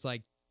shows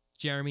like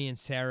Jeremy and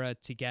Sarah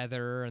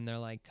together, and they're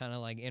like kind of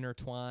like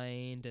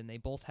intertwined, and they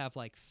both have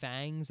like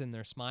fangs, and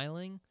they're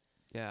smiling,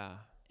 Yeah.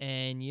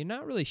 and you're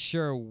not really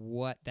sure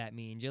what that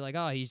means. You're like,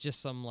 oh, he's just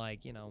some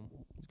like, you know,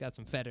 he's got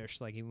some fetish,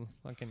 like he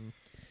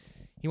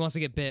wants to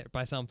get bit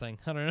by something.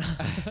 I don't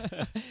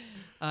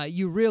know.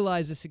 You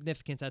realize the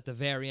significance at the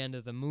very end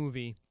of the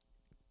movie.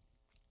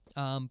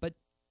 But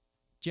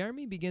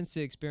Jeremy begins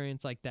to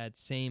experience like that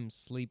same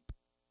sleep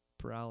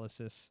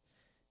paralysis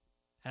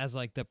as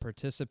like the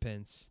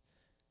participants.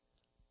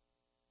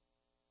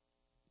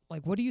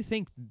 Like, what do you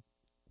think?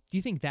 Do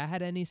you think that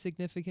had any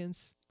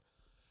significance?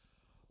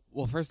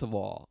 Well, first of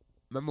all,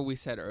 remember we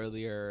said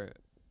earlier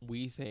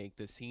we think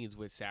the scenes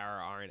with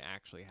Sarah aren't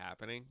actually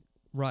happening.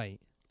 Right.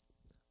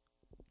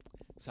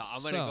 So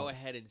I'm going to go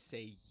ahead and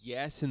say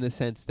yes, in the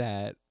sense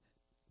that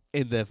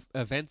in the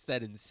events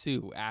that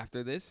ensue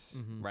after this,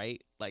 Mhm.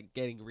 right? Like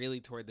getting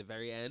really toward the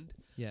very end.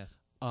 Yeah.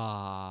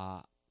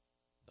 Oh,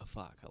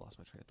 fuck, I lost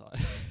my train of thought.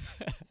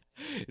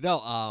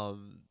 No,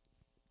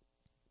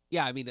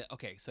 yeah, I mean,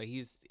 okay, so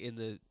he's in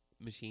the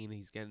machine,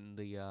 he's getting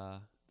the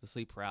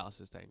sleep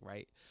paralysis thing,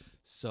 right?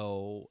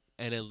 So,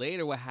 and then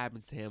later what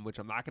happens to him, which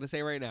I'm not going to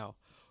say right now,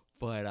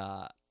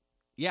 but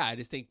yeah, I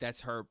just think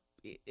that's her,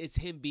 it's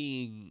him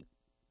being,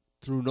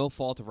 through no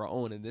fault of her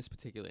own in this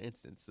particular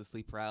instance, the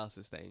sleep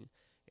paralysis thing,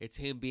 it's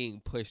him being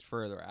pushed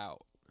further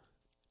out.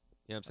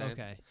 You know what I'm saying?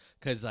 Okay.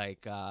 Because,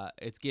 like,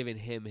 it's giving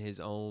him his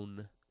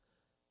own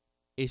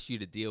issue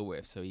to deal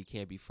with, so he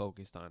can't be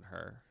focused on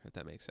her, if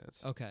that makes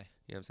sense. Okay.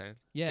 You know what I'm saying?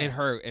 Yeah. In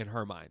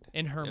her mind.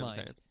 In her You know what I'm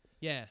mind. saying?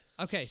 Yeah.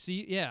 Okay. So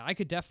yeah, I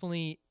could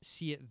definitely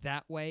see it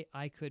that way.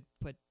 I could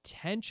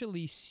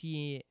potentially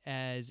see it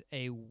as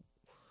a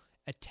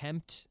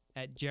attempt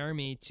at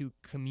Jeremy to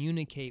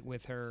communicate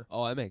with her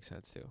Oh, that makes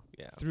sense, too.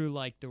 Yeah. through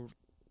like the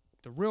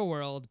real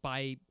world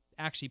by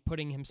actually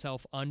putting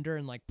himself under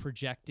and like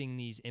projecting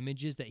these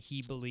images that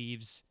he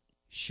believes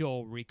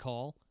she'll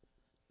recall,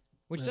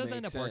 which That does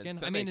end makes up working. sense.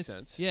 That I mean, makes it's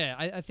sense. yeah.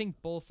 I think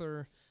both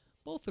are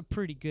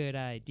pretty good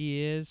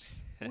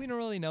ideas. We don't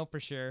really know for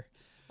sure.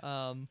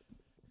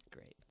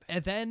 Great.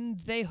 And then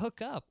they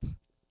hook up.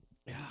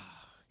 Yeah.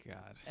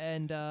 God.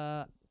 And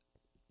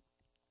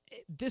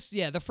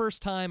the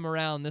first time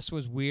around, this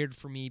was weird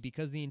for me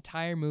because the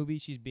entire movie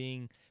she's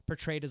being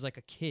portrayed as like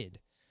a kid,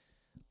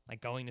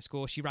 like going to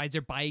school. She rides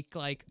her bike,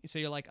 like, so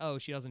you're like, oh,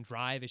 she doesn't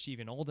drive. Is she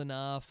even old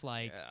enough?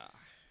 Like, Yeah.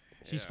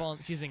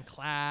 she's in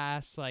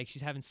class, like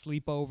she's having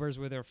sleepovers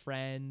with her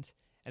friend,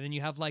 and then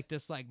you have like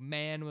this like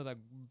man with a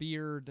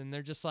beard, and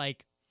they're just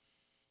like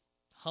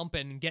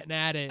humping and getting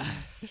at it.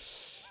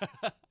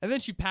 And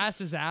then she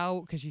passes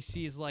out because she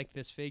sees like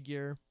this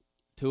figure.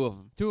 Two of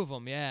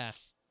them. Yeah,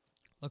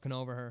 looking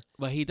over her.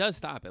 But he does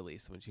stop at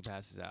least when she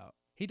passes out.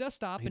 He does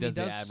stop, He and does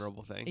the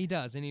admirable thing. He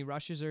does, and he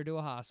rushes her to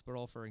a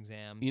hospital for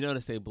exams. You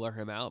notice they blur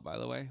him out, by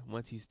the way,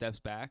 once he steps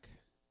back.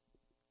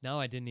 No,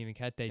 I didn't even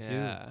catch. They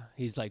Yeah.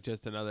 He's like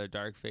just another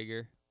dark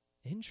figure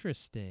do.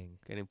 Interesting.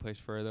 getting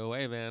pushed further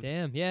away, man.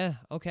 Damn. Yeah.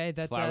 Okay.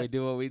 That's why we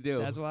do what we do.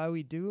 That's why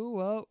we do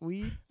what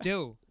we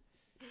do.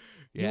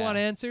 You Yeah. want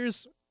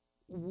answers?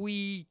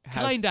 We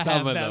Have kind of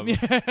some have of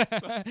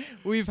them.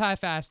 We've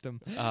half-assed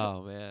them.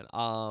 Oh man.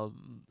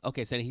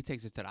 Okay, so then he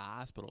takes her to the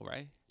hospital,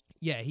 right?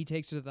 Yeah, he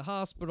takes her to the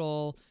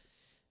hospital.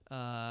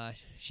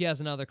 She has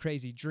another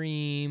crazy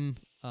dream.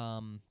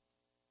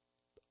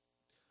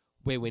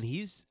 Wait,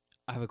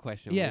 I have a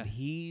question. Yeah. When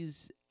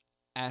he's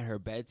at her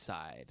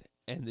bedside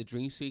and the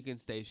dream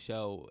sequence they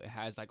show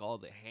has like all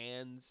the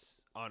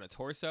hands on a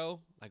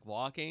torso, like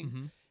walking,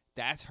 Mhm.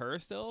 that's her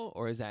still,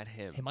 or is that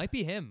him? It might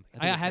be him. I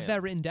think I it's had him.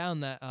 that written down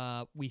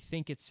that we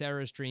think it's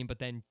Sarah's dream, but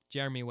then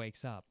Jeremy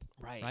wakes up,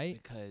 right?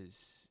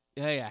 Because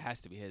yeah, it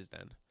has to be his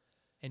then.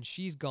 and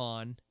she's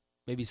gone.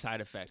 Maybe side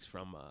effects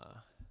from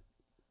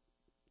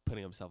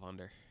putting himself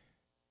under.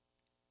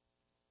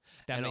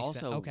 That and makes also,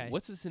 sense. Okay.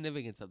 what's the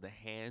significance of the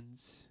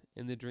hands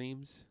in the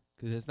dreams?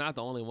 Because it's not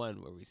the only one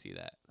where we see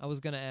that. I was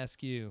gonna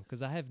ask you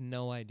because I have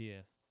no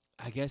idea.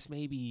 I guess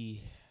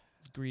maybe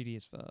It's greedy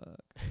as fuck.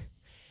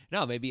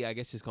 no. Maybe I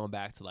guess just going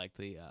back to like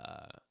the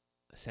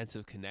sense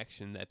of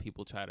connection that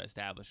people try to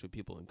establish with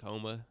people in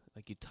coma.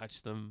 Like you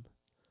touch them.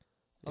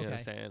 You know what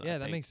I'm saying? Yeah, I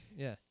that think makes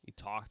you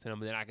talk to them,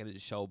 but they're not going to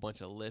just show a bunch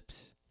of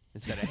lips.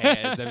 instead of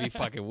hands. That'd be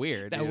fucking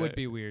weird. That would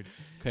be weird.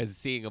 Because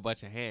seeing a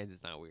bunch of hands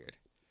is not weird.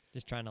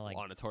 Just trying to like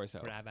on a torso.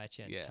 grab at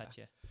you and Yeah. touch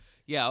you.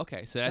 Yeah,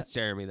 okay. So that's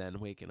Jeremy then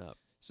waking up.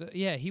 So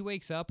yeah, he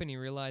wakes up and he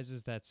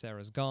realizes that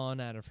Sarah's gone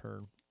out of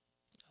her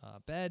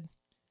bed.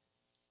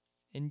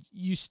 And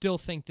you still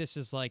think this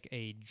is like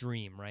a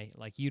dream, right?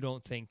 Like you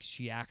don't think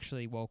she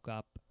actually woke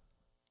up.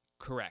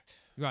 Correct.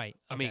 Right.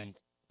 I okay. mean,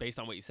 based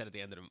on what you said at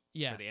the end of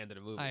Yeah. for the end of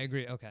the movie. I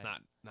agree. Okay. It's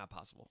not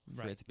possible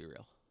for Right. it to be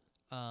real.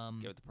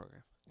 Get with the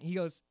program. He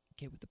goes,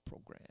 get with the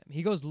program.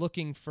 He goes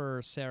looking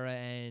for Sarah,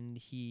 and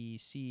he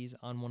sees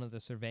on one of the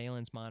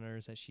surveillance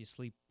monitors that she's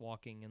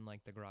sleepwalking in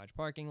like the garage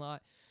parking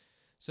lot.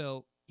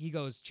 So he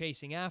goes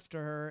chasing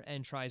after her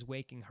and tries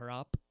waking her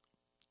up.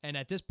 And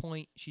at this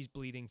point, she's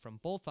bleeding from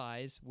both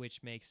eyes,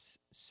 which makes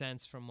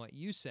sense from what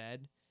you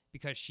said,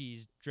 because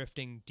she's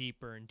drifting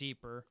deeper and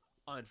deeper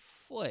On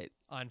foot.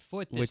 on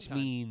foot this Which time.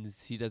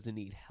 means she doesn't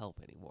need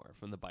help anymore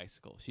from the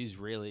bicycle. She's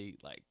really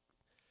like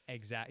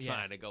Exactly.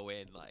 trying to go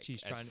in like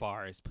She's as trying to-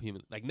 far as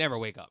human, like never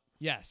wake up.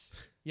 Yes,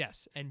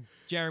 yes. And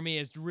Jeremy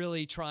is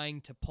really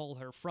trying to pull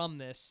her from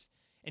this,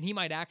 and he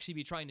might actually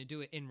be trying to do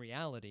it in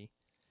reality.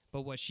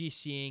 But what she's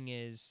seeing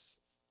is,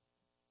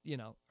 you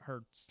know,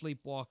 her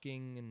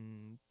sleepwalking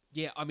and...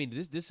 Yeah, I mean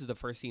this is the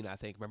first scene I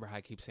think. Remember how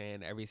I keep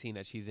saying every scene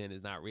that she's in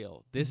is not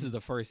real. This is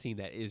the first scene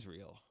that is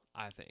real,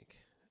 I think.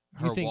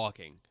 You Her think-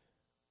 walking.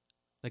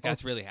 Like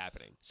that's really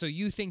happening. So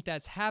you think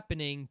that's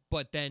happening,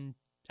 but then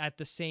at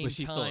the same But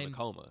she's still in a time,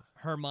 coma.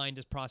 her mind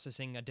is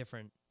processing a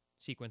different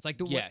sequence. Like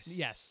the Yes.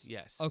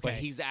 yes. But Okay.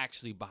 he's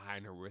actually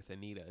behind her with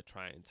Anita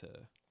trying to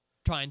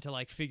Trying to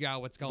like figure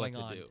out what's going what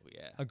to on. do.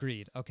 Yeah.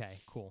 Agreed.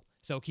 Okay, cool.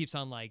 So it keeps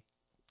on like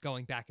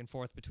going back and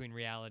forth between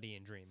reality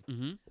and dream.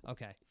 Mm-hmm.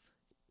 Okay.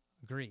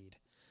 Agreed.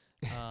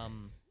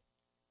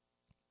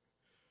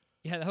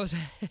 Yeah, that was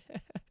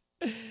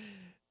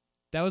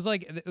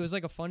it was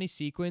like a funny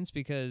sequence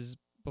because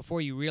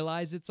before you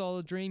realize it's all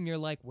a dream, you're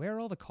like, where are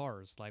all the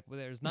cars? Like, well,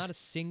 there's not a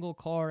single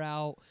car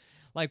out.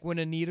 Like when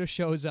Anita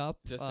shows up,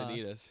 Just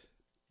Anita's.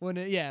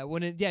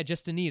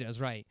 Just Anita's,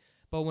 right.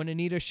 But when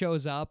Anita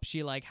shows up,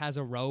 she like has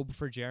a robe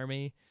for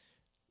Jeremy.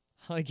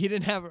 Like he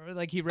didn't have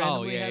like he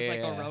randomly has like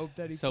a robe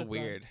that he so puts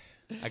on. weird.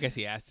 I guess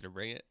he asked her to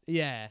bring it.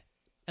 Yeah.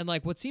 And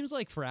like what seems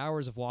like for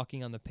hours of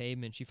walking on the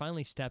pavement, she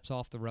finally steps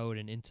off the road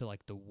and into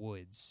like the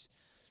woods.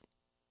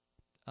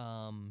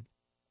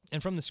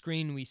 And from the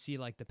screen we see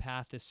like the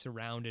path is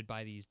surrounded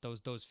by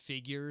those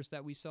figures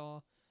that we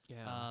saw.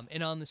 Yeah.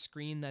 And on the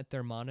screen that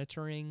they're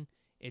monitoring,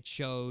 it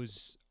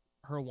shows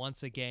her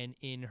once again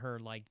in her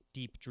like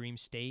deep dream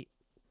state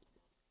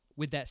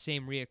with that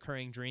same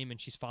reoccurring dream,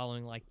 and she's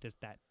following like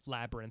that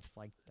labyrinth,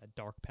 like a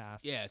dark path.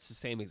 Yeah, it's the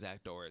same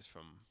exact door as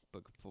from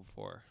book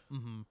before.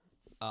 Mm-hmm.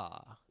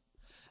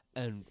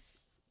 And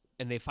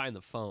they find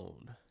the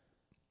phone.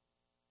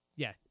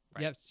 Yeah.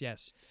 Right.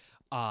 Yes.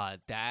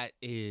 That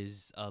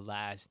is a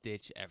last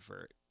ditch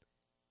effort.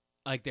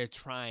 Like they're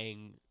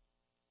trying.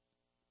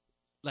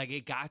 Like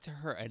it got to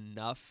her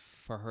enough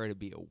for her to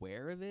be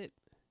aware of it,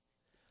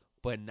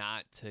 but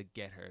not to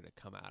get her to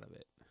come out of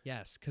it.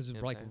 Yes, because You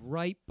know what like I'm saying?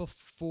 right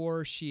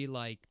before she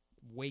like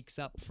wakes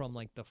up from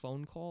like the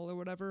phone call or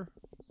whatever,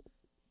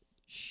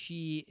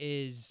 she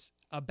is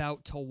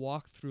about to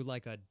walk through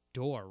like a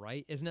door,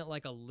 right? Isn't it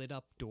like a lit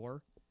up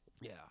door?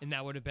 Yeah. And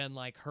that would have been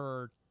like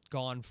her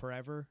gone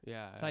forever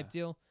Yeah. type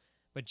deal.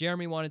 But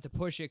Jeremy wanted to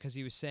push it because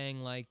he was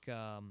saying like,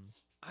 I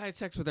had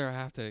sex with her. I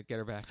have to get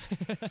her back.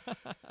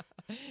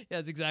 yeah,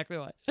 that's exactly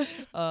what.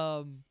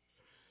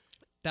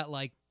 That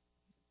like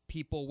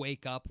people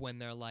wake up when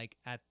they're like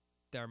at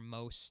their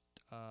most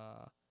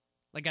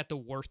like at the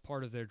worst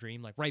part of their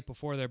dream, like right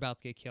before they're about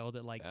to get killed,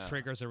 it like Yeah.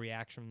 triggers a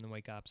reaction when they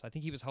wake up. So I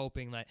think he was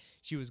hoping that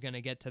she was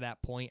gonna get to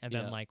that point and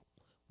Yeah. then like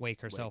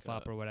wake herself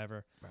up up. or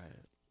whatever.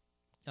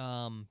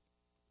 Right.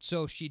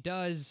 So she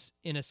does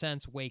in a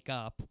sense wake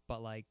up,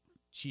 but like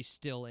she's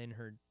still in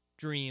her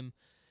dream.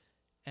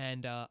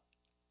 And I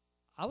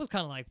was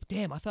kind of like,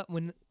 damn, I thought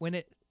when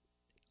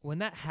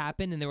that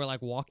happened and they were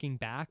like walking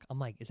back, I'm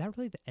like, is that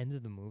really the end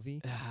of the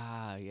movie?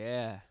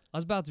 Yeah. I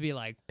was about to be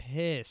like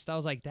pissed. I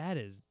was like, that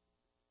is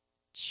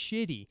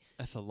shitty.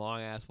 That's a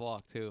long ass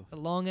walk too. A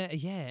long,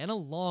 and a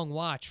long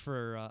watch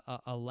for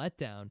a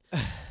letdown.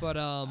 But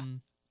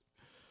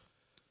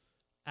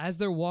as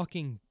they're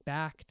walking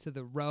back to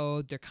the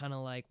road, they're kind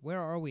of like, where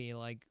are we?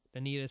 Like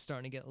Anita's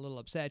starting to get a little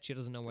upset. She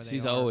doesn't know where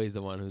She's they are. always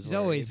the one who's. She's worried.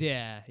 always,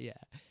 yeah.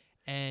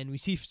 And we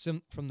see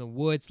some from the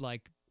woods,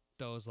 like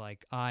those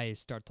like eyes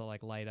start to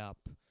like light up,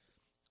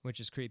 which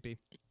is creepy.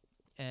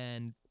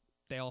 And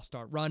they all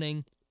start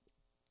running.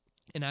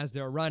 And as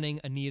they're running,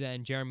 Anita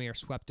and Jeremy are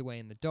swept away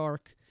in the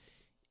dark.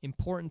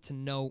 Important to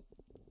note,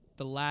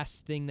 the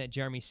last thing that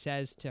Jeremy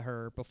says to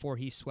her before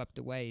he's swept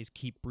away is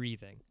keep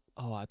breathing.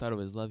 Oh, I thought it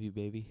was love you,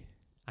 baby.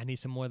 I need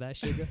some more of that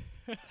sugar.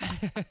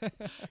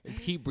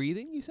 Keep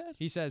breathing, you said?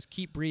 He says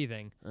keep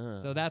breathing.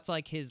 So that's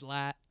like his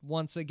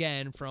once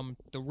again from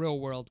the real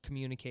world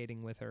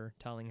communicating with her,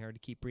 telling her to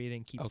keep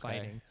breathing, keep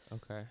fighting.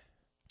 Okay.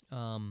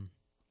 Um,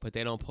 But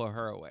they don't pull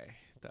her away,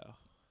 though.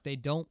 They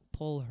don't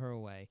pull her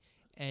away.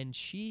 And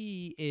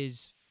she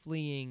is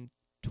fleeing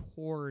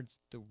towards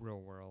the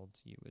real world,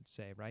 you would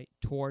say, right?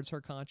 Towards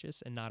her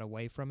conscious and not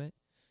away from it.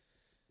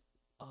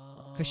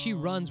 Because she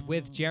runs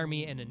with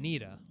Jeremy and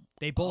Anita.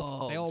 They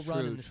all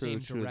run in the same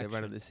direction. They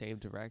run in the same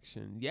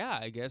direction. Yeah,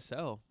 I guess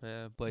so.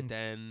 But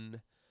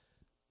then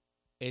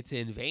it's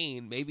in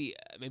vain. Maybe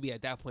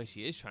at that point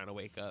she is trying to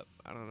wake up.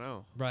 I don't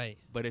know. Right.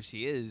 But if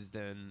she is,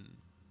 then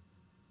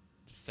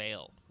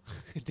fail.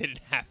 It didn't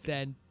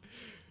happen.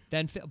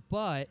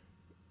 But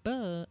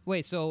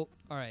wait. So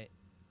all right.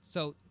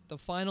 So the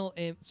final.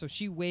 So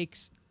she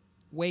wakes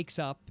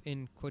up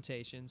in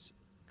quotations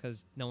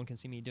because no one can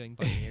see me doing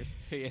bunny ears.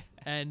 Yeah.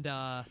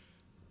 And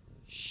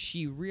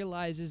she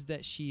realizes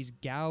that she's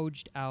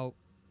gouged out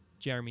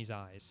Jeremy's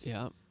eyes.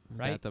 Yeah.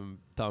 Right? Got them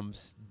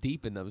thumbs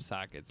deep in them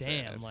sockets.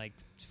 Damn, man. like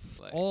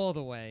all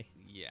the way.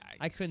 Yeah.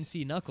 I couldn't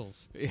see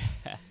knuckles. Yeah.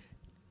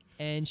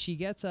 And she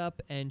gets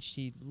up and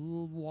she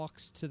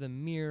walks to the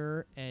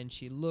mirror and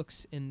she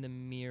looks in the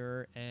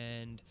mirror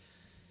and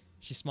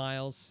she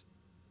smiles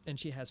and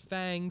she has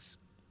fangs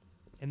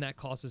and that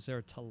causes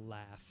her to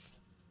laugh.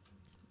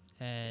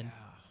 And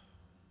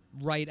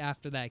right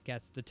after that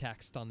gets the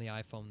text on the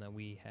iPhone that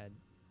we had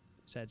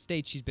said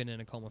states she's been in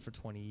a coma for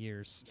 20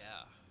 years. Yeah.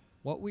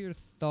 What were your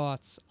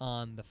thoughts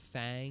on the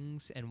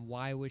fangs and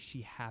why was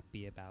she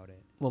happy about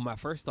it? Well, my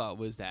first thought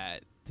was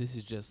that this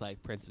is just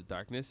like Prince of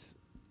Darkness.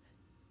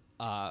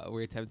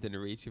 We're attempting to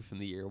reach you from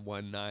the year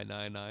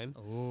 1999.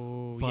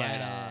 Oh, But,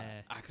 yeah.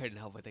 I couldn't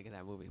help but think of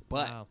that movie.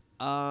 But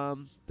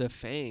the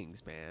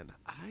fangs, man,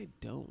 I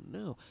don't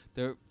know.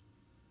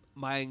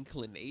 My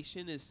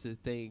inclination is to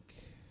think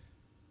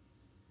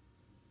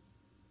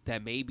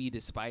that maybe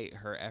despite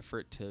her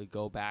effort to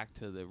go back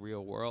to the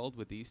real world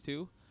with these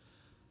two,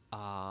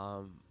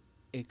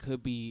 it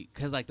could be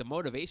because like the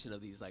motivation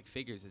of these like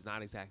figures is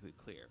not exactly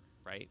clear,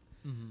 right?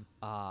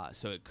 Mm-hmm.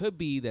 So it could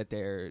be that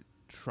they're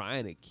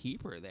trying to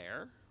keep her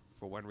there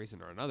for one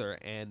reason or another,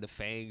 and the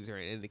fangs are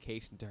an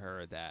indication to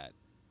her that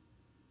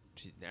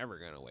she's never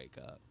gonna wake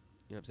up.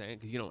 You know what I'm saying?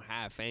 Because you don't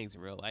have fangs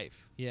in real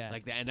life. Yeah.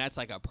 Like that, and that's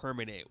like a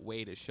permanent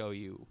way to show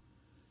you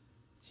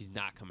she's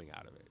not coming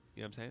out of it.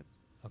 You know what I'm saying?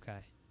 Okay.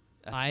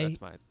 That's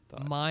my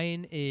thought.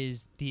 Mine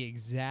is the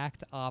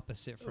exact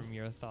opposite from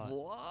your thought.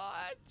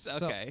 What?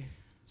 So- Okay.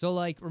 So,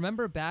 like,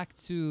 remember back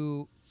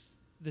to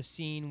the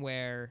scene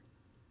where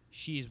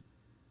she's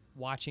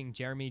watching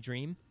Jeremy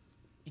dream?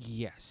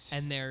 Yes.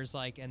 And there's,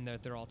 like, and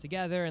they're all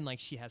together, and, like,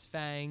 she has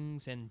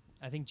fangs, and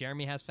I think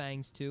Jeremy has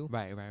fangs, too.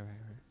 Right.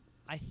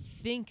 I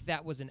think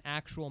that was an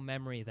actual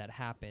memory that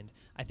happened.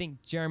 I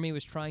think Jeremy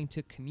was trying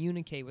to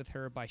communicate with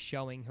her by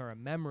showing her a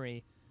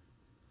memory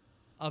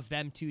of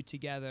them two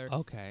together.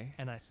 Okay.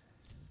 And I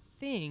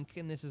think,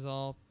 and this is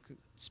all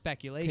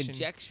speculation.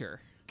 Conjecture.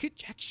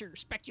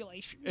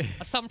 Speculation,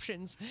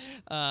 assumptions.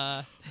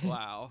 Wow.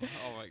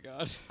 Oh my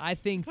God. I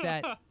think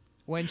that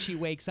when she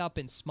wakes up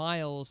and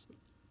smiles,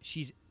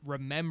 she's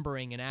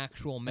remembering an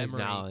actual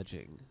memory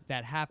Acknowledging.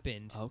 that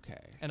happened. Okay.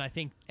 And I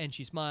think, and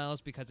she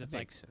smiles because it's That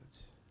like, makes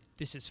sense.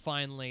 this is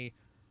finally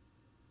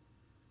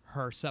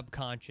her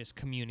subconscious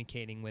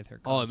communicating with her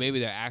conscious. Oh, and maybe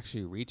they're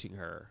actually reaching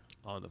her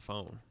on the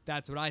phone.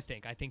 That's what I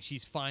think. I think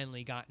she's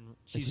finally gotten.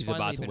 She's finally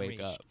about to been wake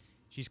reached. up.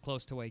 She's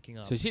close to waking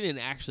up. So she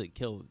didn't actually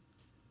kill.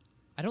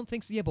 I don't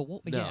think so. Yeah, but No,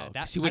 yeah,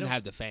 that she wouldn't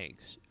have the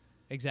fangs.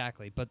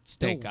 exactly. But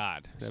still, Thank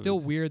God. That still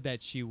was- weird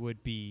that she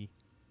would be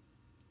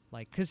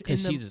like because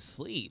she's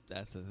asleep.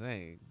 That's the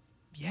thing.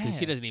 yeah. So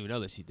she doesn't even know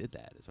that she did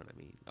that. Is what I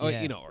mean. Or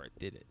Yeah. or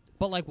did it?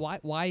 But like,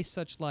 why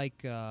such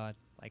like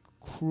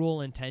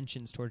cruel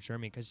intentions towards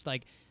Jeremy? Because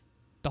like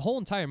the whole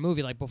entire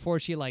movie, like before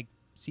she like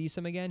sees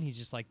him again, he's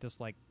just like this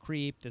like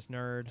creep, this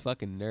nerd.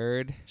 Fucking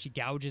nerd. She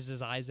gouges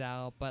his eyes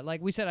out. But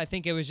like we said, I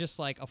think it was just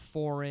like a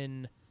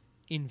foreign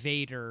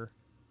invader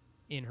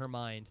in her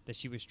mind that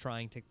she was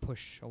trying to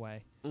push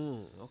away.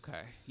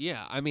 Okay.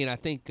 Yeah. I mean, I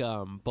think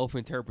both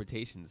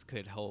interpretations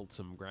could hold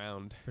some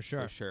ground For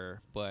sure. For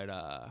sure. But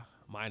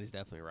mine is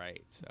definitely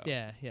right. So.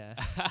 Yeah, yeah.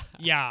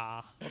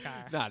 Yeah. Okay.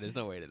 Nah, there's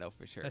no way to know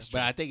for sure. That's But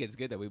true. I think it's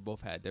good that we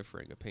both had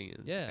differing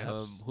opinions.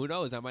 Yeah, Who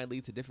knows? That might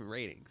lead to different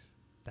ratings.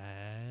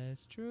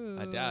 That's true.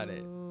 I doubt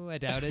it. I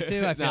doubt it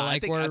too. I feel Nah,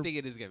 like I think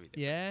it is gonna be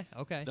different.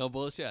 Yeah. Okay. No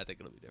bullshit. I think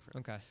it'll be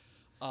different. Okay.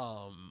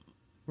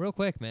 Real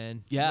quick,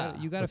 man. Yeah,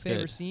 You got a what's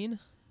favorite good? scene?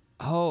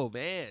 Oh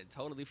man,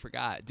 totally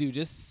forgot, dude.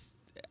 Just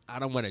I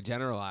don't want to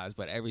generalize,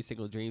 but every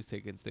single dream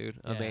sequence, dude,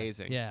 Yeah.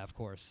 amazing. Yeah, of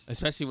course.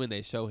 Especially when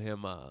they show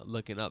him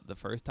looking up the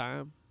first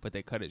time, but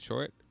they cut it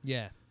short,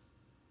 Yeah.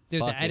 Dude,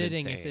 Fucking the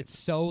editing insane. it's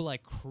so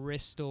like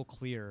crystal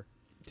clear.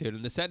 dude.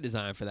 And the set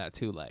design for that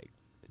too, like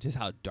just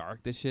how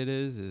dark this shit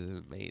is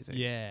amazing.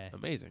 Yeah.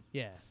 Amazing.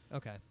 Yeah.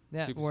 Okay.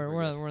 Yeah, Super, we're super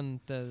we're, good. we're in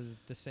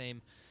the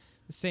same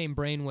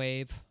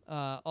brainwave.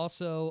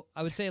 Also,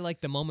 I would say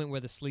like the moment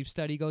where the sleep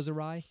study goes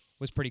awry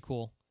was pretty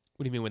cool.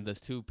 What do you mean when those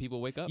two people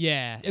wake up?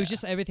 Yeah, it was Yeah.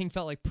 just everything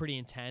felt like pretty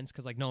intense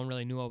because like no one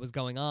really knew what was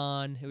going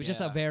on. It was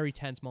just a Yeah. very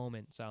tense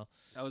moment. So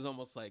That was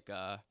almost like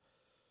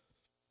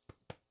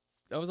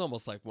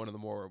one of the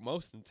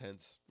most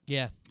intense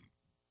yeah,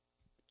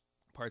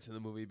 parts of the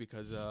movie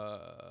because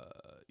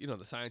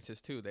the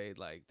scientists too, they're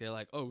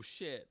like, oh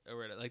shit,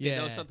 or like they Yeah.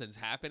 know something's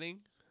happening.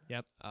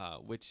 Yep.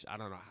 Which I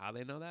don't know how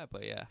they know that,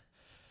 but yeah,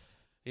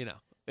 you know,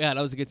 yeah,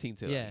 that was a good scene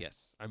too. Yeah.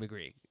 Yes, I'm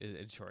agreeing.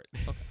 In short.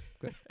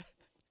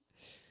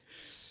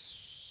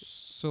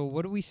 So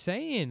what are we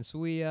saying? So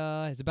we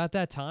it's about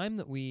that time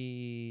that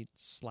we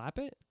slap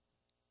it.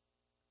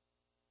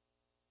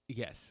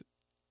 Yes.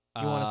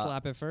 You want to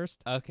slap it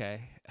first?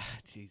 Okay.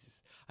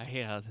 Jesus, I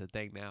hate how it's a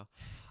thing now.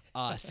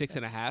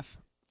 6.5.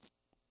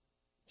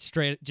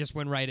 Straight, just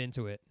went right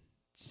into it.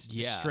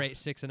 Yeah. Straight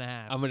 6.5.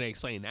 I'm gonna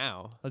explain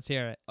now. Let's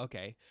hear it.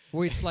 Okay.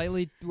 We're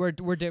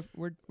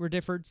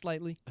differed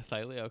slightly.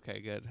 Slightly. Okay.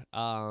 Good.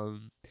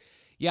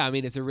 Yeah. I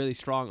mean, it's a really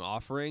strong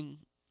offering.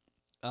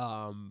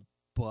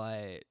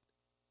 But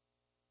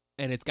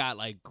and it's got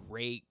like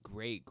great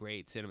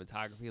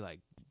cinematography. Like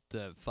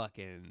the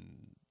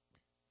fucking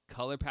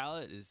color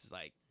palette is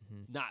like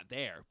not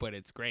there, but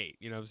it's great.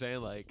 You know what I'm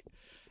saying? Like,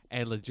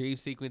 and the dream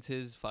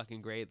sequences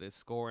fucking great. The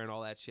score and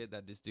all that shit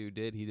that this dude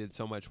did. He did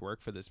so much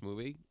work for this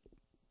movie.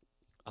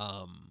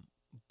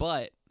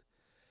 But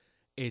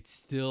it's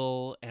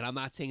still, and I'm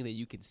not saying that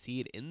you can see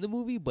it in the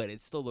movie, but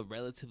it's still a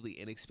relatively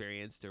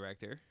inexperienced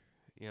director.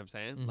 You know what I'm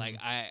saying? Mhm. Like,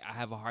 I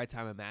have a hard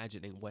time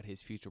imagining what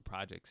his future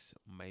projects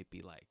might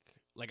be like.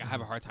 Like, I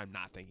have a hard time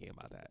not thinking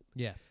about that.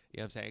 Yeah. You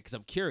know what I'm saying? Because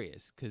I'm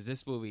curious, because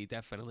this movie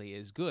definitely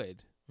is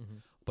good,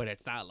 but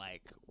it's not,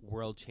 like,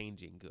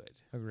 world-changing good.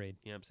 Agreed.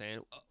 You know what I'm saying?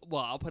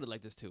 Well, I'll put it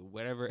like this, too.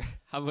 Whatever,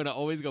 I'm going to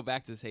always go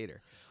back to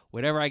Seder.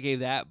 Whatever I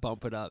gave that,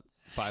 bump it up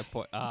half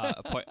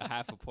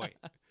a point.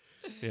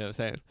 You know what I'm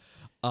saying?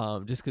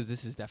 Just because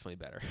this is definitely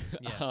better.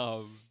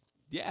 Yeah.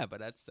 Yeah, but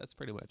that's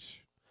pretty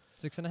much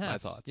 6.5. my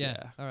thoughts.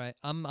 Yeah. All right.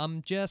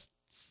 I'm just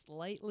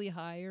slightly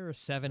higher, a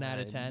 7 out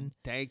of 10.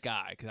 Thank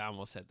God, because I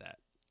almost said that.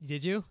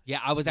 Did you? Yeah,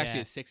 I was actually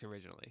Yeah. a 6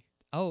 originally.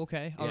 Oh,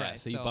 okay. All right.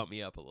 So you bumped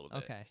me up a little bit.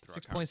 Okay. through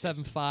our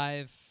conversation.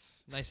 6.75.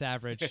 Nice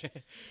average.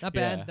 Not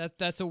bad. Yeah.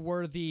 That's a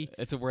worthy.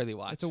 It's a worthy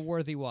watch. It's a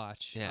worthy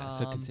watch. Yeah.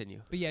 So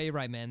continue. But yeah, you're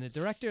right, man. The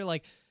director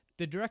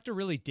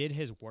really did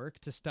his work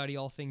to study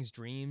all things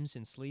dreams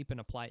and sleep and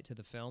apply it to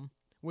the film,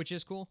 which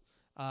is cool.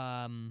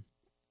 There's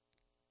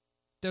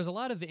a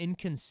lot of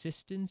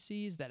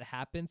inconsistencies that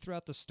happen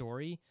throughout the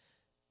story,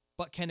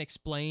 but can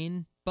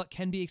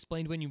be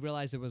explained when you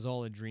realize it was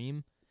all a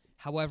dream.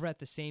 However, at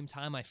the same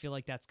time, I feel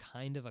like that's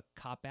kind of a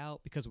cop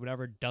out because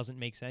whatever doesn't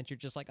make sense, you're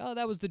just like, oh,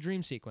 that was the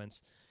dream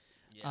sequence.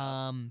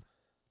 Yeah.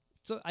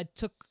 So I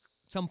took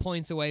some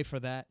points away for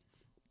that.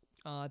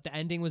 The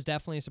ending was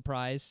definitely a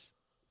surprise,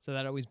 so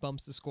that always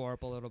bumps the score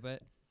up a little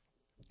bit.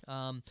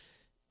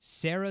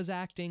 Sarah's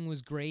acting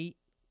was great,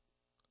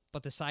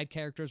 but the side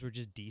characters were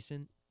just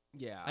decent.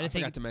 Yeah. I didn't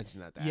think- forgot to mention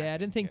that. Yeah, I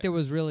didn't think there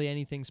was really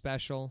anything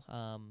special.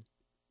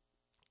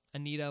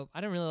 Anita,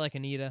 I don't really like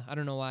Anita. I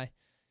don't know why.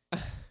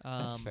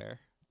 That's fair.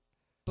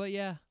 But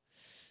yeah,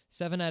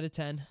 7 out of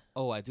 10.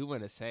 Oh, I do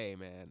want to say,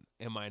 man,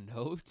 in my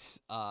notes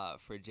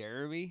for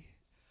Jeremy,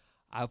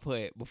 I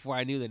put, before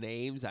I knew the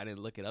names, I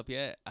didn't look it up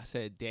yet, I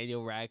said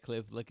Daniel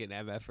Radcliffe looking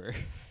MFer.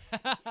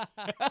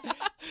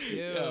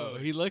 Yo,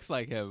 he looks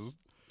like him.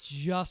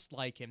 Just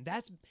like him.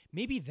 That's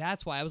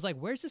why I was like,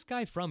 "Where's this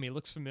guy from? He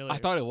looks familiar." I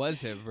thought it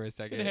was him for a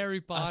second. In Harry I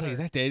was Potter. like, is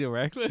that Daniel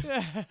Radcliffe?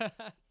 Wow.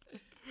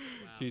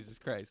 Jesus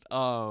Christ.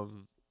 All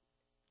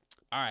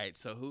right,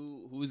 so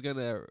who's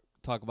gonna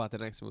talk about the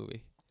next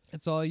movie?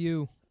 It's all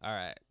you. All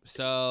right,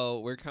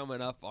 so we're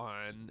coming up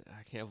on,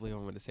 I can't believe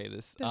I'm gonna say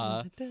this,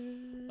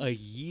 a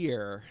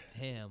year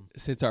Damn.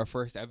 since our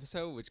first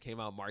episode, which came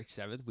out March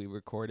 7th. We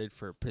recorded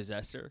for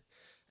Possessor,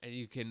 and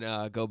you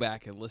can go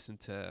back and listen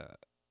to,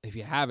 if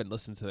you haven't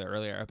listened to the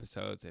earlier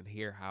episodes, and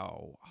hear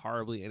how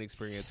horribly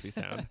inexperienced we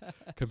sound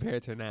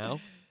compared to now.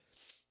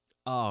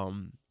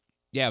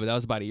 Yeah, but that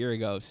was about a year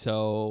ago.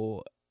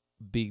 So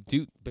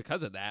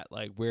because of that,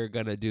 like, we're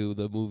gonna do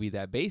the movie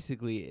that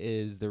basically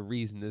is the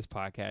reason this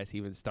podcast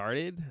even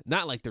started.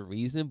 Not like the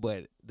reason,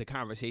 but the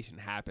conversation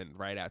happened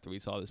right after we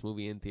saw this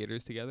movie in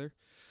theaters together.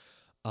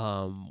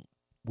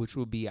 Which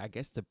would be, I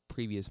guess, the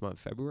previous month,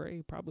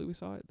 February. Probably we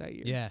saw it that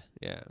year. Yeah.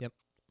 Yeah. Yep.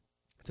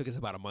 It took us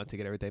about a month to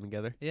get everything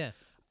together. Yeah.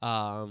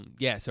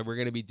 Yeah. So we're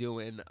gonna be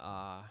doing.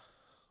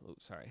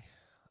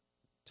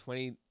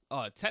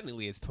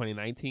 Technically it's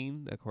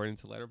 2019 according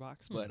to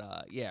Letterboxd,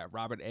 but yeah,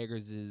 Robert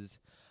Eggers'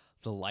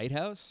 The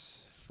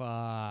Lighthouse.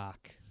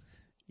 Fuck.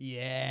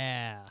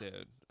 Yeah.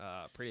 Dude,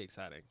 pretty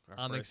exciting. Our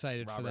I'm first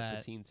excited for Robert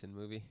that. Pattinson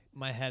movie.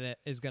 My head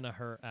is gonna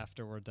hurt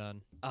after we're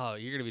done. Oh,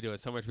 you're gonna be doing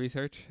so much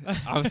research.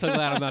 I'm so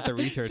glad I'm not the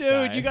research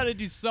Dude, guy. you gotta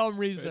do some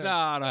research. No,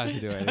 I don't have to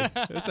do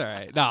anything. It's all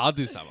right. No, I'll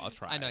do some. I'll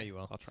try. I know you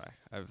will. I'll try.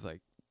 I have like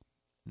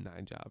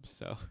 9 jobs,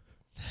 so.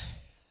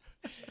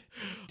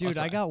 Dude,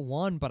 I'll I try. got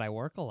one, but I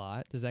work a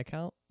lot. Does that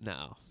count?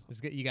 No,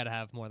 You gotta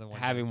have more than one.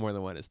 having job. more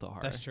than one is still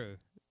hard. That's true.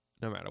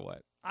 No matter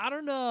what. I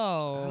don't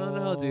know. I don't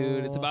know,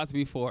 dude. It's about to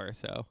be 4,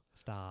 so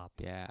Stop.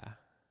 yeah.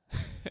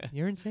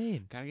 You're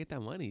insane. Gotta get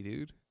that money,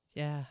 dude.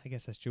 Yeah, I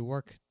guess that's true.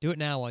 Work. Do it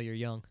now while you're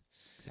young.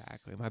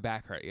 Exactly. My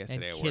back hurt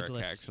yesterday at kidless,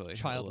 work, actually.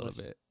 childless. A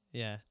little bit.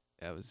 Yeah.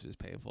 That was just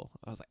painful.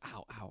 I was like,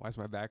 ow, why's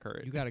my back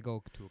hurt? You gotta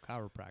go to a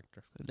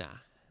chiropractor. Nah.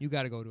 You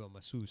gotta go to a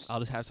masseuse. I'll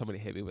just have somebody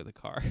hit me with a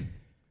car.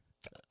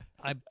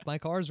 My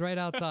car's right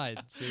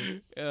outside,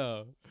 Steve.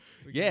 Yeah.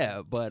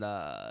 Yeah, but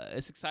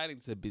it's exciting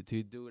to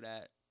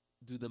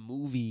do the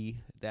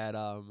movie that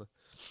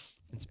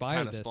Inspired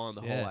kind of this. spawned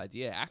the yeah. whole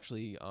idea.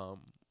 Actually,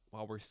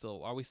 while we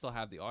still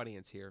have the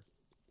audience here,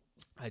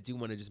 I do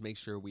want to just make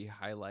sure we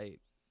highlight,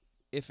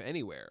 if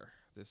anywhere,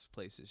 this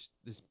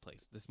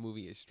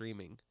movie is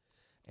streaming,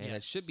 and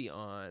it should be Yes.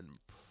 on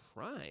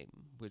Prime,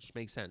 which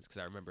makes sense because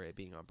I remember it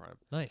being on Prime.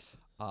 Nice.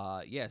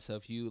 Yeah. So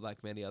if you,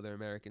 like many other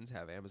Americans,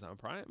 have Amazon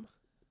Prime,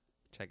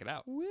 check it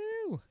out.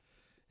 Woo!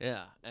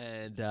 Yeah,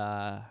 and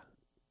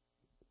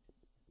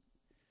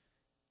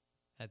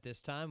At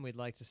this time, we'd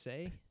like to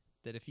say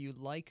that if you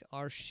like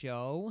our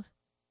show,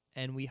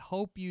 and we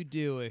hope you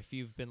do if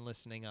you've been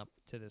listening up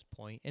to this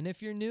point, and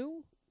if you're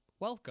new,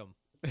 welcome.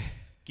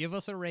 Give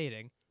us a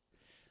rating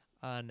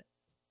on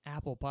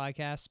Apple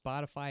Podcasts,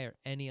 Spotify, or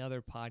any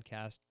other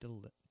podcast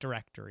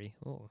directory.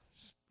 Oh,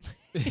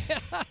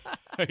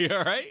 are you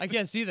all right? I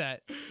can't see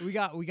that. We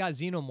got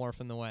Xenomorph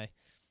in the way.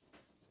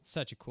 It's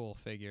such a cool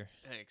figure.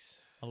 Thanks.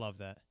 I love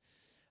that.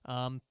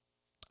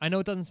 I know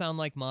it doesn't sound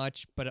like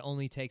much, but it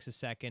only takes a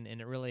second,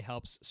 and it really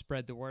helps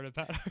spread the word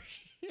about our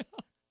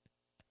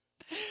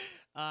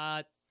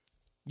show.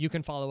 You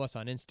can follow us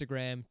on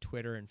Instagram,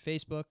 Twitter, and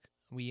Facebook.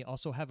 We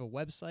also have a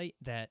website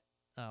that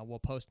we'll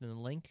post in the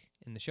link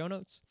in the show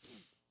notes.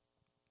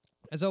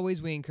 As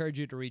always, we encourage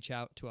you to reach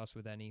out to us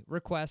with any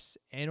requests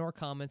and or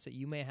comments that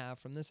you may have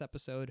from this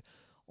episode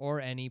or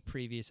any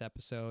previous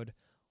episode.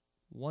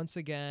 Once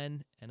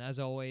again, and as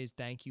always,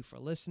 thank you for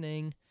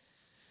listening.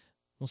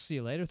 We'll see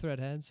you later,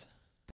 Threadheads.